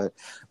get Oh it? yeah.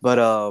 But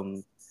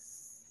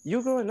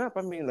you growing up,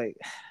 I mean, like,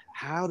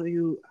 how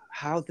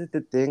did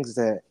the things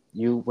that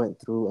you went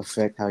through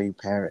affect how you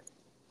parent?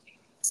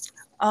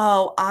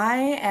 Oh,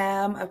 I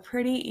am a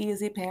pretty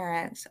easy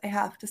parent, I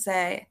have to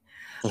say.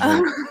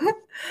 Mm-hmm. Um,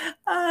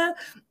 uh,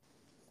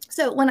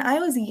 so when I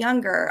was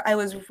younger, I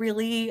was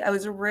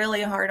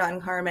really hard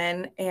on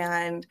Carmen,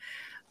 and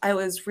I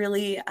was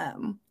really, I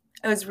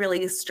was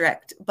really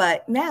strict.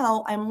 But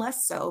now I'm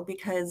less so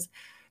because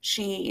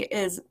she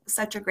is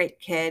such a great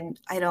kid.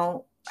 I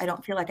don't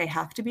feel like I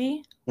have to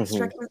be Mm-hmm.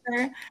 strict with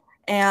her.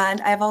 And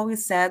I've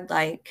always said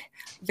like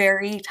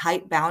very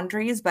tight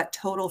boundaries, but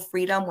total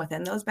freedom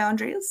within those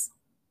boundaries.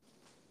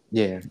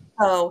 Yeah.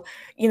 So,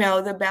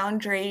 the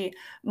boundary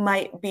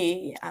might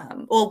be,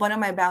 well, one of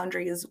my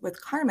boundaries with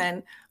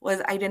Carmen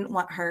was I didn't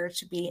want her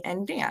to be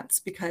in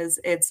dance because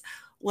it's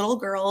little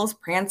girls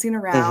prancing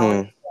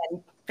around Mm-hmm.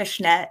 and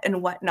fishnet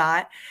and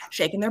whatnot,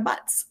 shaking their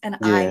butts. And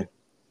Yeah.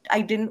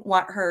 I didn't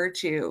want her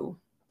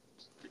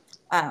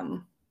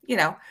um,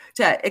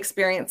 to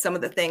experience some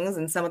of the things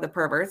and some of the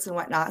perverts and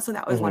whatnot. So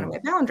that was one of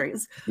Mm-hmm. my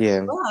boundaries.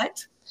 Yeah.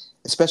 But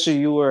Especially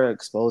you were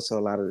exposed to a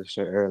lot of the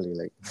shit early,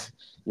 like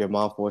your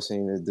mom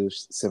forcing you to do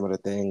similar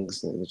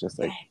things. And it was just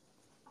like,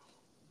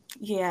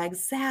 yeah,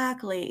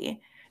 exactly.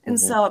 And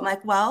mm-hmm. so I'm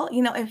like, well,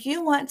 if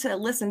you want to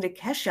listen to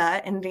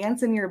Kesha and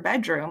dance in your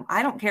bedroom,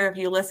 I don't care if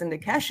you listen to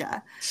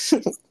Kesha,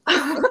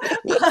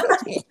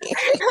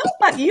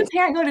 but you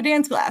can't go to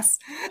dance class.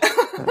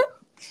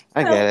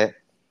 I get So it.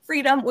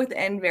 freedom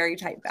within very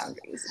tight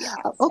boundaries. Yeah.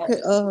 So,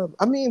 Okay.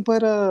 I mean,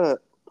 but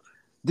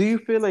do you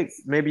feel like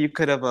maybe you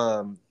could have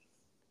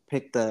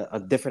picked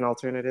a different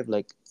alternative,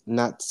 like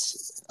not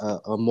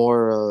a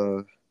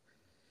more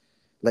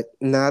like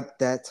not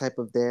that type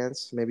of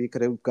dance? Maybe you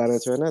could have gone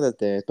into another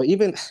dance. But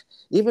even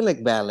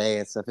like ballet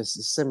and stuff,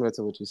 it's similar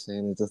to what you're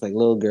saying. It's just like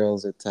little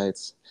girls in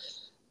tights.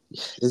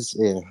 It's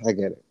yeah, I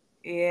get it.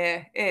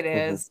 yeah, it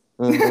Mm-hmm. is.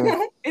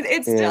 Mm-hmm.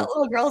 It's still Yeah.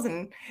 little girls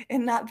and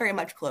not very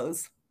much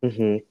clothes.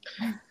 Mm-hmm.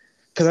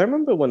 Because I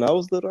remember when I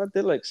was little, I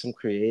did like some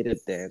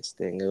creative dance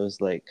thing. It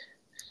was like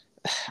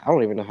I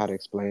don't even know how to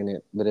explain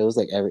it, but it was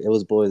like it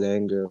was boys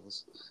and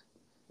girls.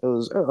 It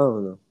was I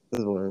don't know. It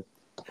was one.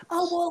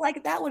 Oh, well,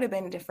 like that would have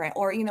been different.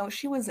 Or,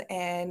 she was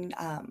in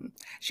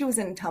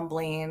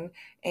tumbling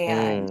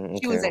and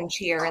she was Okay. in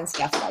cheer and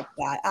stuff like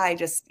that. I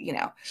just, You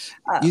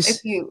if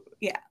s- you,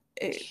 yeah,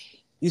 it,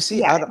 you see,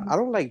 yeah. I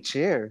don't like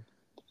cheer.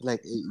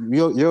 Like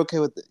you're okay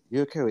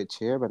with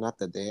cheer, but not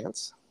the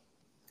dance.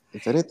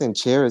 If anything,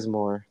 cheer is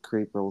more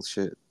creep roll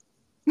shit.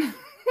 I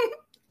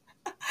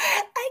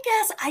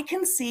guess I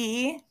can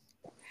see,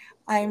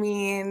 I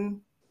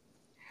mean,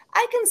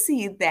 I can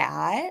see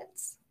that.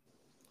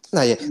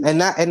 No, yeah, and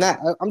not.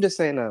 I'm just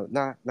saying,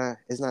 not.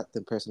 It's not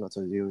the personal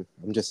to you.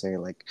 I'm just saying,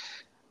 like,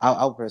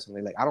 I'll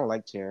personally like. I don't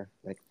like cheer.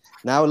 Like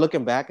now,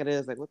 looking back at it,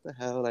 it's like, what the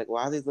hell? Like,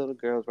 why are these little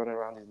girls running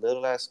around these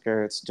little ass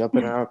skirts,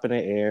 jumping up in the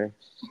air?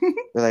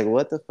 They're like,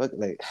 what the fuck?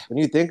 Like, when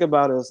you think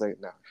about it, it's like,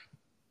 no,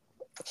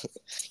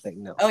 like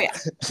no. Oh yeah.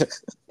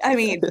 I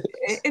mean,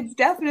 it's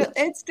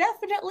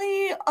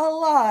definitely a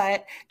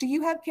lot. Do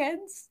you have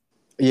kids?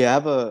 Yeah,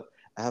 I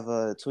have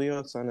a 2 year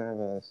old son. And I have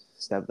a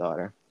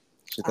stepdaughter.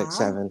 She's like Ah.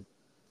 7,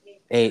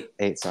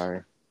 8.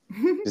 Sorry,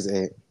 she's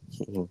 8.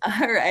 All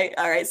right,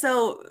 all right.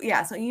 So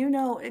yeah, so you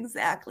know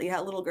exactly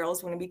how little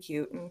girls want to be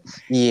cute and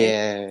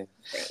Yeah,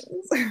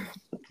 things.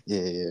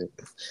 yeah, yeah.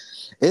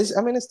 It's.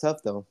 I mean, it's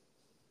tough though.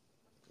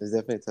 It's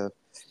definitely tough.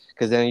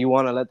 Because then you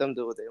want to let them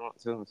do what they want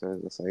too. So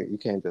it's like you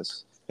can't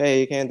just,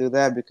 hey, you can't do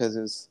that because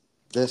it's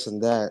this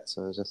and that.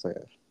 So it's just like,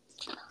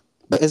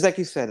 but it's like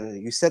you said,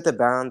 you set the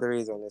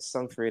boundaries and there's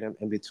some freedom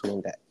in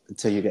between that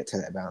until you get to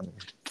that boundary.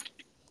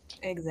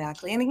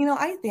 Exactly. And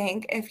I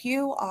think if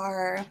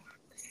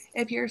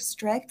you're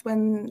strict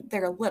when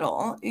they're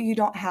little, you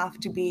don't have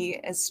to be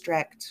as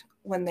strict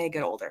when they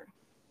get older.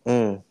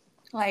 Mm.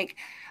 Like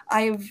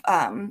I've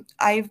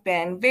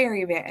been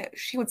very, very,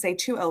 she would say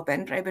too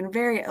open, but I've been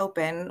very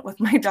open with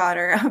my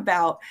daughter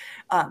about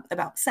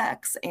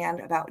sex and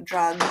about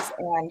drugs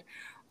and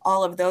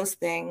all of those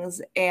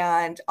things.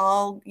 And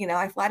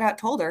I flat out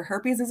told her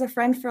herpes is a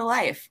friend for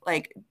life.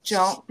 Like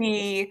don't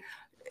be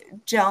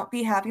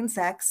having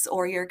sex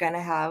or you're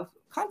gonna have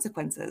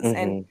consequences.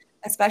 And Mm-hmm.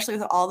 especially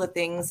with all the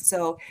things.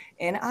 So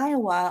in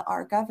Iowa,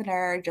 our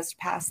governor just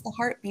passed the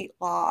heartbeat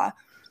law,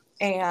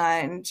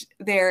 and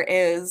there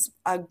is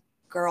a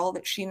girl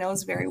that she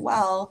knows very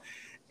well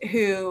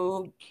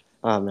who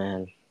Oh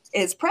man.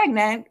 is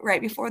pregnant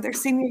right before their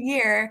senior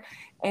year,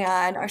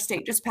 and our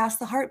state just passed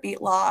the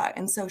heartbeat law,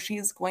 and so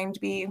she's going to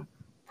be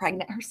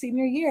pregnant her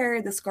senior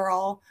year, this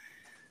girl,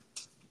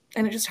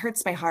 and it just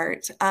hurts my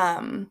heart.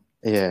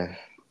 Yeah.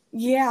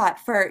 Yeah,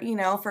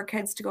 for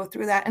kids to go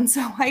through that. And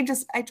so I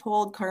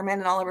told Carmen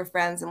and all of her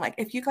friends, and like,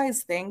 if you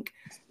guys think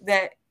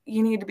that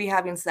you need to be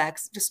having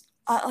sex, just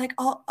like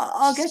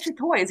I'll get you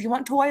toys. You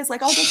want toys?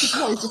 Like, I'll get you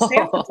toys. Just stay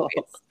off the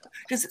boys.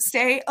 Just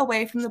stay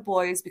away from the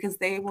boys because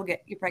they will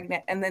get you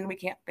pregnant, and then we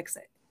can't fix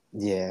it.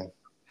 Yeah.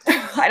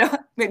 I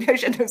don't. Maybe I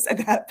shouldn't have said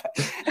that.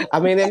 But.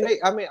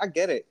 I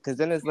get it because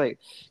then it's like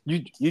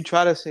you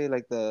try to say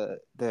like the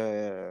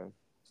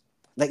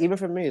like even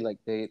for me like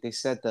they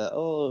said the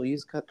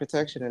use cut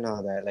protection and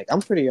all that. Like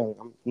I'm pretty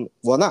young.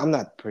 I'm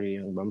not pretty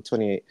young, but I'm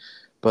 28.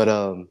 But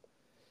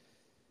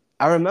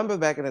I remember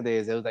back in the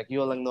days, it was like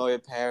you'll ignore your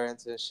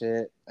parents and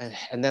shit,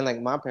 and then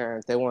like my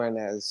parents, they weren't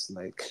as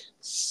like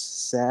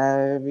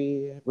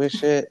savvy with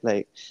shit,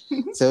 like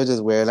so it was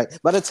just weird.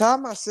 Like by the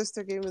time my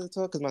sister gave me the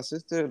talk, because my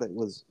sister like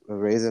was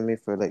raising me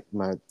for like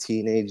my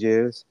teenage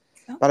years.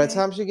 By the Okay.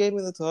 time she gave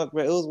me the talk,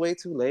 bro, it was way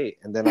too late,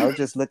 and then I was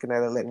just looking at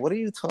her like, "What are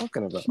you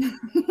talking about?"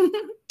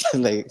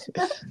 Like,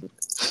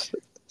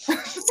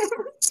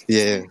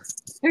 yeah,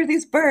 There's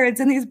these birds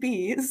and these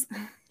bees.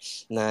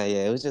 nah,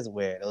 yeah, it was just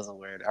weird. It was a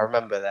weird. I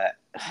remember that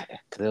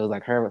because it was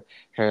like her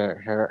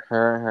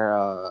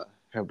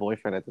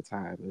boyfriend at the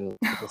time. It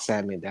just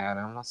sat me down,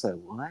 and I was like,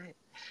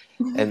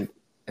 "What?" And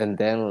and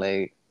then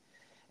like,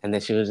 and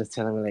then she was just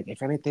telling me like,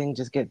 if anything,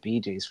 just get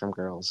BJ's from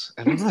girls.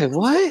 And I'm like,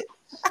 "What?"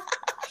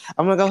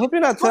 I'm like, I hope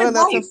you're not Good telling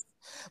that to. advice.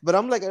 But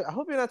I'm like, I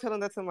hope you're not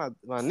telling that to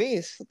my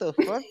niece. What the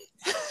fuck?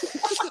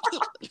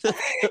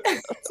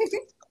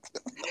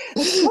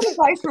 That's good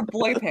advice for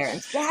boy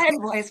parents. Bad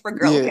advice for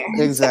girl Yeah,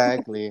 parents.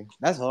 exactly.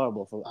 That's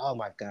horrible. Oh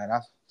my god,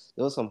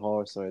 there was some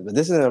horror stories, but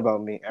this isn't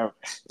about me.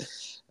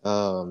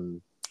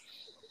 Um,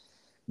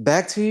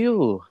 back to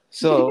you.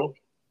 So,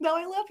 No,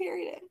 I love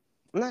hearing it.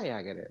 nah, yeah,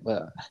 I get it,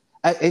 but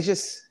it's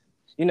just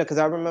because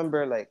I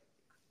remember like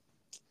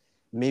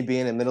me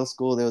being in middle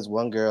school. There was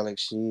one girl like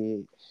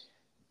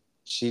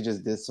she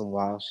just did some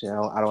wild shit. I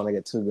don't want to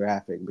get too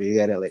graphic, but you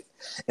get it. Like,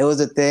 it was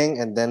a thing,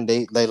 and then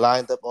they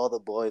lined up all the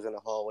boys in the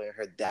hallway, and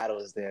her dad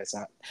was there.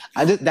 So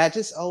I just that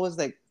just always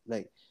like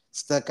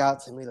stuck out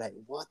to me. Like,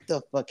 what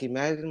the fuck?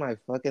 Imagine my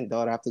fucking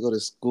daughter have to go to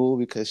school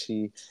because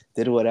she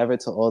did whatever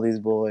to all these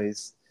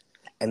boys,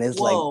 and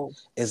Whoa.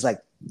 it's like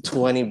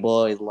 20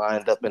 boys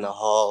lined up in the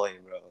hallway,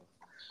 bro.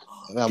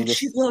 And I'm Did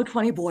she just blow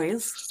 20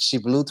 boys? she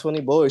blew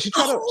 20 boys.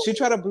 Oh. She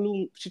tried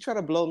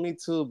to blow me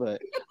too, but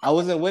I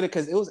wasn't with it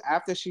because it was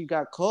after she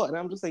got caught, and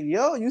I'm just like,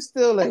 yo, you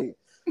still like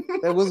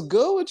what's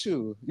good with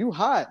you? You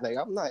hot. Like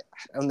I'm not,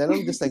 and then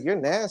I'm just like, you're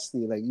nasty.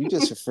 Like you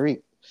just a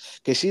freak.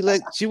 Cause she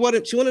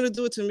wanted to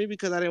do it to me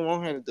because I didn't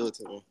want her to do it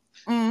to me.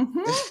 Mm-hmm.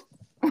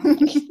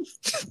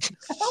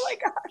 Oh my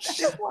god, that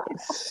is wild.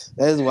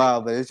 That is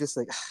wild, but it's just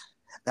like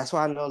that's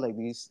why I know like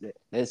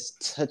there's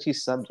touchy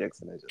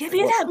subjects, and it's just Give like,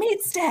 me well, that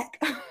meat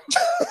stick.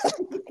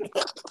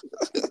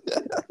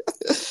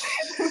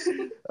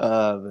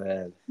 oh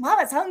man,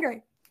 Mama's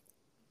hungry.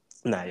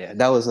 nah, yeah,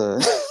 that was a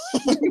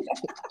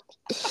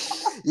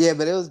yeah,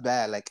 but it was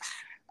bad. Like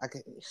I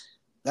could,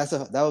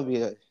 that would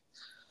be a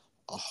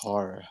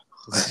horror.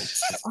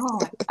 Oh,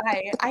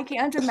 I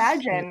can't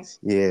imagine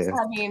Yeah,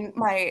 having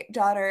my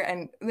daughter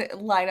and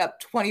line up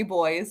 20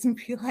 boys and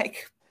be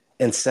like,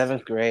 in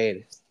seventh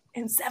grade.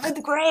 in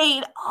seventh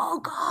grade. Oh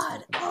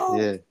God. Oh,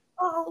 Yeah,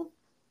 oh.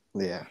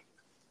 yeah,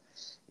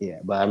 yeah.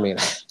 But I mean,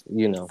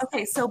 you know.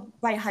 Okay, so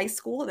by high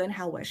school, then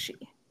how was she?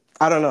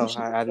 I don't Did know. she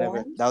I never.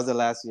 perform? That was the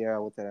last year I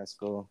went to that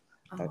school.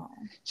 Oh.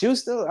 She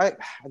was still. I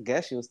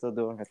guess she was still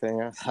doing her thing.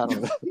 I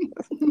don't know.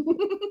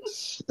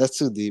 That's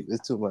too deep.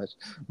 It's too much.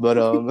 But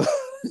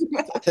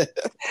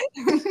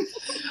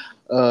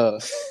uh,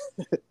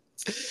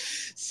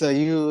 so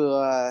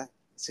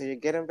you're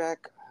getting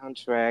back on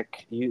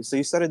track. You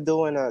started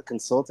doing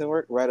consulting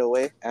work right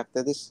away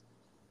after this.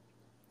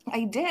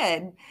 I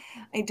did.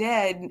 I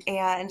did.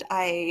 And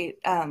I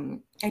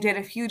did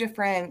a few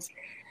different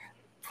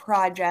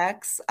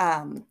projects.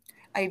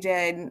 I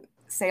did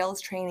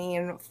sales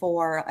training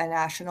for a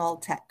national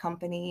tech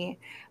company.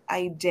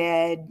 I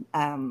did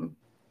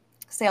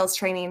sales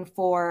training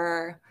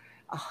for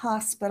a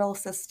hospital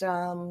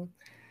system,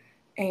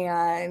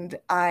 and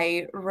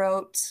I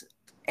wrote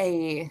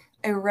an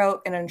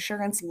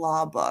insurance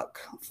law book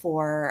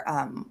for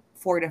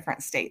 4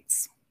 different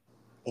states.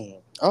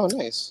 Oh,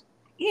 nice.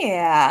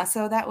 Yeah,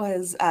 so that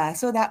was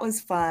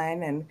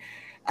fun,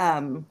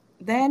 and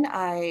then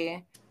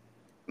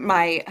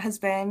my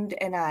husband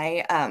and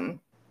I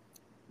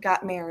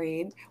got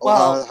married.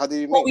 Oh, how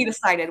did you Well, meet? we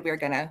decided we were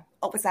gonna.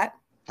 Oh, what's that?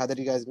 How did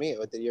you guys meet?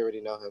 Or did you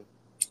already know him?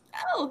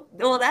 Oh,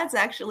 well, that's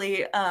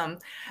actually a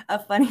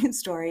funny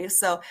story.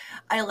 So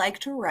I like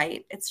to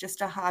write. It's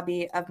just a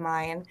hobby of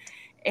mine,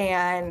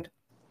 and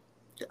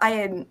I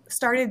had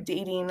started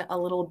dating a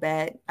little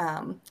bit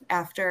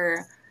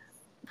after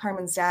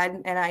Carmen's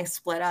dad and I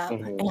split up,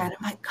 and I'm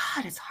like,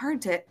 God, it's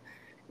hard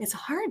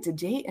to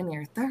date in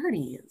your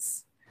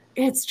 30s.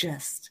 It's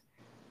just,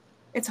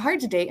 it's hard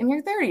to date in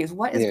your 30s.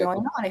 What is Yeah. going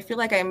on? I feel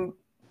like I'm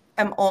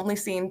only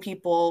seeing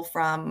people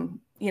from,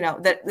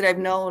 that I've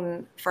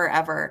known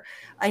forever.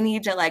 I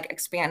need to like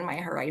expand my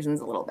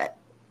horizons a little bit.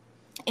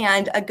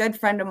 And a good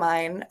friend of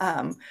mine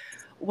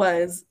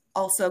was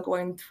also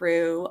going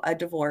through a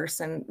divorce,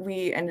 and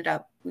we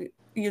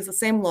used the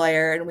same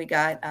lawyer, and we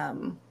got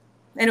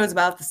and it was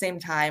about the same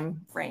time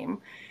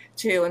frame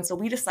too. And so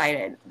we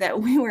decided that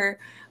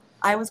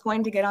I was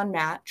going to get on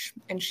Match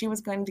and she was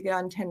going to get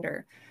on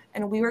Tinder,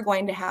 and we were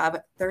going to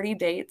have 30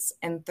 dates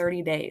in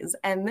 30 days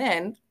and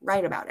then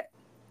write about it.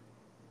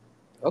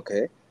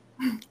 Okay.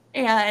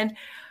 And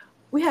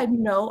we had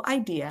no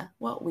idea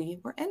what we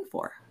were in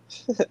for.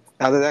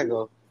 How did that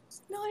go?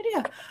 No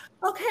idea.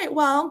 Okay,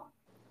 well,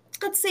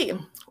 let's see.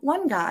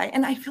 One guy,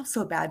 and I feel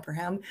so bad for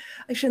him.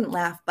 I shouldn't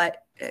laugh,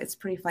 but it's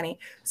pretty funny.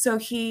 So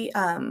he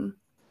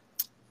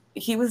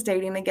was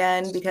dating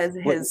again because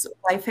What, his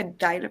wife had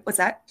died. What's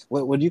that?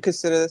 would you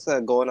consider this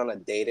going on a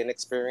dating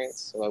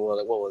experience? Like,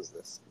 what was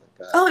this?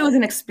 Like, Oh, it was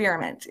an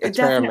experiment. It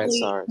experiment. definitely,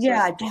 Sorry.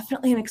 yeah,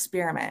 definitely an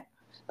experiment.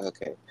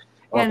 Okay.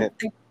 And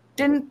Okay. I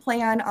didn't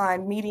plan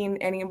on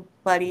meeting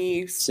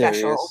anybody special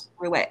Serious.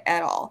 through it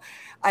at all.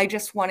 I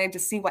just wanted to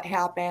see what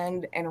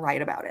happened and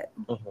write about it.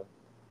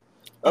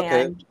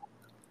 Okay. And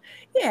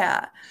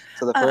yeah.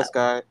 So the first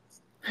guy.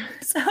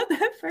 So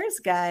the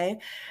first guy,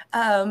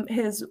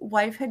 his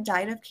wife had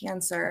died of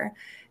cancer,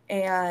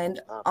 and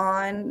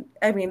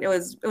it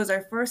was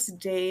our first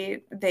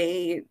date.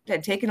 They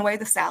had taken away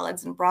the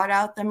salads and brought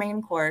out the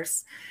main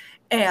course.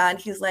 And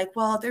he's like,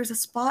 well, there's a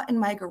spot in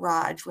my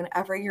garage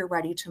whenever you're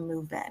ready to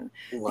move in.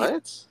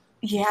 What?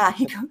 Yeah,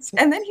 he goes,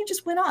 and then he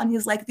just went on.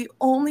 He's like, the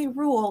only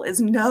rule is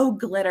no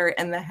glitter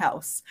in the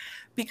house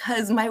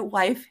because my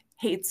wife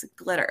hates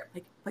glitter.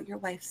 Like, but your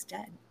wife's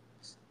dead.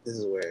 This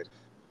is weird.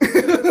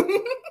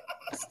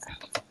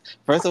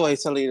 First of all,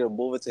 he's telling you to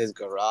move into his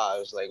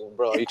garage. Like,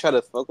 bro, are you trying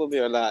to fuck with me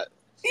or not?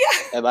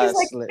 Yeah. Am I He's a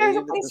like, slave? there's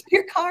a place for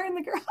your car in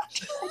the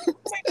garage. Oh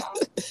my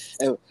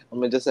God.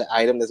 I'm just an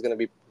item that's gonna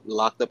be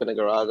locked up in the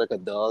garage like a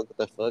dog. What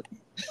the fuck?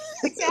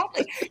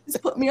 Exactly.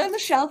 Just put me on the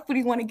shelf when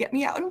you want to get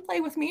me out and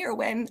play with me, or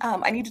when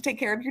I need to take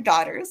care of your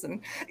daughters.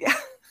 And yeah.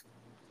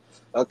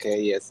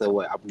 Okay, yeah. So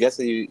what? I'm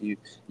guessing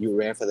you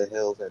ran for the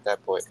hills at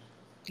that point.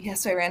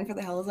 Yes, I ran for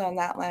the hills on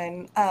that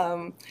one.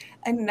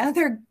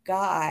 Another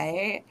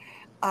guy,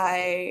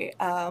 I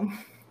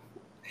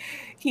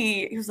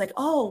he was like,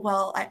 oh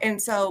well,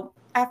 and so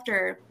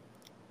after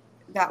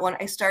that one,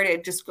 I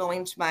started just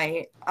going to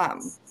my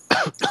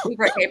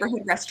favorite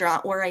neighborhood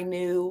restaurant where I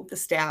knew the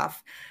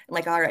staff. I'm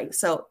like, all right,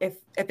 so if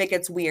it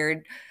gets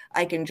weird,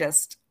 I can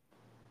just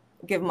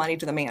give money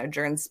to the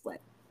manager and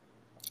split.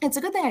 It's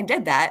a good thing I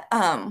did that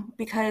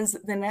because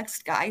the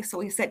next guy, so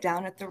we sit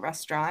down at the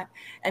restaurant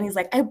and he's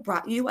like, I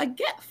brought you a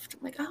gift.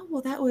 I'm like, oh,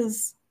 well, that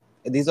was.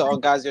 These are all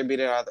guys you're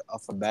meeting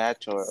off a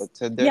batch or a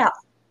Tinder? Yeah,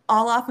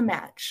 all off a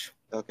Match.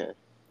 Okay.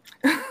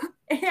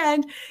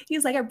 And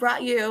he's like, I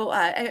brought you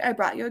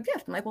a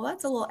gift. I'm like, well,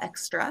 that's a little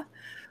extra,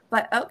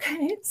 but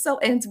okay. So,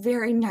 and it's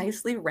very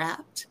nicely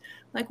wrapped.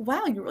 I'm like,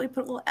 wow, you really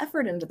put a little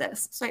effort into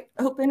this. So I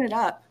open it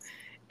up,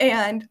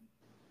 and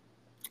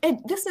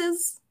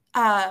this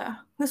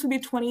would be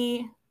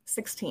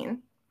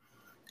 2016.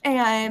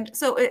 And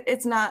so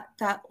it's not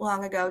that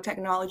long ago,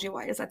 technology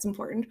wise, that's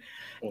important.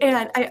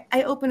 And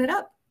I open it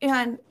up,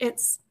 and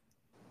it's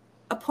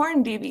a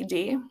porn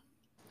DVD.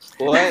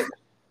 What?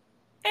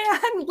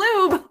 And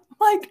lube.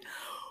 Like,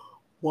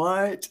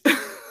 what?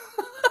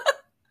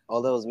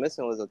 All that was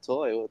missing was a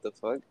toy. What the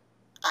fuck?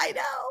 I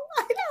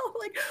know.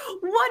 Like,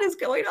 what is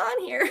going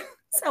on here?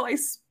 So I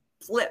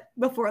split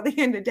before the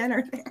end of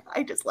dinner there.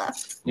 I just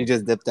left. You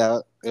just dipped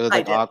out? It was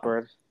like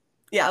awkward?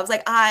 Yeah, I was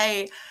like,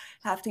 I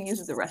have to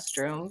use the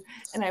restroom.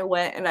 And I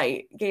went and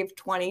I gave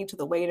 20 to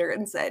the waiter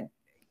and said,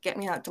 get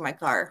me out to my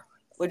car,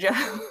 would you?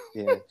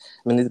 Yeah. I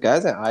mean, these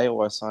guys in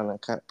Iowa are sounding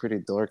kind of pretty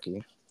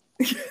dorky.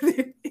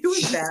 It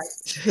was bad.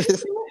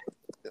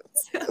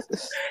 So,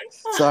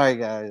 Sorry,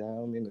 guys. I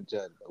don't mean to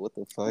judge, but what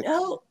the fuck?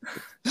 no,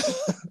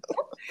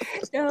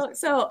 no.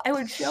 So I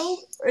would show.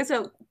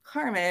 So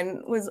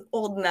Carmen was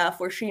old enough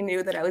where she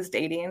knew that I was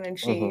dating, and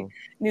she Mm-hmm.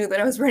 knew that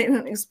I was running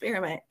an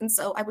experiment. And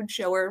so I would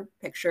show her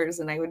pictures,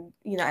 and I would,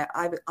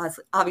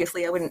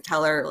 obviously I wouldn't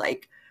tell her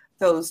like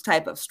those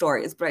type of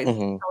stories, but I'd Mm-hmm.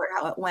 tell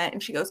her how it went.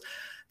 And she goes,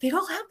 "They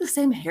all have the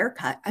same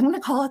haircut. I'm going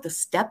to call it the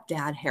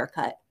stepdad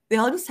haircut. They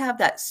all just have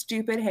that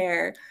stupid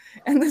hair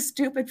and the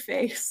stupid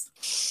face."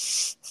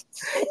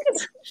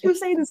 She was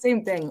saying the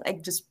same thing,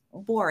 like just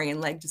boring,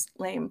 like just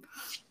lame.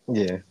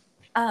 Yeah.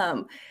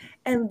 Um,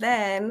 and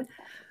then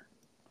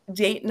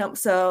date no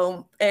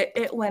so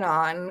it went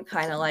on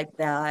kind of like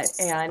that,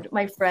 and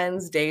my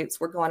friends' dates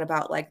were going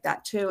about like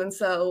that too. And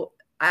so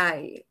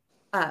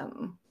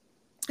um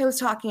I was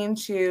talking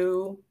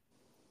to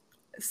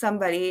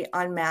somebody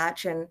on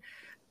Match, and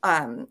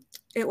um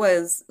it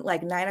was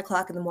like 9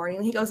 o'clock in the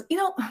morning. He goes,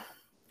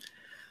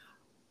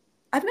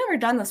 I've never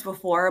done this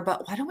before,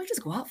 but why don't we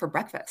just go out for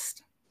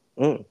breakfast?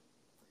 Mm.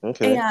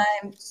 Okay.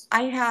 And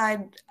I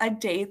had a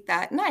date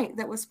that night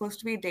that was supposed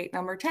to be date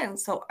number 10.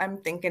 So I'm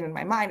thinking in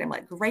my mind, I'm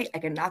like, great, I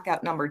can knock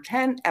out number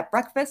 10 at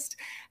breakfast,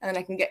 and then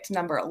I can get to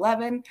number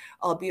 11.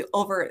 I'll be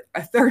over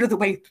a third of the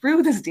way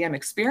through this damn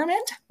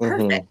experiment.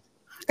 Mm-hmm.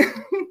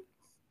 Perfect.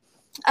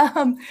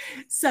 um,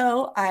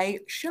 so I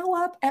show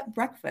up at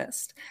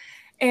breakfast,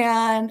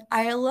 and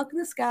I look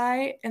this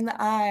guy in the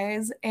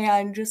eyes,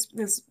 and just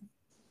this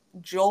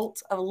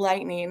jolt of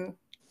lightning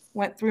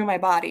went through my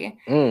body.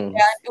 Mm. And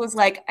it was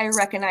like I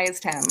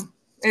recognized him.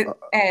 Uh,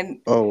 And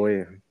oh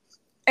wait.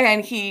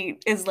 he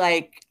is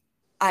like,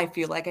 I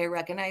feel like I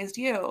recognized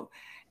you.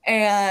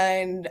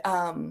 And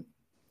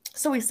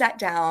so we sat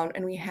down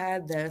and we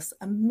had this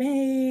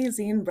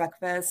amazing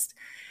breakfast.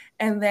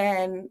 And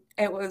then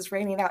it was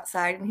raining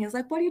outside, and he was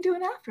like, "What are you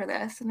doing after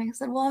this?" And I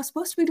said, "Well, I was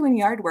supposed to be doing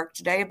yard work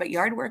today, but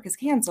yard work is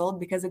canceled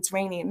because it's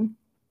raining."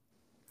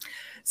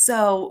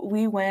 So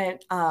we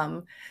went,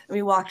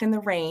 we walked in the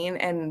rain,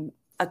 and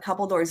a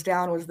couple doors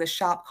down was this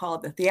shop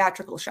called the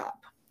Theatrical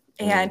Shop.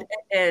 And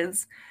Mm-hmm.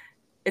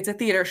 it's a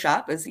theater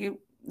shop, as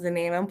the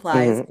name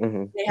implies.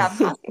 Mm-hmm. They have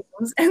Mm-hmm.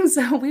 costumes. And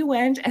so we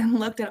went and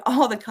looked at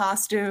all the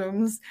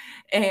costumes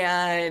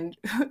and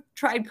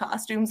tried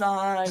costumes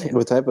on. And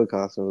What type of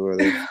costumes were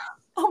they?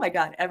 oh my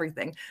God,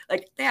 everything.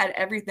 Like they had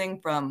everything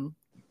from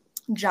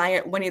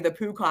giant Winnie the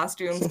Pooh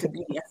costumes to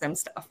BDSM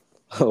stuff.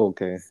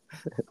 Okay.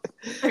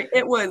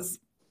 It was,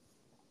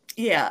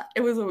 yeah,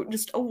 it was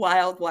just a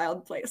wild,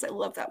 wild place. I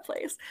love that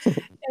place.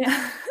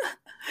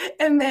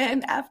 And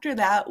then after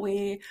that,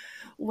 we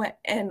went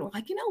and we're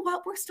like, you know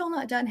what? We're still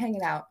not done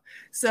hanging out.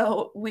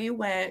 So we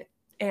went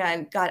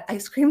and got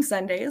ice cream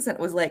sundaes, and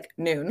it was like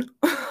noon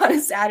on a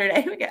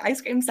Saturday. We got ice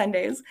cream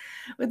sundaes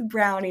with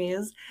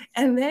brownies.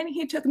 And then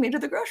he took me to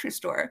the grocery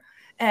store.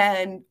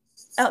 And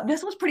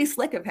this was pretty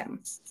slick of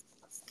him.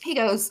 He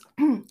goes,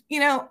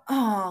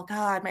 oh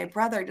God, my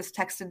brother just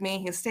texted me.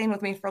 He's staying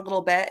with me for a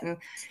little bit, and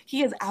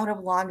he is out of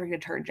laundry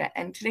detergent,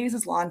 and today's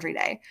his laundry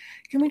day.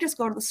 Can we just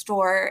go to the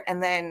store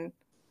and then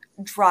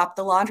drop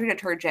the laundry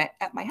detergent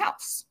at my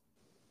house?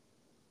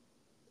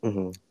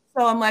 Mm-hmm.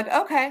 So I'm like,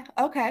 okay,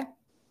 okay.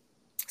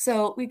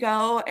 So we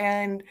go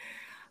and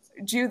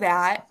do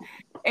that.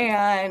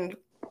 And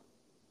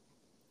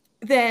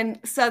then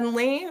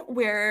suddenly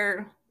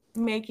we're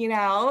making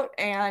out,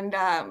 and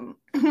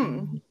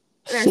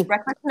there's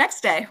breakfast the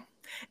next day.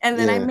 And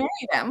then I Yeah.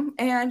 married him,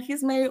 and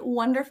he's my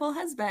wonderful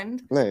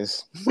husband.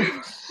 Nice.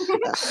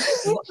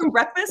 From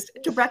breakfast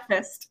to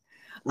breakfast.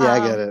 Yeah, I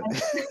get it.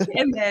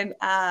 And then,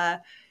 yeah,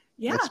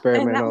 and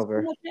Experiment that was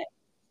over. pretty much it.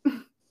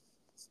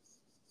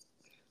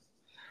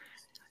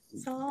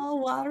 It's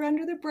all water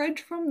under the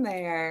bridge from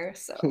there.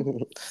 So,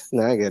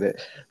 No, I get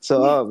it.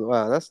 So,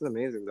 wow, that's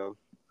amazing though.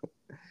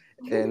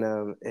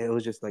 And it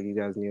was just like you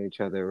guys knew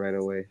each other right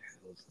away.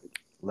 It was like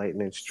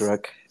lightning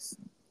struck.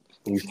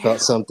 You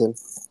felt something.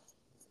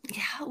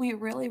 yeah, we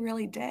really,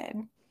 really did.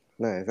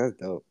 Nice, that's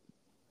dope.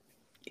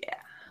 Yeah.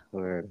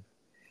 Word.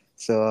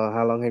 So,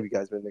 how long have you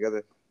guys been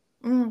together?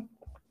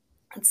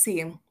 Let's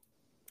see.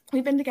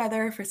 We've been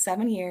together for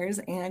 7 years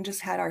and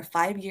just had our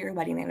 5-year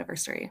wedding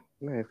anniversary.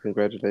 Nice,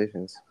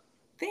 congratulations.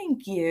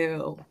 Thank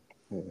you.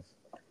 Yes.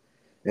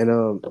 And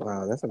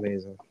wow, that's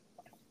amazing.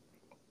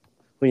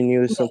 We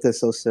knew something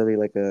so silly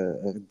like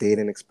a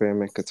dating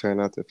experiment could turn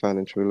out to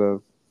finding true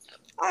love.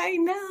 I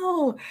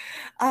know.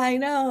 I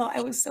know.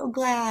 I was so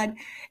glad.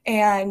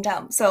 And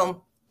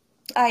so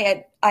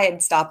I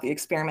had stopped the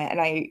experiment, and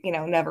I,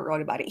 never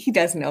wrote about it. He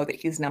does know that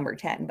he's number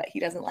 10, but he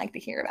doesn't like to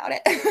hear about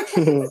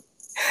it.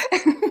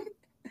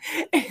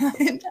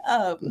 And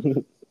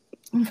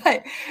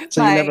but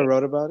So you never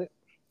wrote about it?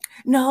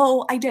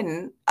 no, I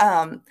didn't.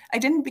 I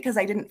didn't because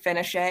I didn't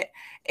finish it,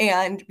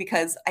 and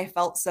because I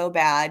felt so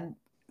bad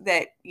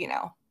that,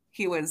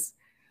 he was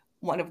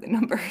one of the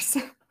numbers.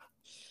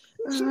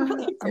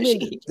 Really I mean,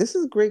 appreciate. this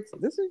is great.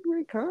 This is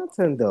great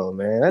content, though,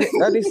 man.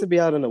 That needs to be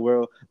out in the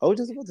world. I was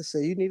just about to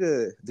say, you need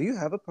to. Do you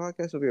have a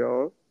podcast of your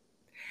own?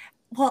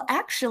 Well,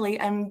 actually,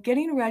 I'm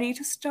getting ready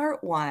to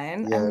start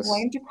one. I'm Yes.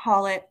 going to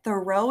call it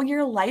Throw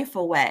Your Life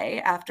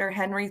Away after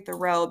Henry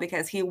Thoreau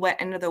because he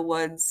went into the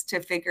woods to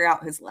figure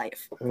out his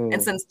life. And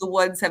Mm. since the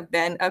woods have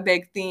been a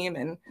big theme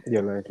and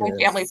You're like, my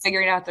yeah. family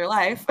figuring out their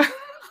life.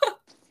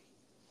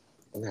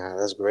 Nah,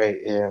 that's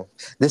great. Yeah.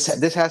 This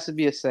has to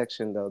be a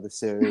section though, the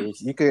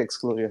series. You could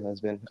exclude your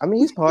husband. I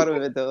mean, he's part of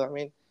it though. I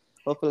mean,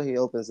 hopefully he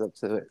opens up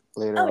to it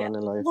later Oh yeah. on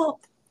in life. Well,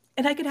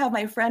 and I could have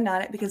my friend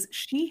on it because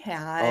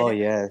Oh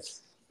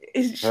yes.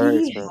 Her she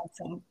experience. had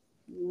some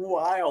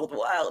wild,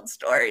 wild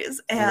stories.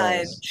 And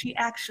Yes. she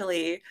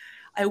actually,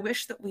 I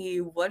wish that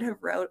we would have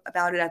wrote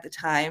about it at the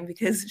time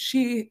because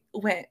she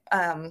went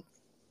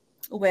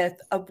with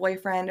a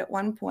boyfriend at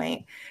one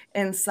point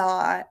and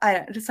saw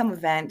just some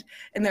event,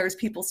 and there was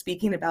people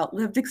speaking about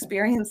lived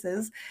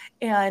experiences,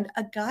 and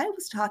a guy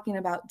was talking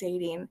about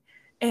dating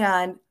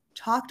and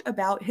talked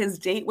about his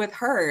date with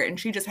her, and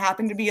she just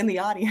happened to be in the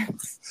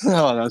audience.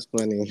 Oh, that's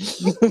funny.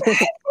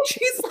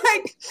 She's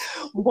like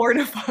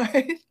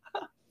mortified.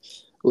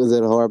 Was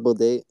it a horrible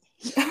date?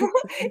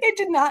 It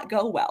did not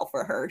go well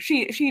for her.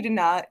 She did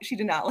not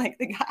like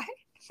the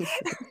guy.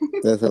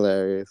 That's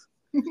hilarious.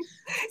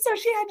 So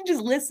she had to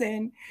just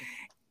listen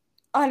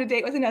on a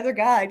date with another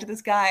guy to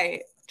this guy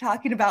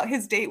talking about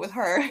his date with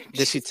her.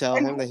 Did she She's tell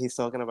like, him that he's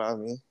talking about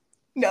me?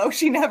 no,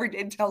 she never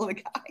did tell the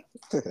guy.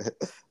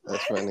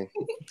 That's funny.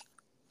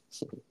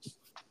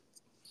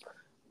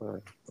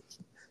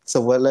 So,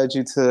 what led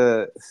you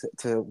to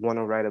want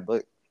to write a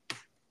book?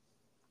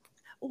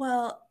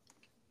 Well,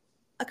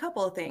 a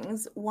couple of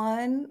things.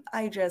 One,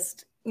 I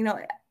just,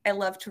 I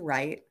love to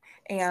write.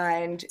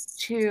 And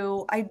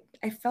two, I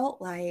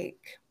felt like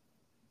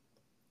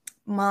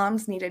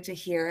moms needed to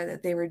hear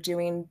that they were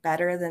doing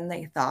better than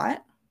they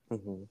thought.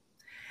 Mm-hmm.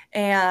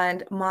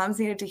 And moms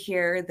needed to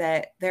hear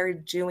that they're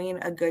doing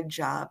a good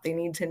job. They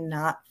need to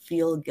not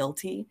feel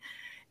guilty.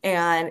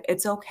 And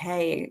it's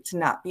okay to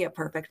not be a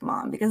perfect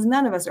mom because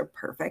none of us are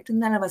perfect and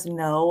none of us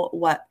know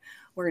what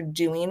we're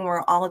doing.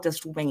 We're all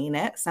just winging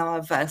it. Some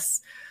of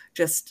us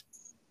just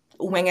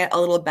wing it a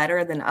little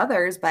better than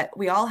others, but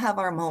we all have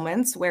our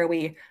moments where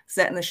we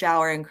sit in the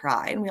shower and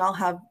cry. And we all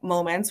have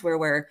moments where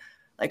we're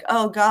like,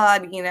 oh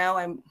God,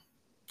 I'm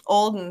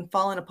old and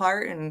falling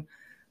apart and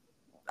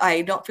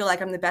I don't feel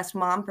like I'm the best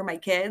mom for my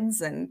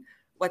kids and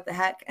what the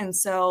heck. And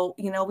so,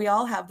 we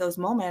all have those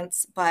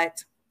moments,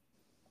 but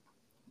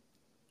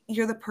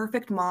you're the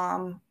perfect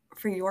mom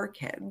for your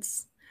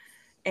kids.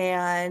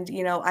 And,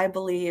 I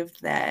believe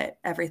that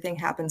everything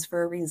happens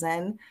for a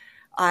reason.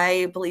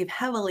 I believe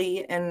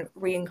heavily in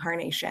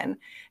reincarnation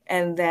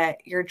and that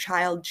your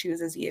child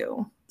chooses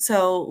you.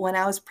 So when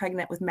I was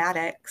pregnant with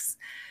Maddox,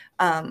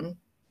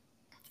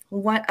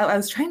 I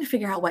was trying to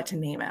figure out what to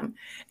name him.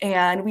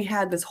 And we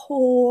had this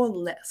whole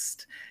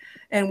list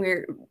and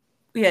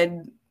we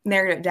had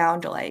narrowed it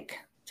down to like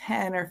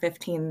 10 or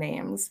 15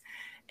 names.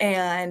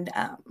 And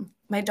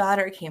my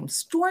daughter came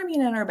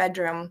storming in our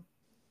bedroom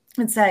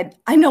and said,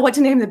 I know what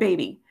to name the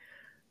baby.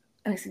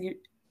 And I said,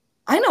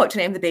 I know what to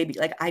name the baby.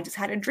 Like, I just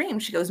had a dream.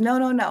 She goes, no,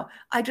 no, no.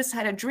 I just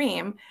had a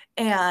dream.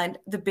 And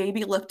the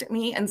baby looked at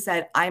me and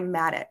said, I'm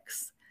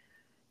Maddox.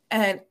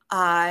 And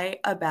I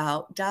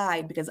about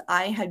died because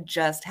I had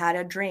just had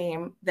a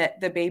dream that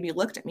the baby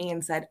looked at me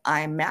and said,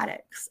 I'm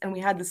Maddox. And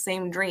we had the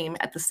same dream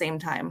at the same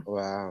time.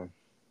 Wow.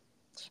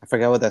 I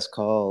forgot what that's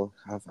called.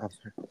 I've heard.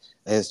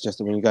 It's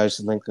just when you guys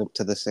link up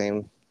to the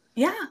same.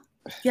 Yeah.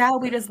 Yeah.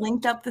 We just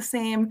linked up the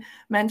same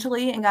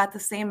mentally and got the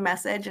same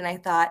message. And I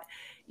thought,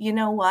 you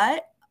know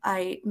what?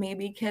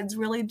 Maybe kids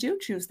really do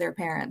choose their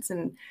parents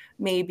and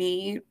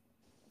maybe,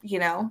 you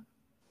know,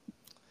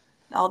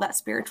 all that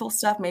spiritual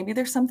stuff, maybe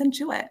there's something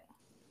to it.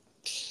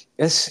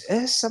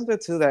 It's something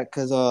to that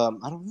because I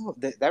don't know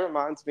that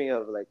reminds me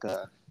of like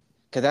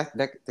because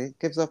that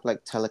gives up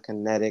like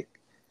telekinetic.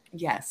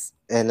 Yes.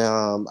 And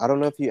I don't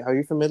know if you are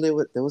you familiar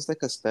with there was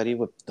like a study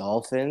with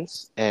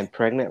dolphins and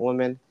pregnant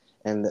women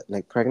and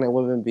like pregnant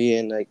women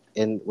being like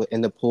in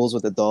the pools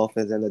with the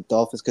dolphins and the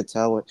dolphins could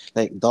tell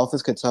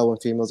when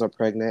females are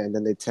pregnant and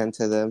then they tend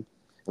to them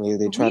and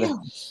they try to Really?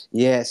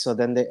 yeah so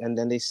then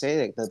they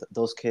say like that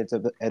those kids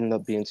end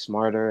up being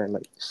smarter and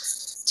like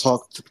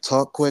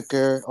talk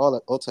quicker all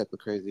type of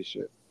crazy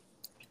shit.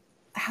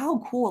 How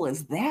cool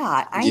is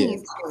that? Yeah.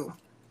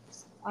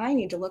 I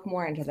need to look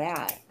more into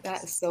that.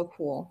 That is so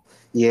cool.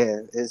 Yeah,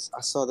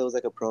 I saw there was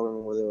like a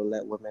program where they would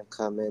let women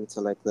come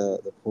into like the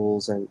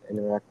pools and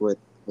interact with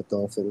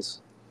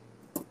dolphins.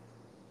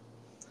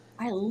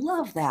 I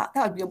love that.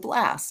 That would be a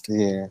blast.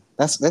 Yeah,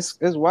 that's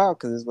it's wild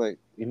because it's like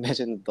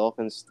imagine the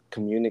dolphins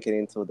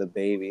communicating to the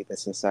baby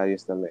that's inside your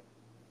stomach.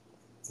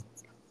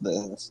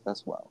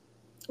 That's wild.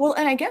 Well,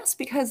 and I guess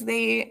because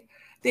they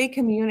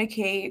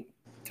communicate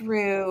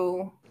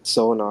through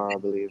Sonar, I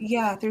believe.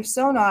 yeah, through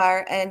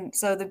sonar and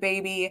so the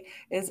baby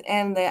is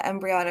in the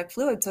embryonic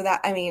fluid. So that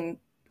I mean,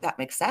 that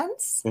makes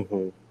sense.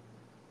 Mm-hmm.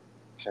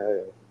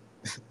 Hell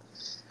yeah.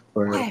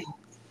 Or Wow.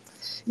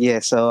 yeah,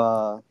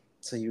 so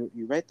you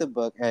write the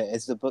book.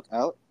 Is the book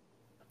out?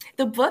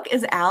 The book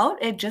is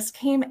out. It just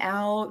came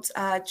out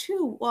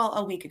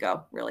a week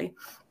ago, really.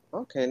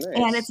 Okay,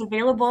 And it's nice.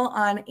 available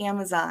on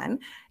Amazon,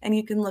 and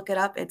you can look it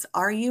up. It's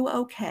Are You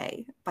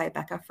Okay by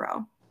Becca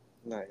Froh.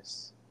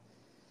 Nice.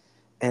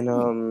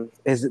 And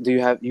is it, do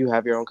you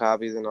have your own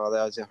copies and all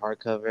that? Is it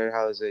hardcover?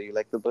 How is it? You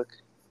like the book?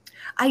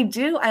 I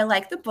do. I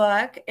like the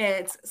book.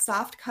 It's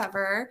soft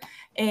cover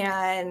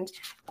and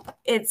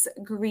it's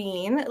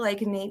green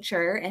like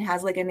nature. It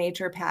has like a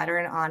nature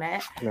pattern on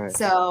it. Nice.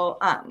 So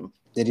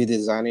Did you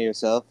design it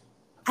yourself?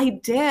 I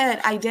did.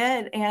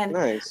 And I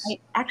Nice.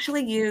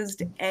 actually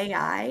used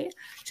AI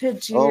to Oh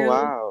do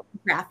wow.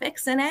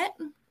 graphics in it.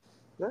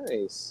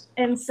 Nice.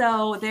 And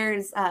so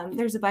there's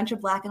a bunch of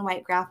black and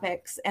white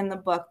graphics in the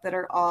book that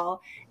are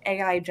all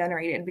AI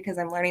generated because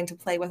I'm learning to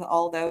play with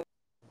all those.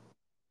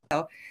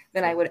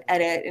 Then I would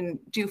edit and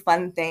do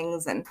fun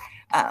things, and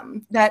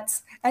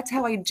that's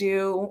how I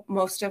do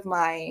most of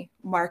my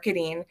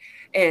marketing.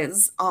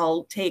 Is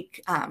I'll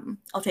take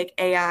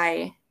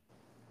AI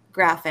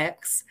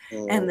graphics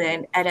and Mm.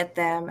 then edit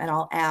them, and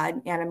I'll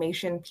add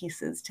animation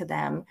pieces to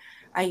them.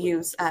 I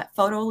use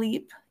Photo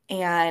Leap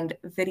and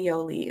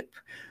Video Leap.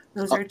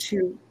 Those Oh, are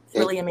two it,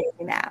 really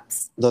amazing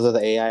apps. those are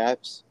the AI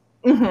apps.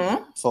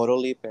 Mm-hmm. Photo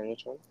Leap and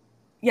which one?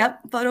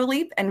 Yep, Photo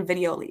Leap and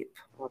Video Leap.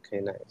 Okay,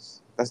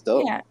 nice. That's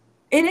dope. Yeah,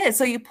 it is.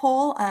 So you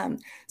pull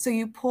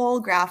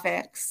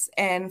graphics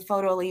and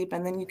Photo Leap,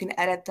 and then you can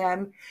edit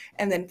them,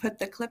 and then put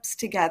the clips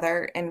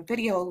together in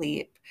Video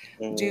Leap,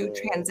 do Mm.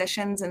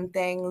 transitions and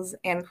things,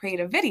 and create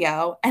a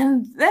video.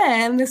 And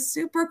then the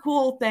super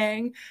cool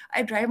thing,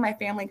 I drive my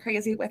family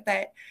crazy with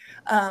it.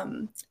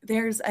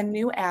 There's a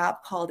new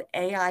app called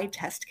AI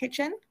Test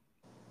Kitchen.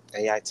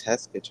 AI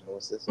Test Kitchen.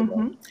 What's this about?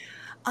 hmm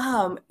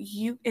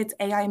it's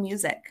AI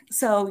music,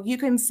 so you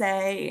can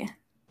say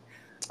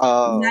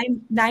Oh.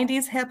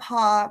 90s hip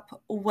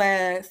hop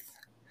with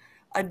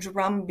a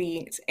drum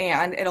beat,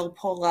 and it'll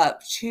pull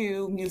up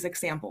two music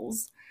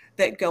samples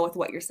that go with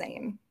what you're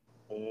saying.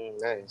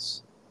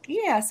 Nice.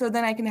 Yeah, so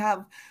then I can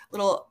have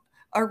little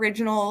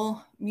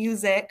original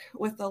music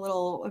with the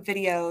little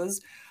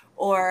videos,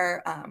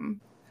 or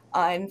on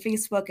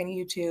Facebook and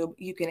YouTube,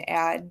 you can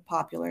add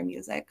popular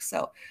music.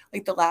 So,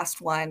 like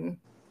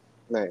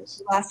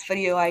Nice. last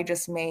video I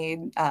just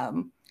made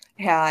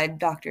had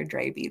Dr.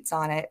 Dre beats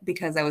on it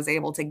because I was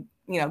able to,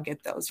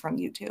 get those from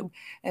YouTube,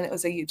 and it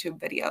was a YouTube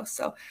video.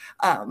 So,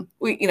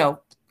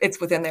 it's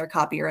within their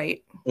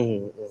copyright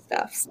Mm-hmm.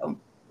 stuff. So,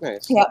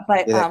 Nice. yeah,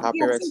 but Yeah, the yeah,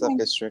 copyright stuff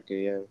sometimes is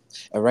tricky. Yeah,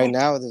 and right I,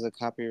 now there's a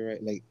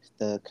copyright like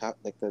the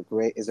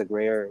gray is a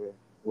gray area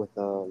with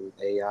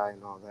AI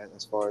and all that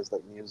as far as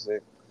like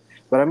music.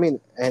 But I mean,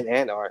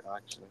 and art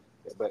actually.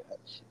 Yeah, but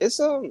it's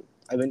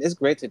I mean, it's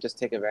great to just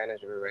take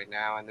advantage of it right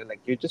now, and then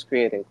like you're just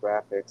creating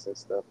graphics and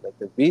stuff. Like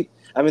the beat,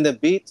 I mean, the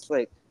beats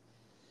like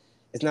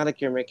it's not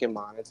like you're making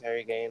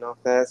monetary gain off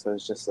that, so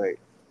it's just like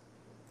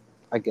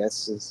I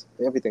guess is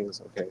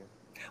everything's okay.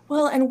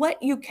 well, and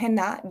what you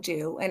cannot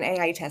do in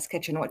AI Test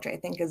Kitchen, which I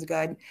think is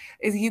good,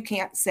 is you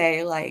can't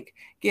say like,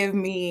 give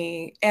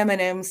me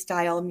Eminem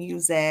style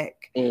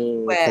music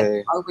with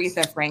Okay,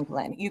 Aretha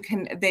Franklin.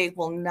 They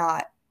will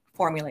not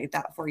formulate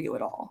that for you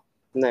at all.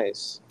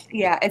 nice.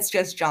 Yeah, it's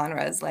just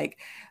genres. Like,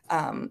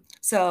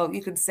 so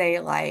you could say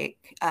like,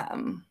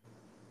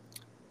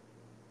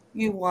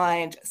 you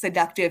want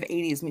seductive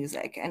 80s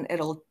music, and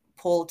it'll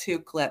pull two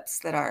clips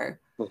that are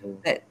Hmm.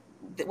 that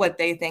what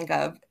they think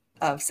of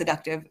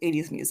seductive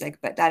 80s music,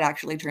 but that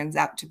actually turns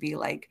out to be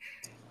like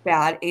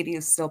bad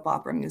 80s soap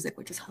opera music,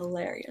 which is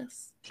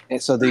hilarious.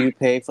 And so, do you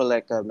pay for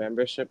like a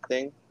membership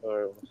thing,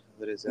 or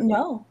what is it?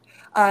 No,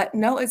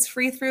 no, it's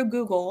free through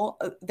Google.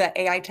 The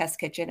AI Test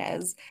Kitchen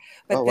is,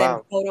 Oh but then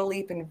wow. Photo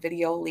Leap and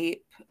Video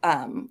Leap,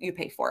 you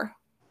pay for.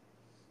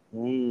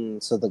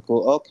 So the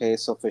Google. Okay,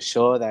 so for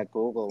sure that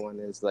Google one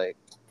is like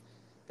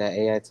that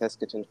AI test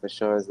kitchen for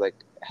sure is like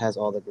has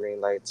all the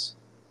green lights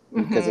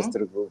because it's hmm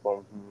through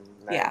Google.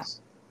 Yeah,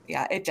 Nice.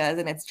 yeah, it does,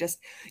 and it's just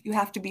you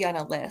have to be on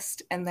a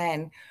list, and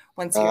then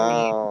once you're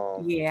named,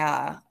 Oh.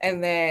 yeah,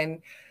 and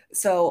then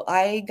so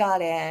I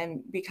got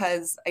in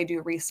because I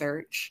do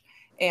research,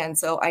 and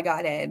so I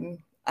got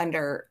in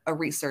under a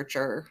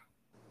researcher,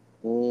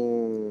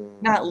 not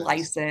Nice.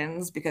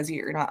 licensed because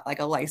you're not like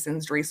a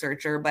licensed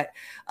researcher, but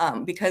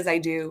because I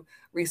do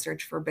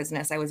research for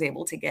business, I was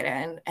able to get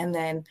in. And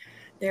then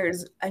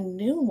there's a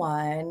new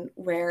one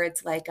where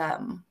it's like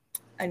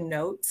a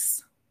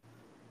notes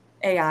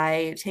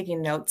AI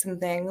taking notes and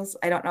things.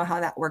 I don't know how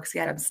that works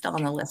yet. I'm still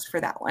on the list for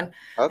that one.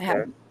 I Okay.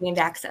 haven't gained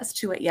access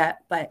to it yet,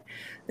 but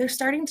they're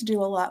starting to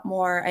do a lot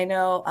more. I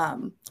know.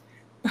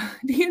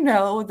 Do you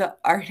know the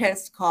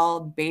artist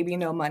called Baby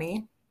No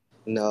Money?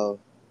 No.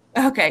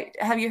 Okay.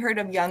 Have you heard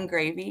of Young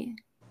Gravy?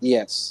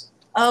 Yes.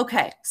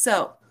 Okay.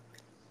 So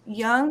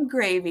Young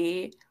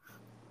Gravy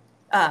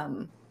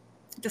um,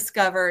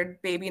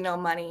 discovered Baby No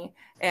Money,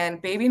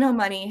 and Baby No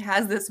Money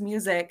has this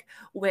music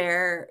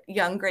where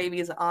Young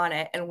Gravy's on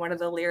it, and one of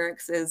the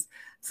lyrics is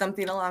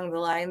something along the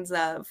lines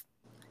of,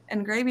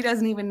 and Gravy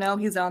doesn't even know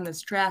he's on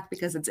this track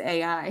because it's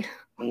AI.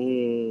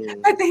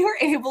 Mm. But they were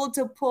able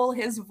to pull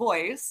his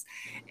voice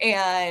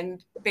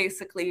and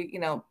basically,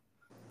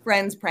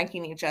 friends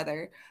pranking each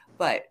other,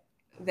 but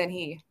then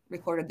he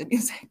recorded the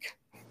music.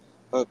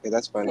 Okay,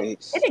 that's funny.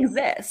 It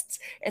exists.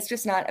 It's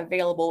just not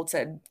available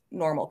to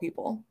normal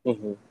people.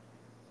 Hmm.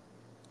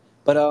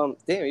 But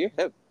damn, you're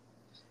hip.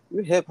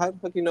 You're hip. How the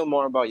fuck you know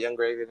more about Young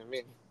Gravy than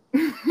me?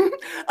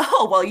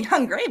 Oh, well,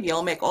 Young Gravy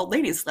will make old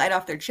ladies slide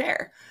off their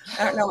chair.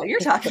 I don't know what you're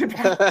talking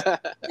about.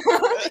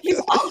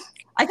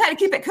 I gotta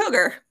keep it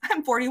cougar.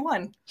 I'm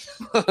 41.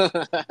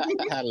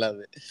 I love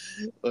it.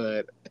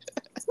 But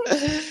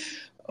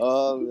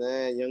oh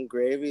man, Young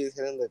Gravy is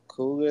hitting the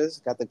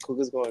Cougars. Got the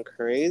Cougars going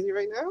crazy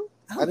right now.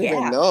 I Oh, didn't even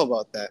yeah. know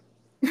about that.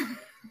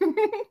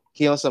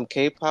 He on some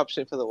K-pop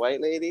shit for the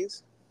white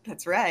ladies.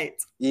 That's right.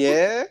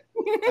 Yeah.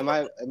 Am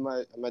I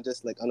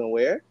just like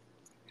unaware?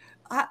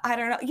 I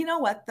don't know. You know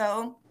what,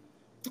 though?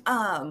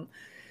 Um,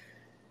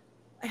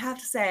 I have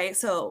to say,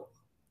 so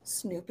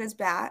Snoop is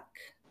back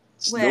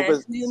Snoop with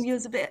is new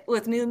music.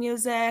 With new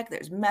music,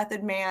 there's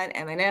Method Man.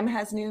 Eminem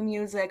has new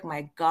music.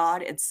 My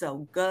God, it's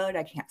so good.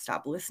 I can't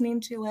stop listening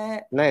to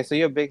it. nice. So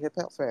you're a big hip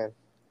hop fan.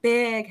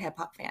 Big hip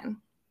hop fan.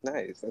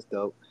 Nice. That's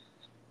dope.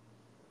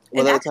 What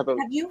And other actually, type of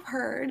have you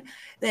heard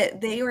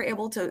that they were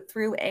able to,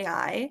 through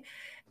AI,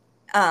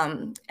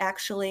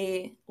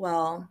 actually,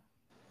 well,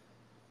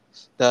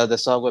 the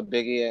song with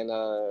Biggie and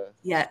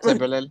yeah,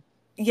 Timberland?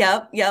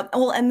 yep.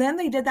 Well, and then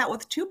they did that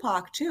with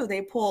Tupac too.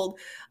 They pulled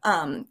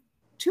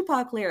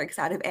Tupac lyrics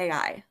out of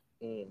AI.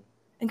 Mm.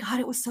 And God,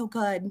 it was so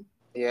good.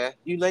 Yeah,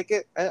 you like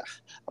it?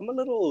 I'm a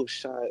little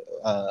shy,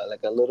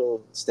 like a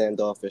little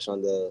standoffish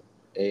on the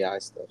AI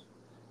stuff.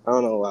 I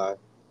don't know why.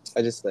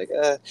 I just like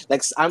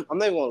I'm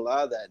not even gonna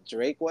lie. That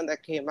Drake one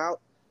that came out,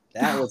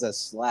 that was a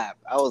slap.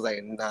 I was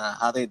like, nah,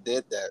 how they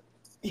did that?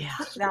 Yeah,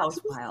 that was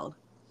wild.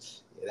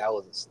 Yeah, that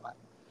was a slap.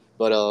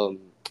 But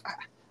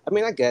I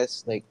mean, I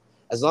guess like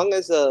as long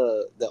as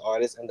the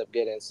artists end up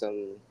getting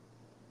some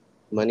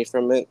money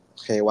from it,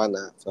 hey, why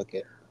not? Fuck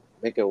it,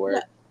 make it Yeah.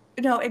 work.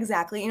 No,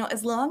 exactly.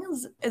 As long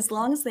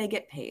as they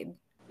get paid,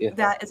 Yeah,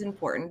 that is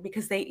important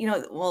because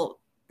well,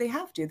 they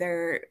have to.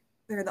 They're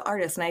the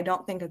artists, and I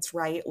don't think it's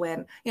right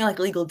when, like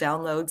legal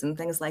downloads and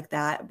things like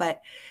that.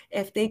 But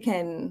if they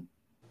can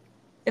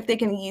if they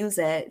can use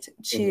it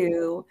hmm,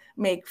 to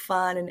make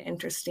fun and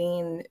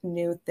interesting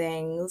new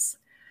things.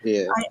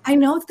 yeah, I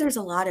know that there's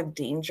a lot of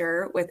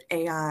danger with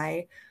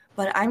AI,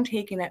 but I'm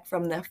taking it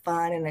from the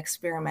fun and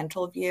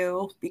experimental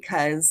view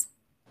because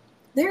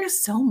there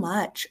is so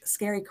much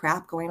scary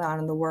crap going on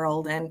in the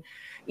world. And,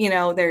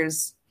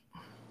 there's,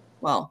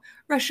 well,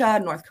 Russia,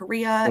 North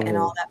Korea, and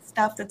all hmm, that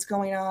stuff that's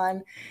going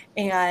on.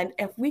 And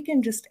if we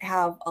can just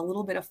have a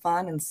little bit of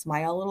fun and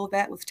smile a little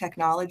bit with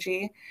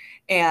technology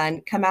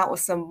and come out with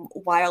some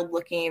wild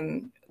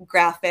looking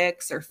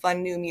graphics or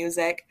fun new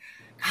music,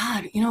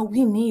 God,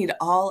 we need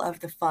all of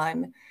the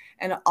fun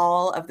and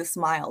all of the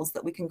smiles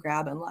that we can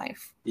grab in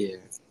life. yeah,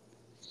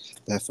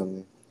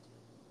 definitely.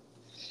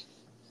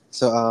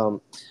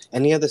 So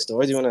any other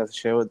stories you want to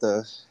share with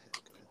the?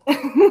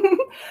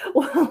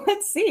 Well,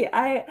 let's see.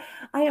 I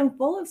am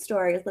full of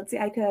stories. Let's see.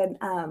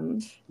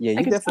 Yeah, I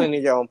you could definitely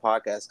need your own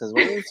podcast because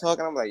when you're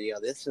talking, I'm like, yo,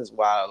 this is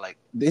wild. Like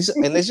this,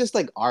 and it's just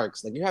like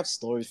arcs. Like you have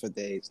stories for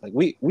days. Like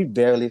we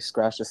barely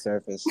scratched the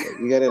surface. Like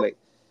you gotta like,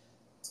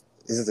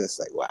 this is just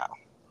like wow.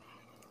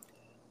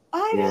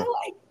 I Yeah, know.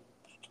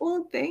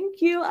 Well,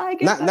 thank you. I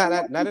get not that a not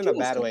lot not not in a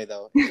bad too. way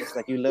though. It's just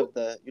like you live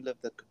the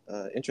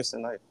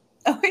interesting life.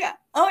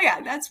 Oh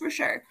yeah, that's for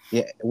sure.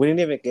 Yeah, we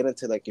didn't even get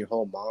into like your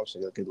whole mom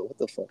shit. Like, what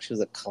the fuck? She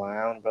was a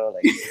clown, bro.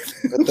 Like,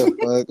 what the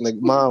fuck? Like,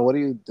 mom, what are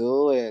you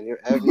doing? You're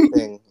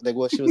everything. Like,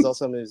 well, she was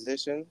also a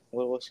musician.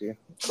 What was she?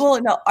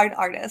 Well, no, an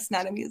artist,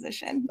 not a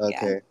musician. Yeah.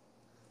 Okay.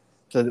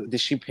 So did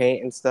she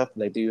paint and stuff?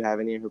 Like, do you have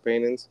any of her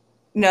paintings?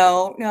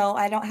 No,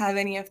 I don't have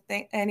any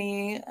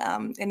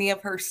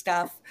of her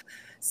stuff.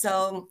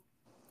 So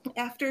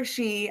after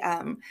she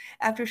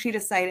after she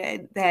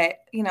decided that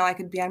I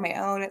could be on my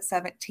own at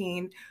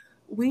 17,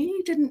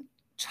 we didn't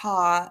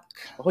talk.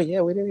 Oh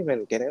yeah, we didn't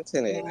even get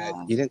into it.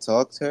 Yeah. You didn't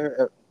talk to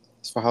her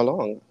for how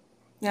long?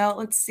 No,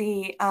 let's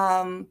see.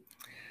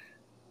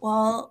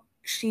 Well,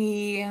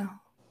 she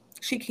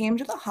came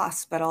to the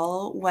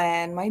hospital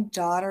when my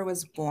daughter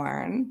was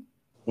born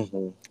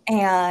Hmm.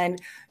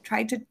 and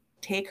tried to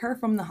take her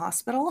from the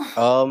hospital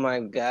Oh my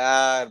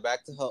god,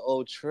 back to her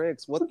old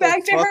tricks. What the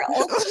back to fuck? her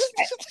old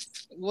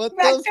What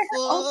back the to her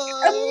old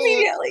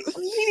fuck?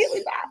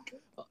 immediately back.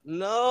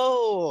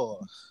 No.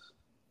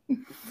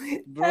 Uh,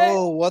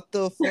 Bro, what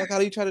the fuck? How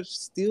do you try to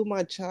steal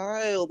my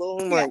child? Oh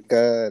yeah. my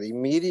god.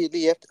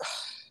 Immediately after.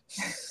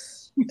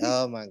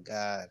 Oh my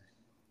god.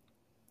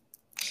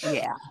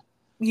 Yeah.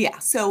 Yeah.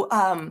 So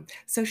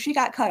she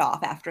got cut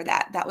off after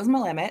that. That was my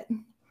limit.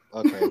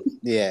 Okay.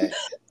 Yeah.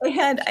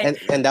 And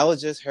And that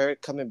was just her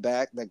coming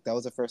back. Like that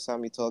was the first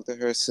time you talked to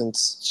her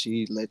since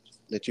she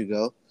let you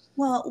go.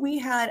 well, we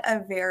had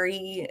a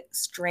very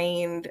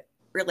strained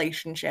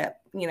relationship.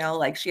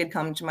 Like she had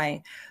come to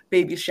my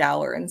baby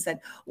shower and said,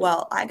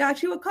 "Well, I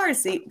got you a car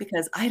seat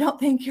because I don't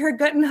think you're a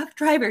good enough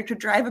driver to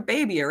drive a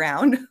baby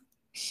around."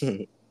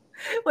 Yeah.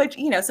 Which,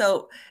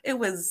 so it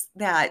was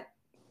that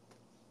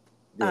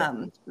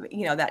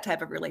Yeah. That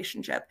type of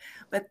relationship.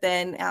 But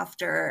then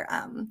after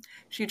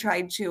she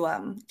tried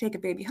to take a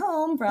baby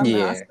home from the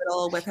Yeah.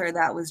 hospital with her,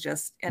 that was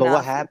just But what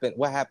enough. happened?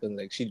 What happened?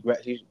 Like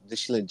did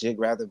she legit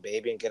grab the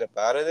baby and get up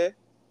out of there?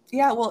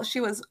 Yeah, well, she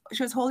was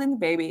holding the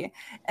baby,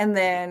 and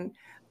then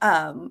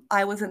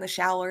I was in the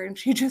shower, and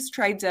she just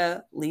tried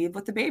to leave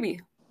with the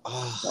baby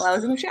while I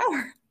was in Oh the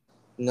shower.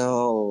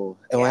 no!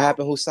 And what Yeah.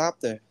 happened? Who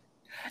stopped her?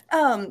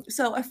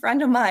 So a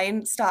friend of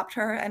mine stopped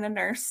her and a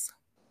nurse,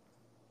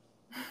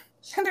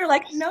 and they're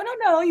like, "No, no,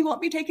 no, you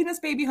won't be taking this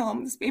baby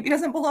home. This baby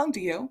doesn't belong to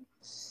you."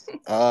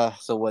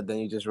 So what? Then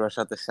you just rush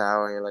out the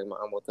shower and you're like,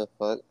 Mom, what the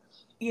fuck?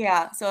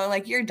 Yeah, so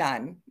like, you're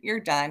done. You're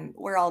done.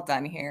 We're all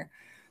done here.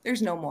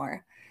 There's no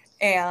more.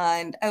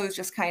 And I was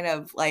just kind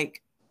of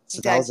like So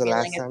that dead was the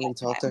last feeling at time you that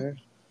talked to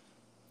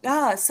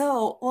time. her?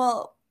 So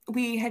well,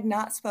 we had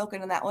not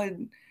spoken, and that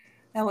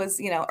was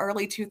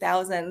early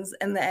 2000s,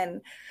 and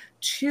then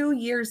 2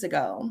 years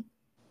ago,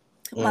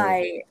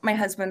 Mm. my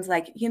husband's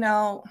like,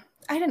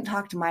 I didn't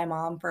talk to my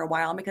mom for a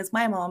while because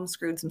my mom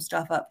screwed some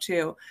stuff up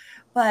too,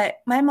 but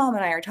my mom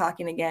and I are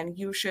talking again.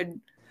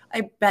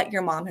 I bet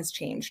your mom has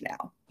changed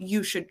now.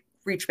 You should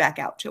reach back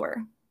out to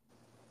her.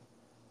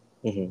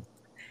 Hmm.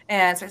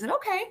 And so I said,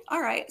 okay,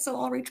 all right. So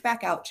I'll reach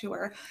back out to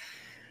her.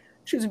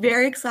 She was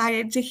very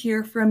excited to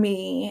hear from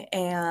me,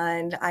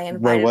 and I Where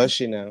invited was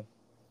she now?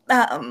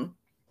 um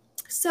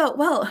so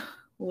well,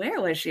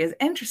 where was she is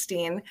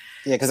interesting.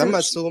 Yeah, because So I'm she,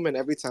 assuming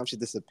every time she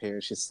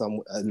disappears, she's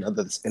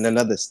in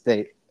another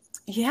state.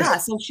 yeah,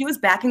 so she was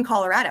back in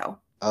Colorado.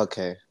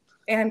 Okay.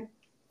 And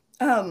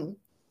um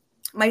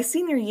my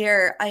senior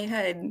year,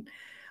 I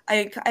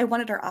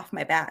wanted her off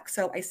my back,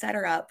 so I set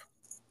her up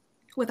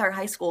with our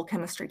high school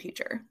chemistry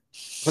teacher.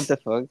 What the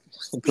fuck? You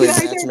Yeah, played I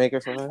did.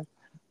 matchmaker for her?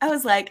 I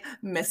was like,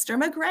 Mr.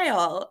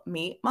 McGrail,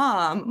 meet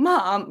mom.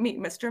 Mom, meet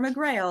Mr.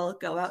 McGrail,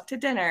 go out to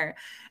dinner,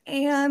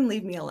 and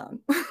leave me alone.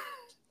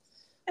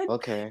 And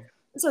Okay.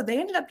 so they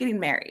ended up getting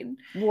married.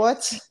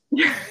 What?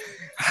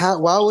 I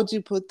Why would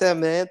you put that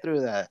man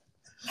through that?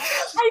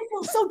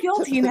 feel so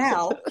guilty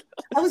now.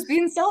 I was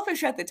being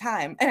selfish at the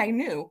time, and I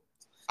knew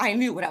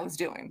what I was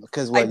doing.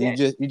 Because I what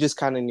did. you just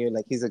kind of knew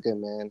like he's a good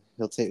man.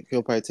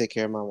 He'll probably take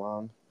care of my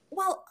mom.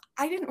 Well,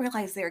 I didn't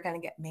realize they were going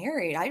to get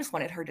married. I just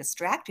wanted her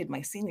distracted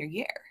my senior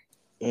year.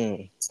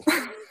 Mm.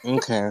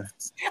 Okay.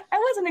 I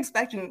wasn't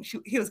expecting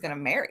he was going to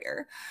marry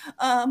her.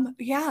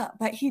 Yeah,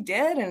 but he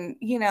did, and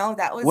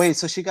that was. Wait,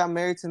 so she got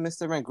married to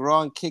Mr.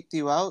 McGraw and kicked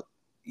you out?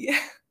 Yeah.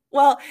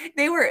 Well,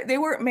 they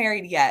weren't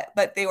married yet,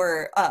 but they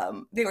were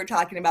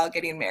talking about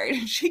getting married,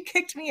 and she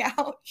kicked me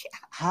out.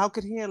 How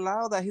could he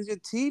allow that? He's your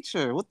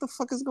teacher. What the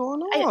fuck is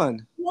going I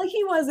on? Well,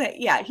 he wasn't.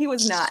 Yeah, he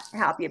was not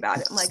happy about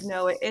it. I'm like,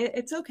 no,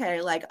 it's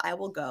okay. Like, I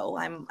will go.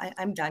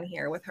 I'm done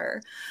here with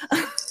her.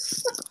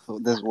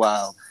 This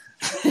wild.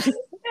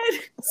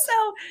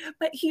 So,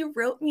 but he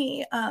wrote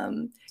me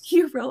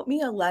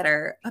a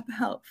letter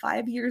about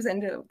 5 years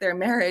into their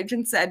marriage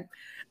and said,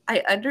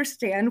 I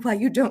understand why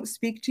you don't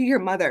speak to your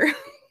mother.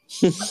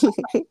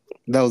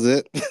 That was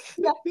it.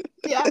 Yeah,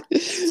 yeah,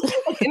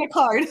 in a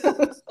card.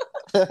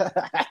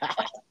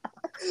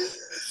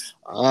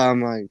 Oh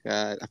my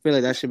god! I feel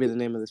like that should be the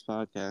name of this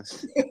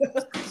podcast.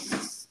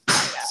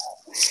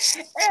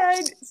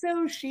 And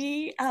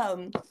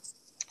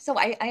so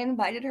I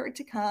invited her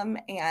to come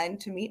and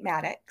to meet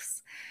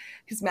Maddox,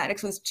 because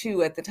Maddox was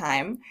 2 at the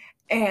time.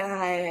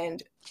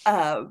 And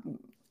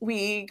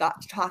we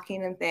got to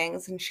talking and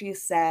things. And she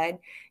said,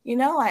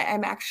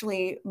 I'm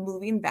actually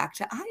moving back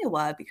to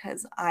Iowa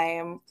because I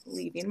am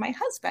leaving my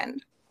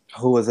husband.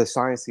 Who was a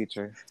science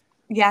teacher?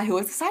 Yeah, who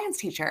was a science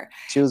teacher.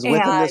 She was with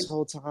him this And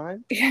whole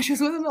time. yeah, she was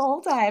with him the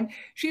whole time.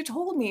 She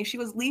told me she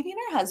was leaving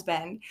her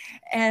husband,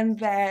 and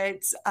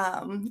that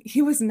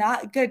he was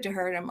not good to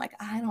her. And I'm like,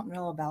 I don't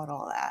know about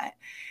all that.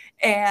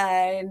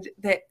 And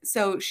that,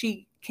 so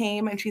she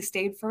came and she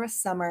stayed for a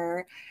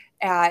summer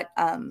at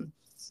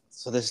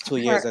So this is 2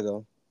 years her.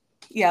 ago.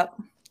 Yep,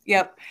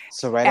 yep.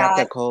 So right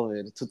after At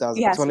COVID, 2000,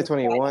 Yes, right.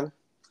 2021.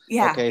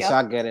 Yeah, Okay, so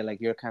yep. I get it. Like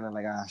you're kind of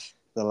like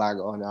the lag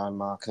on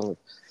Ma. Come,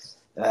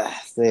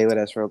 stay with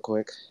us real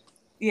quick.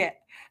 Yeah.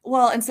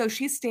 Well, and so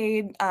she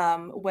stayed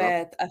Well,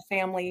 with a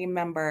family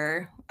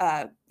member,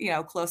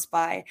 close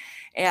by,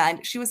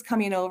 and she was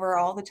coming over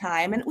all the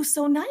time. And it was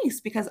so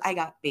nice because I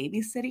got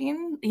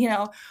babysitting,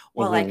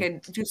 while I hmm.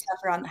 could do stuff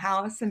around the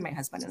house, and my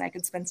husband and I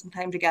could spend some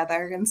time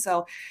together. And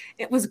so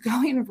it was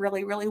going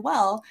really, really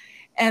well.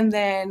 And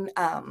then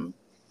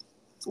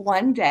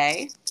one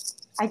day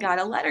I got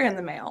a letter in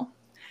the mail,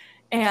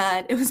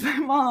 and it was my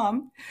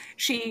mom.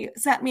 She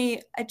sent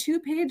me a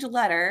 2-page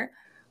letter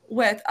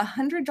with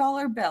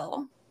 $100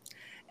 bill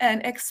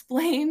and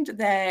explained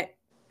that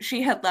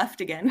she had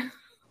left again.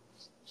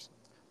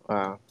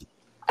 Wow.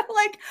 I'm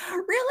like,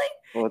 really?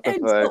 What the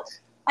And fuck? so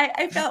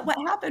I felt what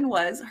happened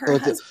was her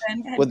What the,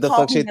 husband had what the fuck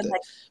called me shit? and been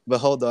like, But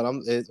hold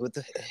on,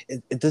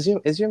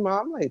 is your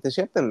mom like? Does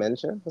she have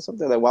dementia or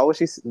something? Like, why would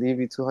she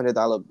leave you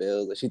 $200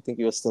 bills? Does she think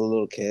you're still a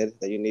little kid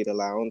that you need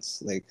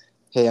allowance? Like,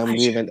 hey, I'm I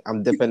leaving.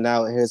 I'm dipping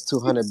out. Here's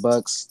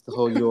 $200 to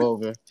hold you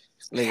over.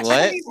 Like I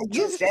what? mean, I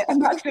used it. I'm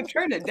not going to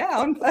turn it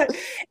down, but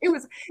it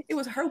was it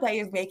was her way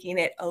of making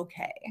it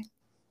okay.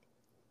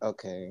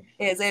 Okay.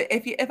 Is it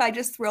if I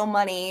just throw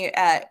money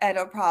at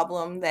a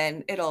problem,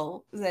 then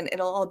it'll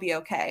all be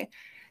okay.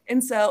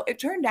 And so it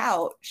turned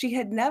out she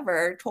had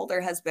never told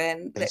her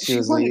husband And that she she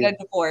was wanted a leaving.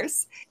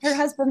 divorce. Her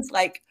husband's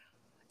like,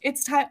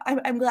 it's time.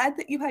 I'm glad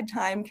that you had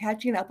time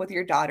catching up with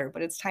your daughter,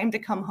 but it's time to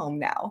come home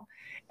now.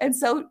 And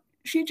so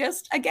she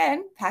just,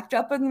 again, packed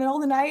up in the middle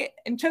of the night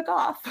and took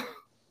off.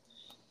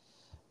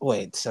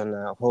 Wait, so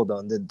now hold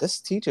on. This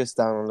teacher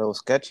sound a little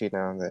sketchy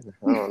now. Then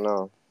I don't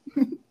know.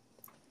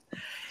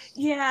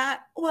 Yeah,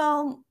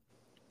 well,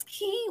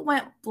 he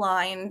went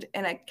blind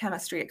in a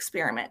chemistry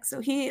experiment. So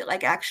he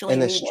like actually An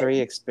needed, stray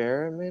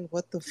experiment?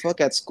 What the fuck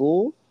at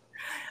school?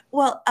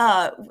 well,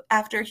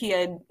 after he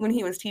had, when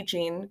he was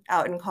teaching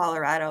out in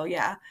Colorado,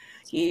 yeah,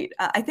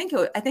 I think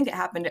it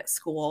happened at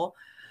school.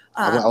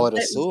 I would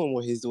But it was, assume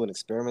when he's doing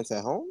experiments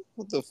at home.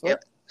 What the fuck?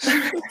 yep.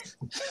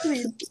 I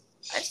mean,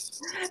 I,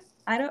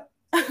 I don't,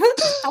 I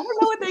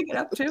don't know what they get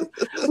up to.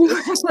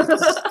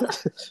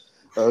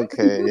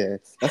 Okay, yeah,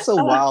 that's a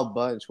wild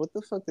bunch. What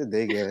the fuck did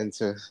they get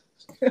into?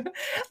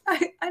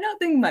 I don't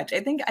think much.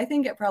 I think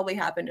it probably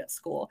happened at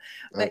school,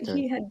 but Okay,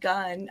 he had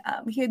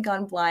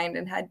gone blind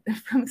and had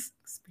from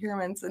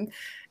experiments and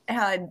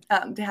had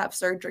to have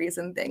surgeries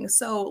and things.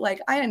 So like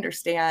I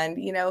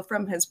understand, you know,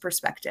 from his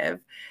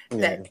perspective yeah,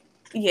 that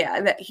yeah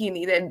that he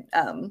needed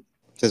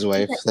his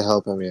wife to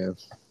help him. Yeah,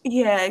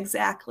 yeah,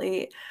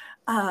 exactly.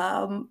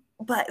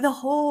 But the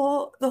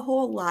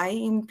whole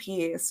lying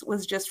piece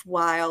was just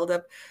wild.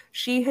 Of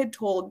she had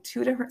told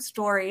two different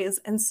stories,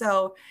 and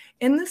so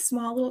in this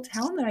small little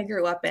town that I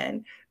grew up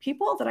in,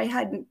 people that I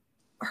hadn't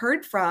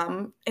heard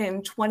from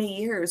in 20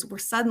 years were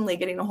suddenly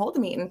getting a hold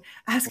of me and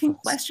asking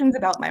questions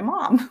about my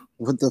mom.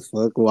 what the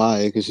fuck?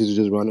 Why? Because she's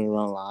just running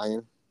around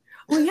lying.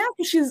 Well, yeah,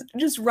 because she's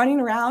just running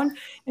around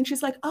and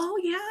she's like, oh,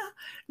 yeah,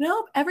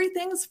 nope,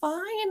 everything's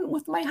fine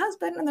with my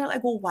husband. And they're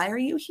like, well, why are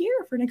you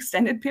here for an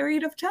extended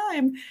period of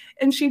time?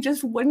 And she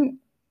just wouldn't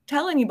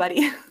tell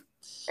anybody.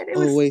 And it Oh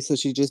was, wait, so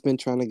she's just been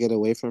trying to get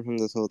away from him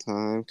this whole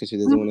time because she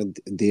doesn't want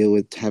to deal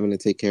with having to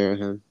take care of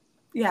him.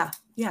 yeah,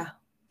 yeah.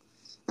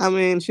 I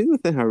mean, she's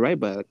within her right,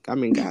 but I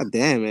mean,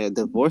 goddamn, man,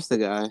 divorce the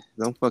guy.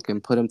 Don't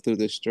fucking put him through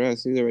the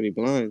stress. He's already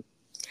blind.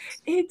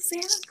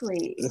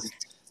 Exactly.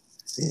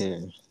 Yeah.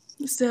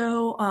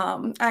 So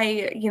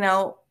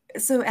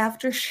so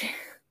after she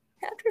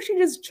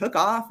just took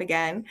off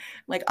again, I'm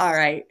like, all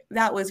right,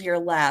 that was your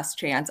last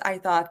chance. I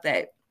thought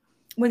that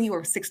when you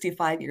were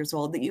 65 years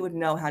old that you would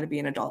know how to be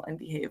an adult and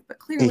behave, but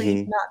clearly you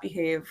did Mm-hmm. not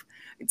behave.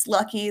 It's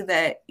lucky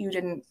that you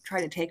didn't try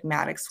to take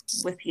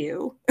Maddox with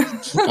you.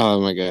 Oh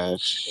my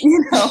gosh.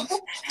 You know.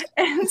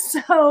 And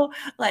so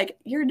like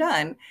you're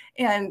done.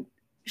 And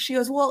she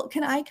goes, well,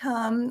 can I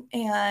come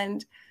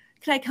and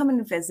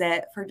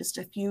visit for just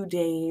a few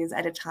days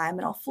at a time,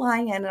 and I'll fly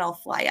in and I'll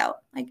fly out?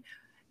 Like,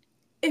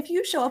 if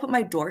you show up at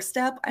my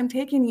doorstep, I'm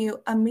taking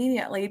you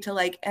immediately to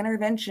like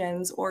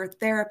interventions or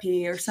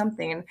therapy or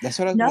something. That's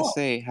what I was gonna No.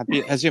 say.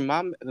 Has your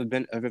mom ever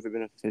been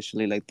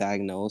officially like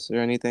diagnosed or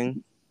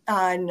anything?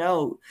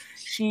 No,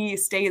 she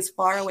stays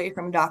far away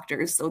from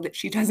doctors so that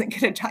she doesn't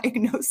get a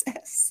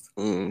diagnosis.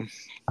 Mm.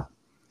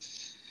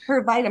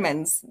 Her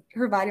vitamins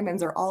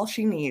are all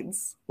she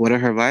needs. What are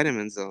her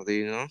vitamins though? Do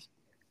you know?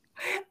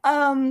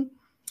 Um,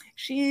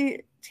 she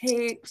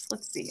takes,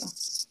 let's see,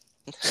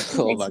 she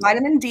Oh takes my god.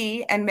 vitamin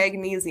D and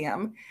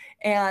magnesium.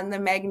 And the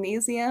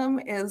magnesium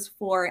is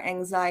for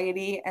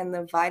anxiety, and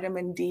the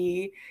vitamin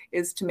D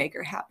is to make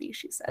her happy,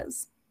 she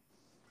says.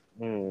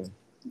 Mm.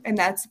 And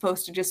that's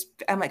supposed to just,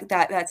 I'm like,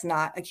 that's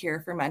not a cure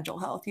for mental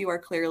health. You are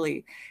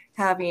clearly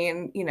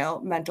having, you know,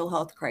 mental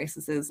health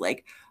crises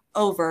like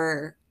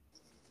over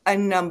a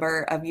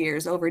number of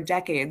years, over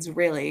decades,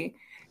 really.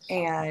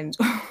 And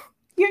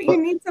you But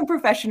need some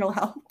professional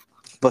help.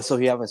 so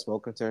you haven't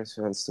spoken to her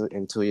since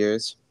in 2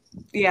 years.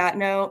 Yeah,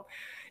 no,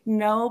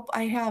 nope,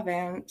 I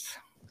haven't.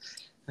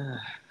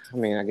 I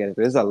mean, I get it.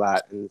 There's a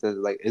lot. And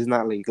like, it's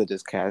not like you could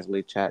just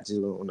casually chat.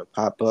 You don't want to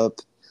pop up,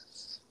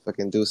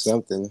 fucking do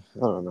something. I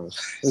don't know.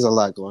 There's a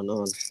lot going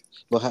on.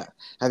 But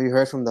have you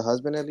heard from the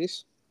husband at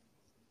least?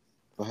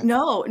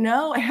 No,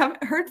 no, I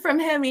haven't heard from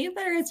him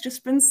either. It's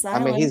just been I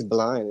mean, silent. he's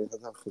blind.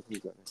 He's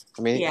blind.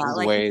 I mean, Yeah, there's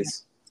like,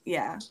 ways.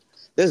 yeah,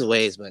 There's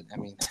ways, but I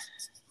mean,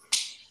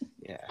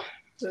 yeah,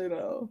 I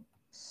know.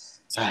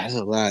 there's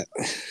a lot.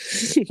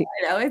 I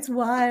know, it's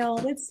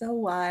wild. It's so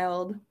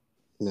wild.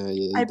 No,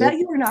 yeah, I bet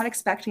you were not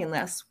expecting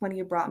this when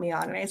you brought me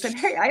on, and I said,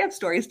 "Hey, I have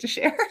stories to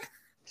share."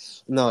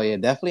 no, yeah,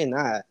 definitely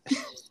not.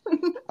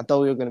 I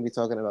thought we were gonna be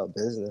talking about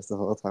business the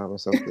whole time or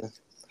something.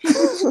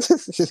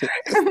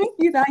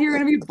 You thought you were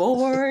going to be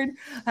bored.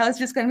 I was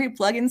just going to be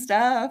plugging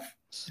stuff.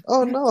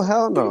 Oh no,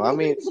 hell no. I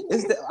mean,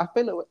 I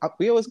feel like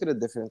we always get a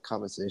different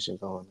conversation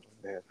going.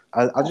 Man,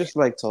 I just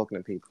like talking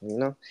to people, you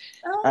know.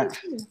 Oh, I, me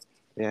too.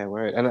 yeah,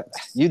 word. And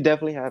you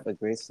definitely have a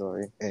great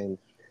story and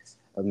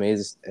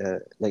amazing.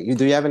 Like,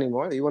 do you have any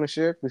more that you want to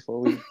share before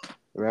we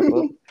wrap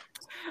up?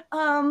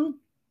 um,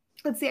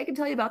 Let's see, I can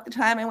tell you about the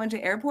time I went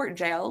to airport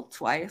jail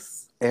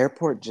twice.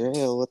 Airport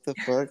jail? What the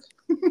fuck?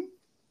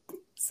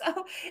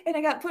 So, and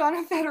I got put on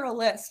a federal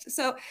list.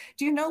 So,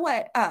 do you know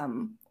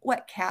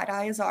what cat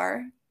eyes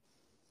are?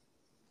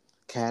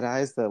 Cat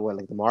eyes? The what?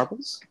 Like the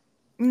marbles?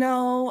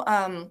 No,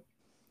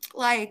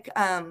 like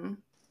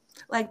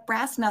like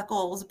brass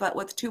knuckles, but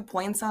with 2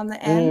 points on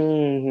the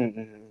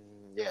end,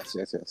 Yes,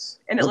 yes, yes.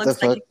 and What the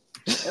fuck?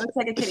 it looks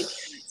like a kitty.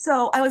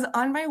 So I was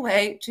on my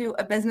way to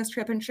a business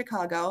trip in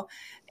Chicago,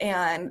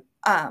 and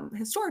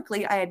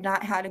historically, I had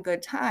not had a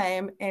good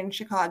time in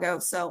Chicago,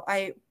 so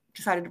I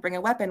decided to bring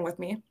a weapon with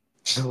me.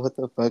 What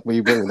the fuck? Will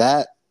you bring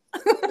that?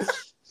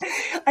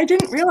 I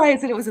didn't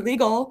realize that it was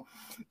illegal,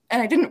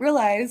 and I didn't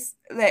realize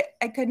that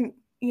I couldn't,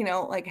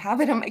 like have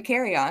it on my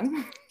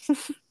carry-on.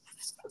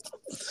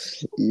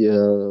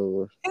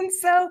 Yo. And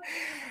so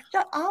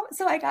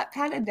I got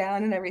patted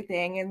down and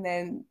everything, and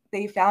then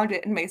they found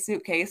it in my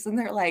suitcase, and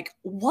they're like,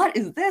 "What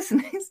is this?"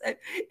 And I said,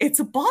 "It's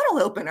a bottle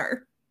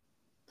opener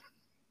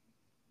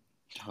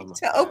Oh my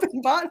to god.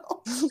 open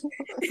bottles."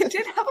 It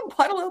did have a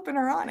bottle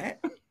opener on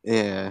it.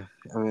 Yeah.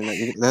 I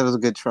mean, that was a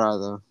good try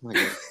though.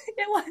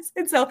 It was,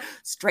 and so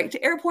straight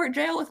to airport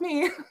jail with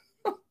me.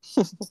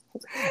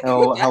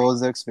 How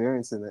was the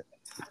experience in it?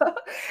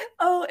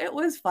 Oh, it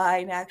was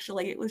fine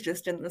actually. It was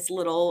just in this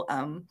little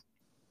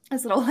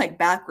like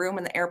back room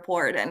in the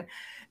airport, and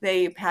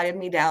they patted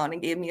me down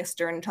and gave me a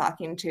stern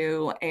talking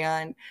to,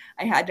 and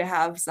I had to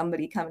have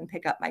somebody come and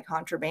pick up my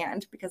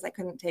contraband because I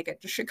couldn't take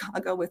it to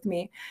Chicago with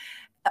me.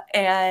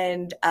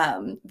 And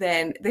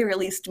then they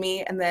released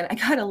me, and then I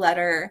got a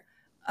letter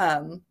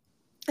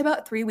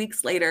about 3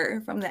 weeks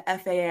later from the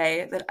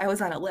FAA that I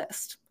was on a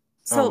list.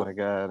 Oh So my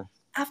god.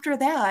 after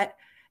that,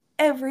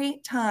 every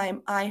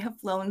time I have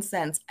flown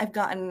since,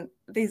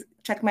 they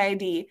check my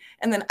ID,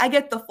 and then I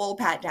get the full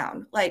pat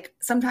down. Like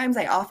sometimes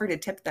I offer to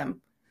tip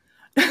them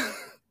No,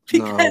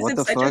 because what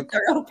the it's such a fuck?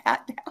 thorough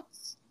pat down.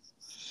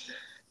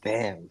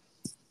 Damn.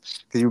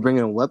 Cause you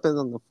bringing weapons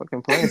on the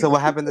fucking plane. So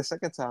what happened the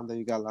second time that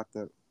you got locked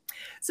up?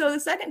 So the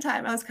second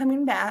time I was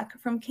coming back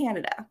from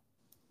Canada,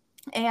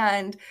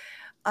 and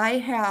I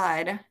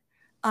had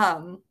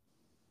um,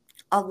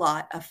 a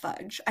lot of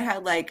fudge. I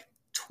had like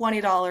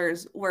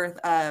 $20 worth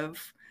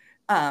of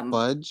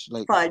Fudge?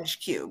 fudge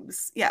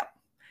cubes. Yeah.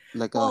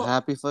 Like a Well,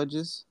 happy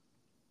fudges?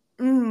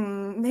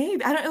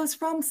 maybe I don't. It was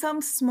from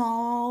some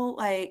small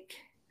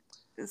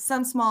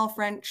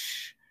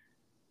French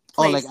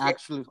Oh, like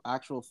place.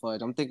 actual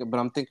fudge. I'm thinking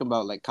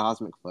about like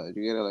cosmic fudge.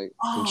 You get it, like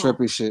some Oh,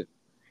 trippy shit.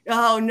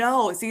 oh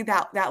no! See,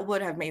 that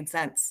would have made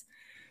sense,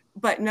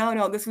 but no,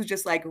 no. This was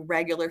just like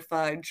regular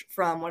fudge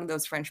from one of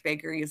those French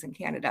bakeries in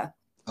Canada.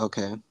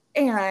 Okay.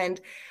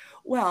 And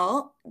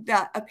well,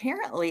 that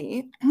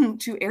apparently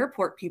to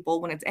airport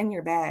people, when it's in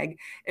your bag,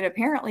 it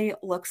apparently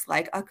looks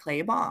like a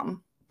clay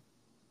bomb.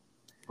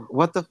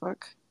 What the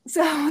fuck?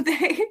 So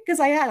because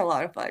I had a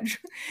lot of fudge,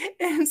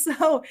 and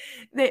so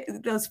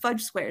those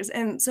fudge squares,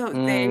 and so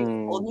they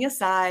pulled Mm. me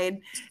aside,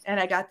 and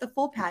I got the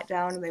full pat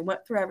down, and they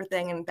went through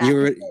everything, and You back in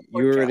were the you airport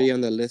were jail. already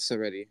on the list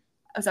already.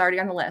 I was already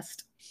on the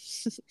list,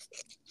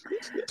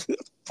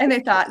 and they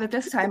thought that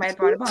this time I had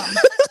brought a bomb.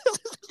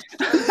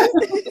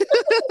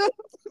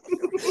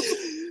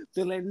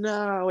 They're like,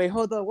 no, wait,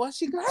 hold on. What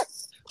she got?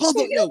 Hold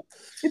on, yo,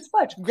 It's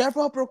fudge. grab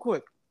her up real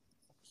quick.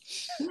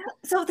 Yeah.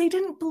 So they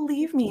didn't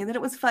believe me that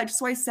it was fudge.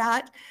 So I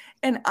sat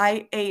and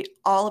I ate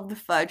all of the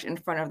fudge in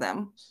front of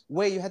them.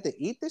 Wait, you had to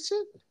eat this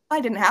shit? I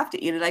didn't have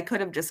to eat it. I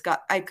could have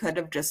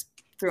just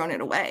thrown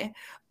it away,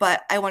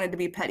 but I wanted to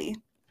be petty.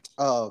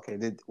 Oh, okay.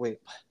 Wait,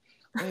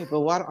 but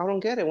why? I don't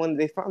get it. When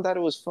they found out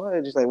it was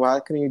fudge, it's like, why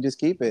couldn't you just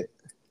keep it?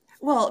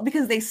 Well,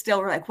 because they still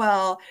were like,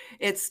 well,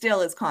 it still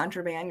is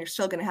contraband. You're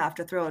still going to have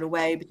to throw it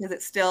away because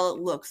it still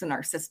looks in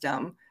our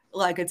system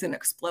like it's an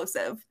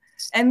explosive.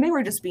 And they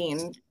were just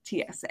being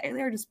TSA. They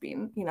were just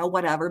being,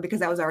 whatever,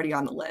 because I was already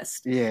on the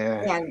list.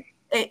 Yeah. And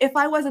if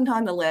I wasn't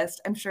on the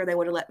list, I'm sure they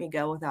would have let me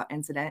go without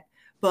incident.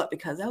 But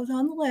because I was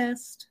on the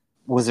list,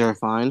 Was there a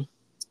fine?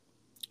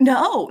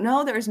 no,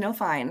 no, there was no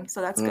fine.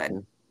 So that's Okay.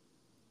 good.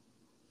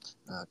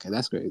 Okay,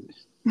 that's crazy.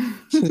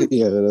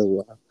 Yeah, that's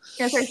wild.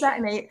 Yes, I sat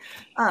and ate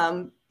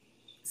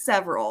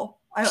several.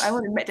 I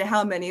won't admit to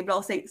how many, but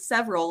I'll say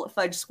several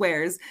fudge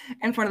squares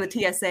in front of the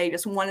TSA,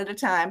 just one at a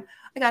time.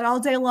 I got all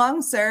day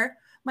long, sir.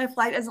 My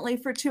flight doesn't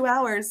leave for 2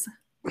 hours.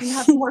 Can you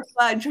have some more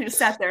fudge? I just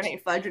sat there and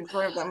ate fudge in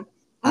front of them.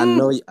 I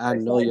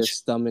know your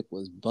stomach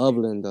was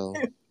bubbling though.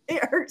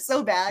 It hurt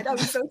so bad. I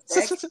was so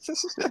sick.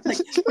 Like,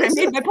 but I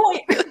made my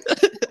point.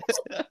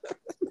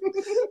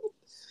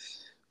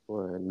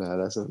 Well, no,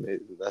 that's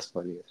amazing. That's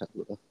funny.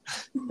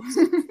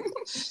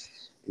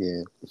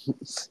 Yeah.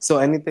 So,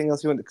 anything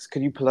else you want?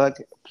 Could you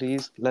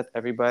please let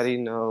everybody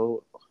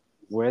know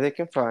where they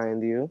can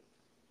find you?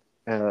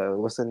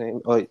 What's the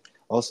name? Oh,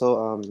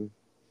 also,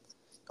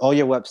 all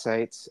your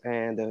websites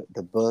and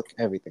the book,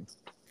 everything.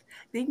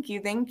 Thank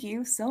you. Thank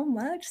you so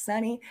much,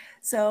 Sunny.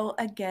 So,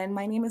 again,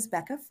 my name is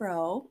Becca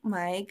Froh.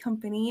 My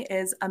company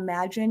is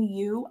Imagine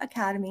You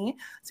Academy.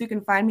 So, you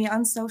can find me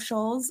on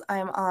socials.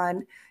 I'm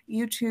on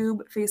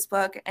YouTube,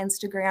 Facebook,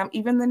 Instagram,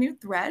 even the new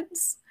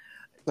threads.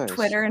 Nice.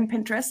 Twitter and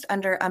Pinterest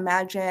under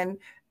Imagine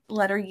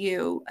letter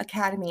U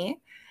Academy.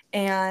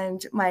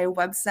 And my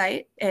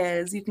website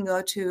is you can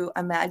go to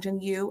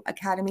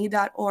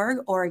imagineyouacademy.org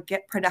or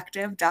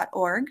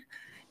getproductive.org.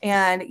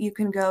 And you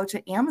can go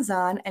to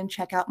Amazon and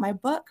check out my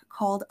book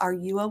called Are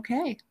You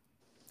Okay?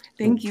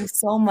 Thank you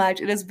so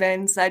much. It has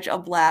been such a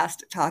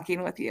blast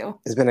talking with you.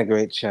 It's been a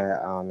great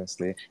chat,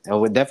 honestly. And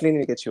we'll definitely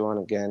need to get you on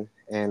again.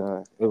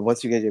 And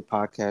once you get your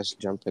podcast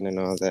jumping and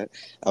all that,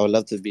 I would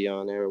love to be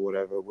on there or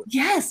whatever.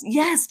 Yes,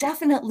 yes,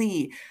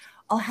 definitely.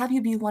 I'll have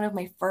you be one of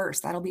my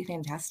first. That'll be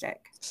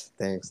fantastic.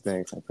 Thanks.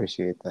 I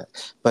appreciate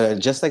that. But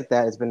just like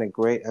that, it's been a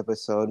great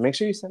episode. Make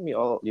sure you send me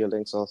all your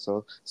links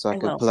also so I I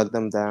could will. plug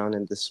them down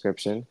in the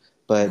description.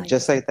 But Oh,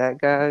 just yeah. like that,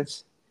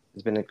 guys,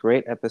 it's been a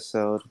great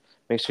episode.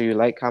 Make sure you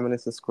like, comment, and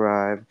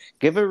subscribe.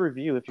 Give a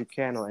review if you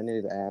can on any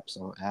of the apps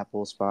on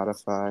Apple,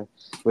 Spotify.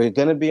 We're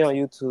gonna be on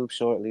YouTube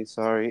shortly.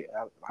 Sorry,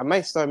 I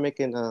might start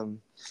making I'm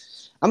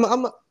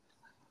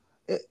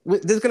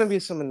there's gonna be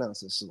some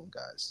announcements soon,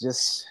 guys.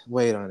 Just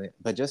wait on it.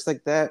 But just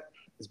like that,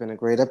 it's been a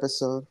great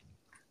episode.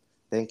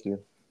 Thank you.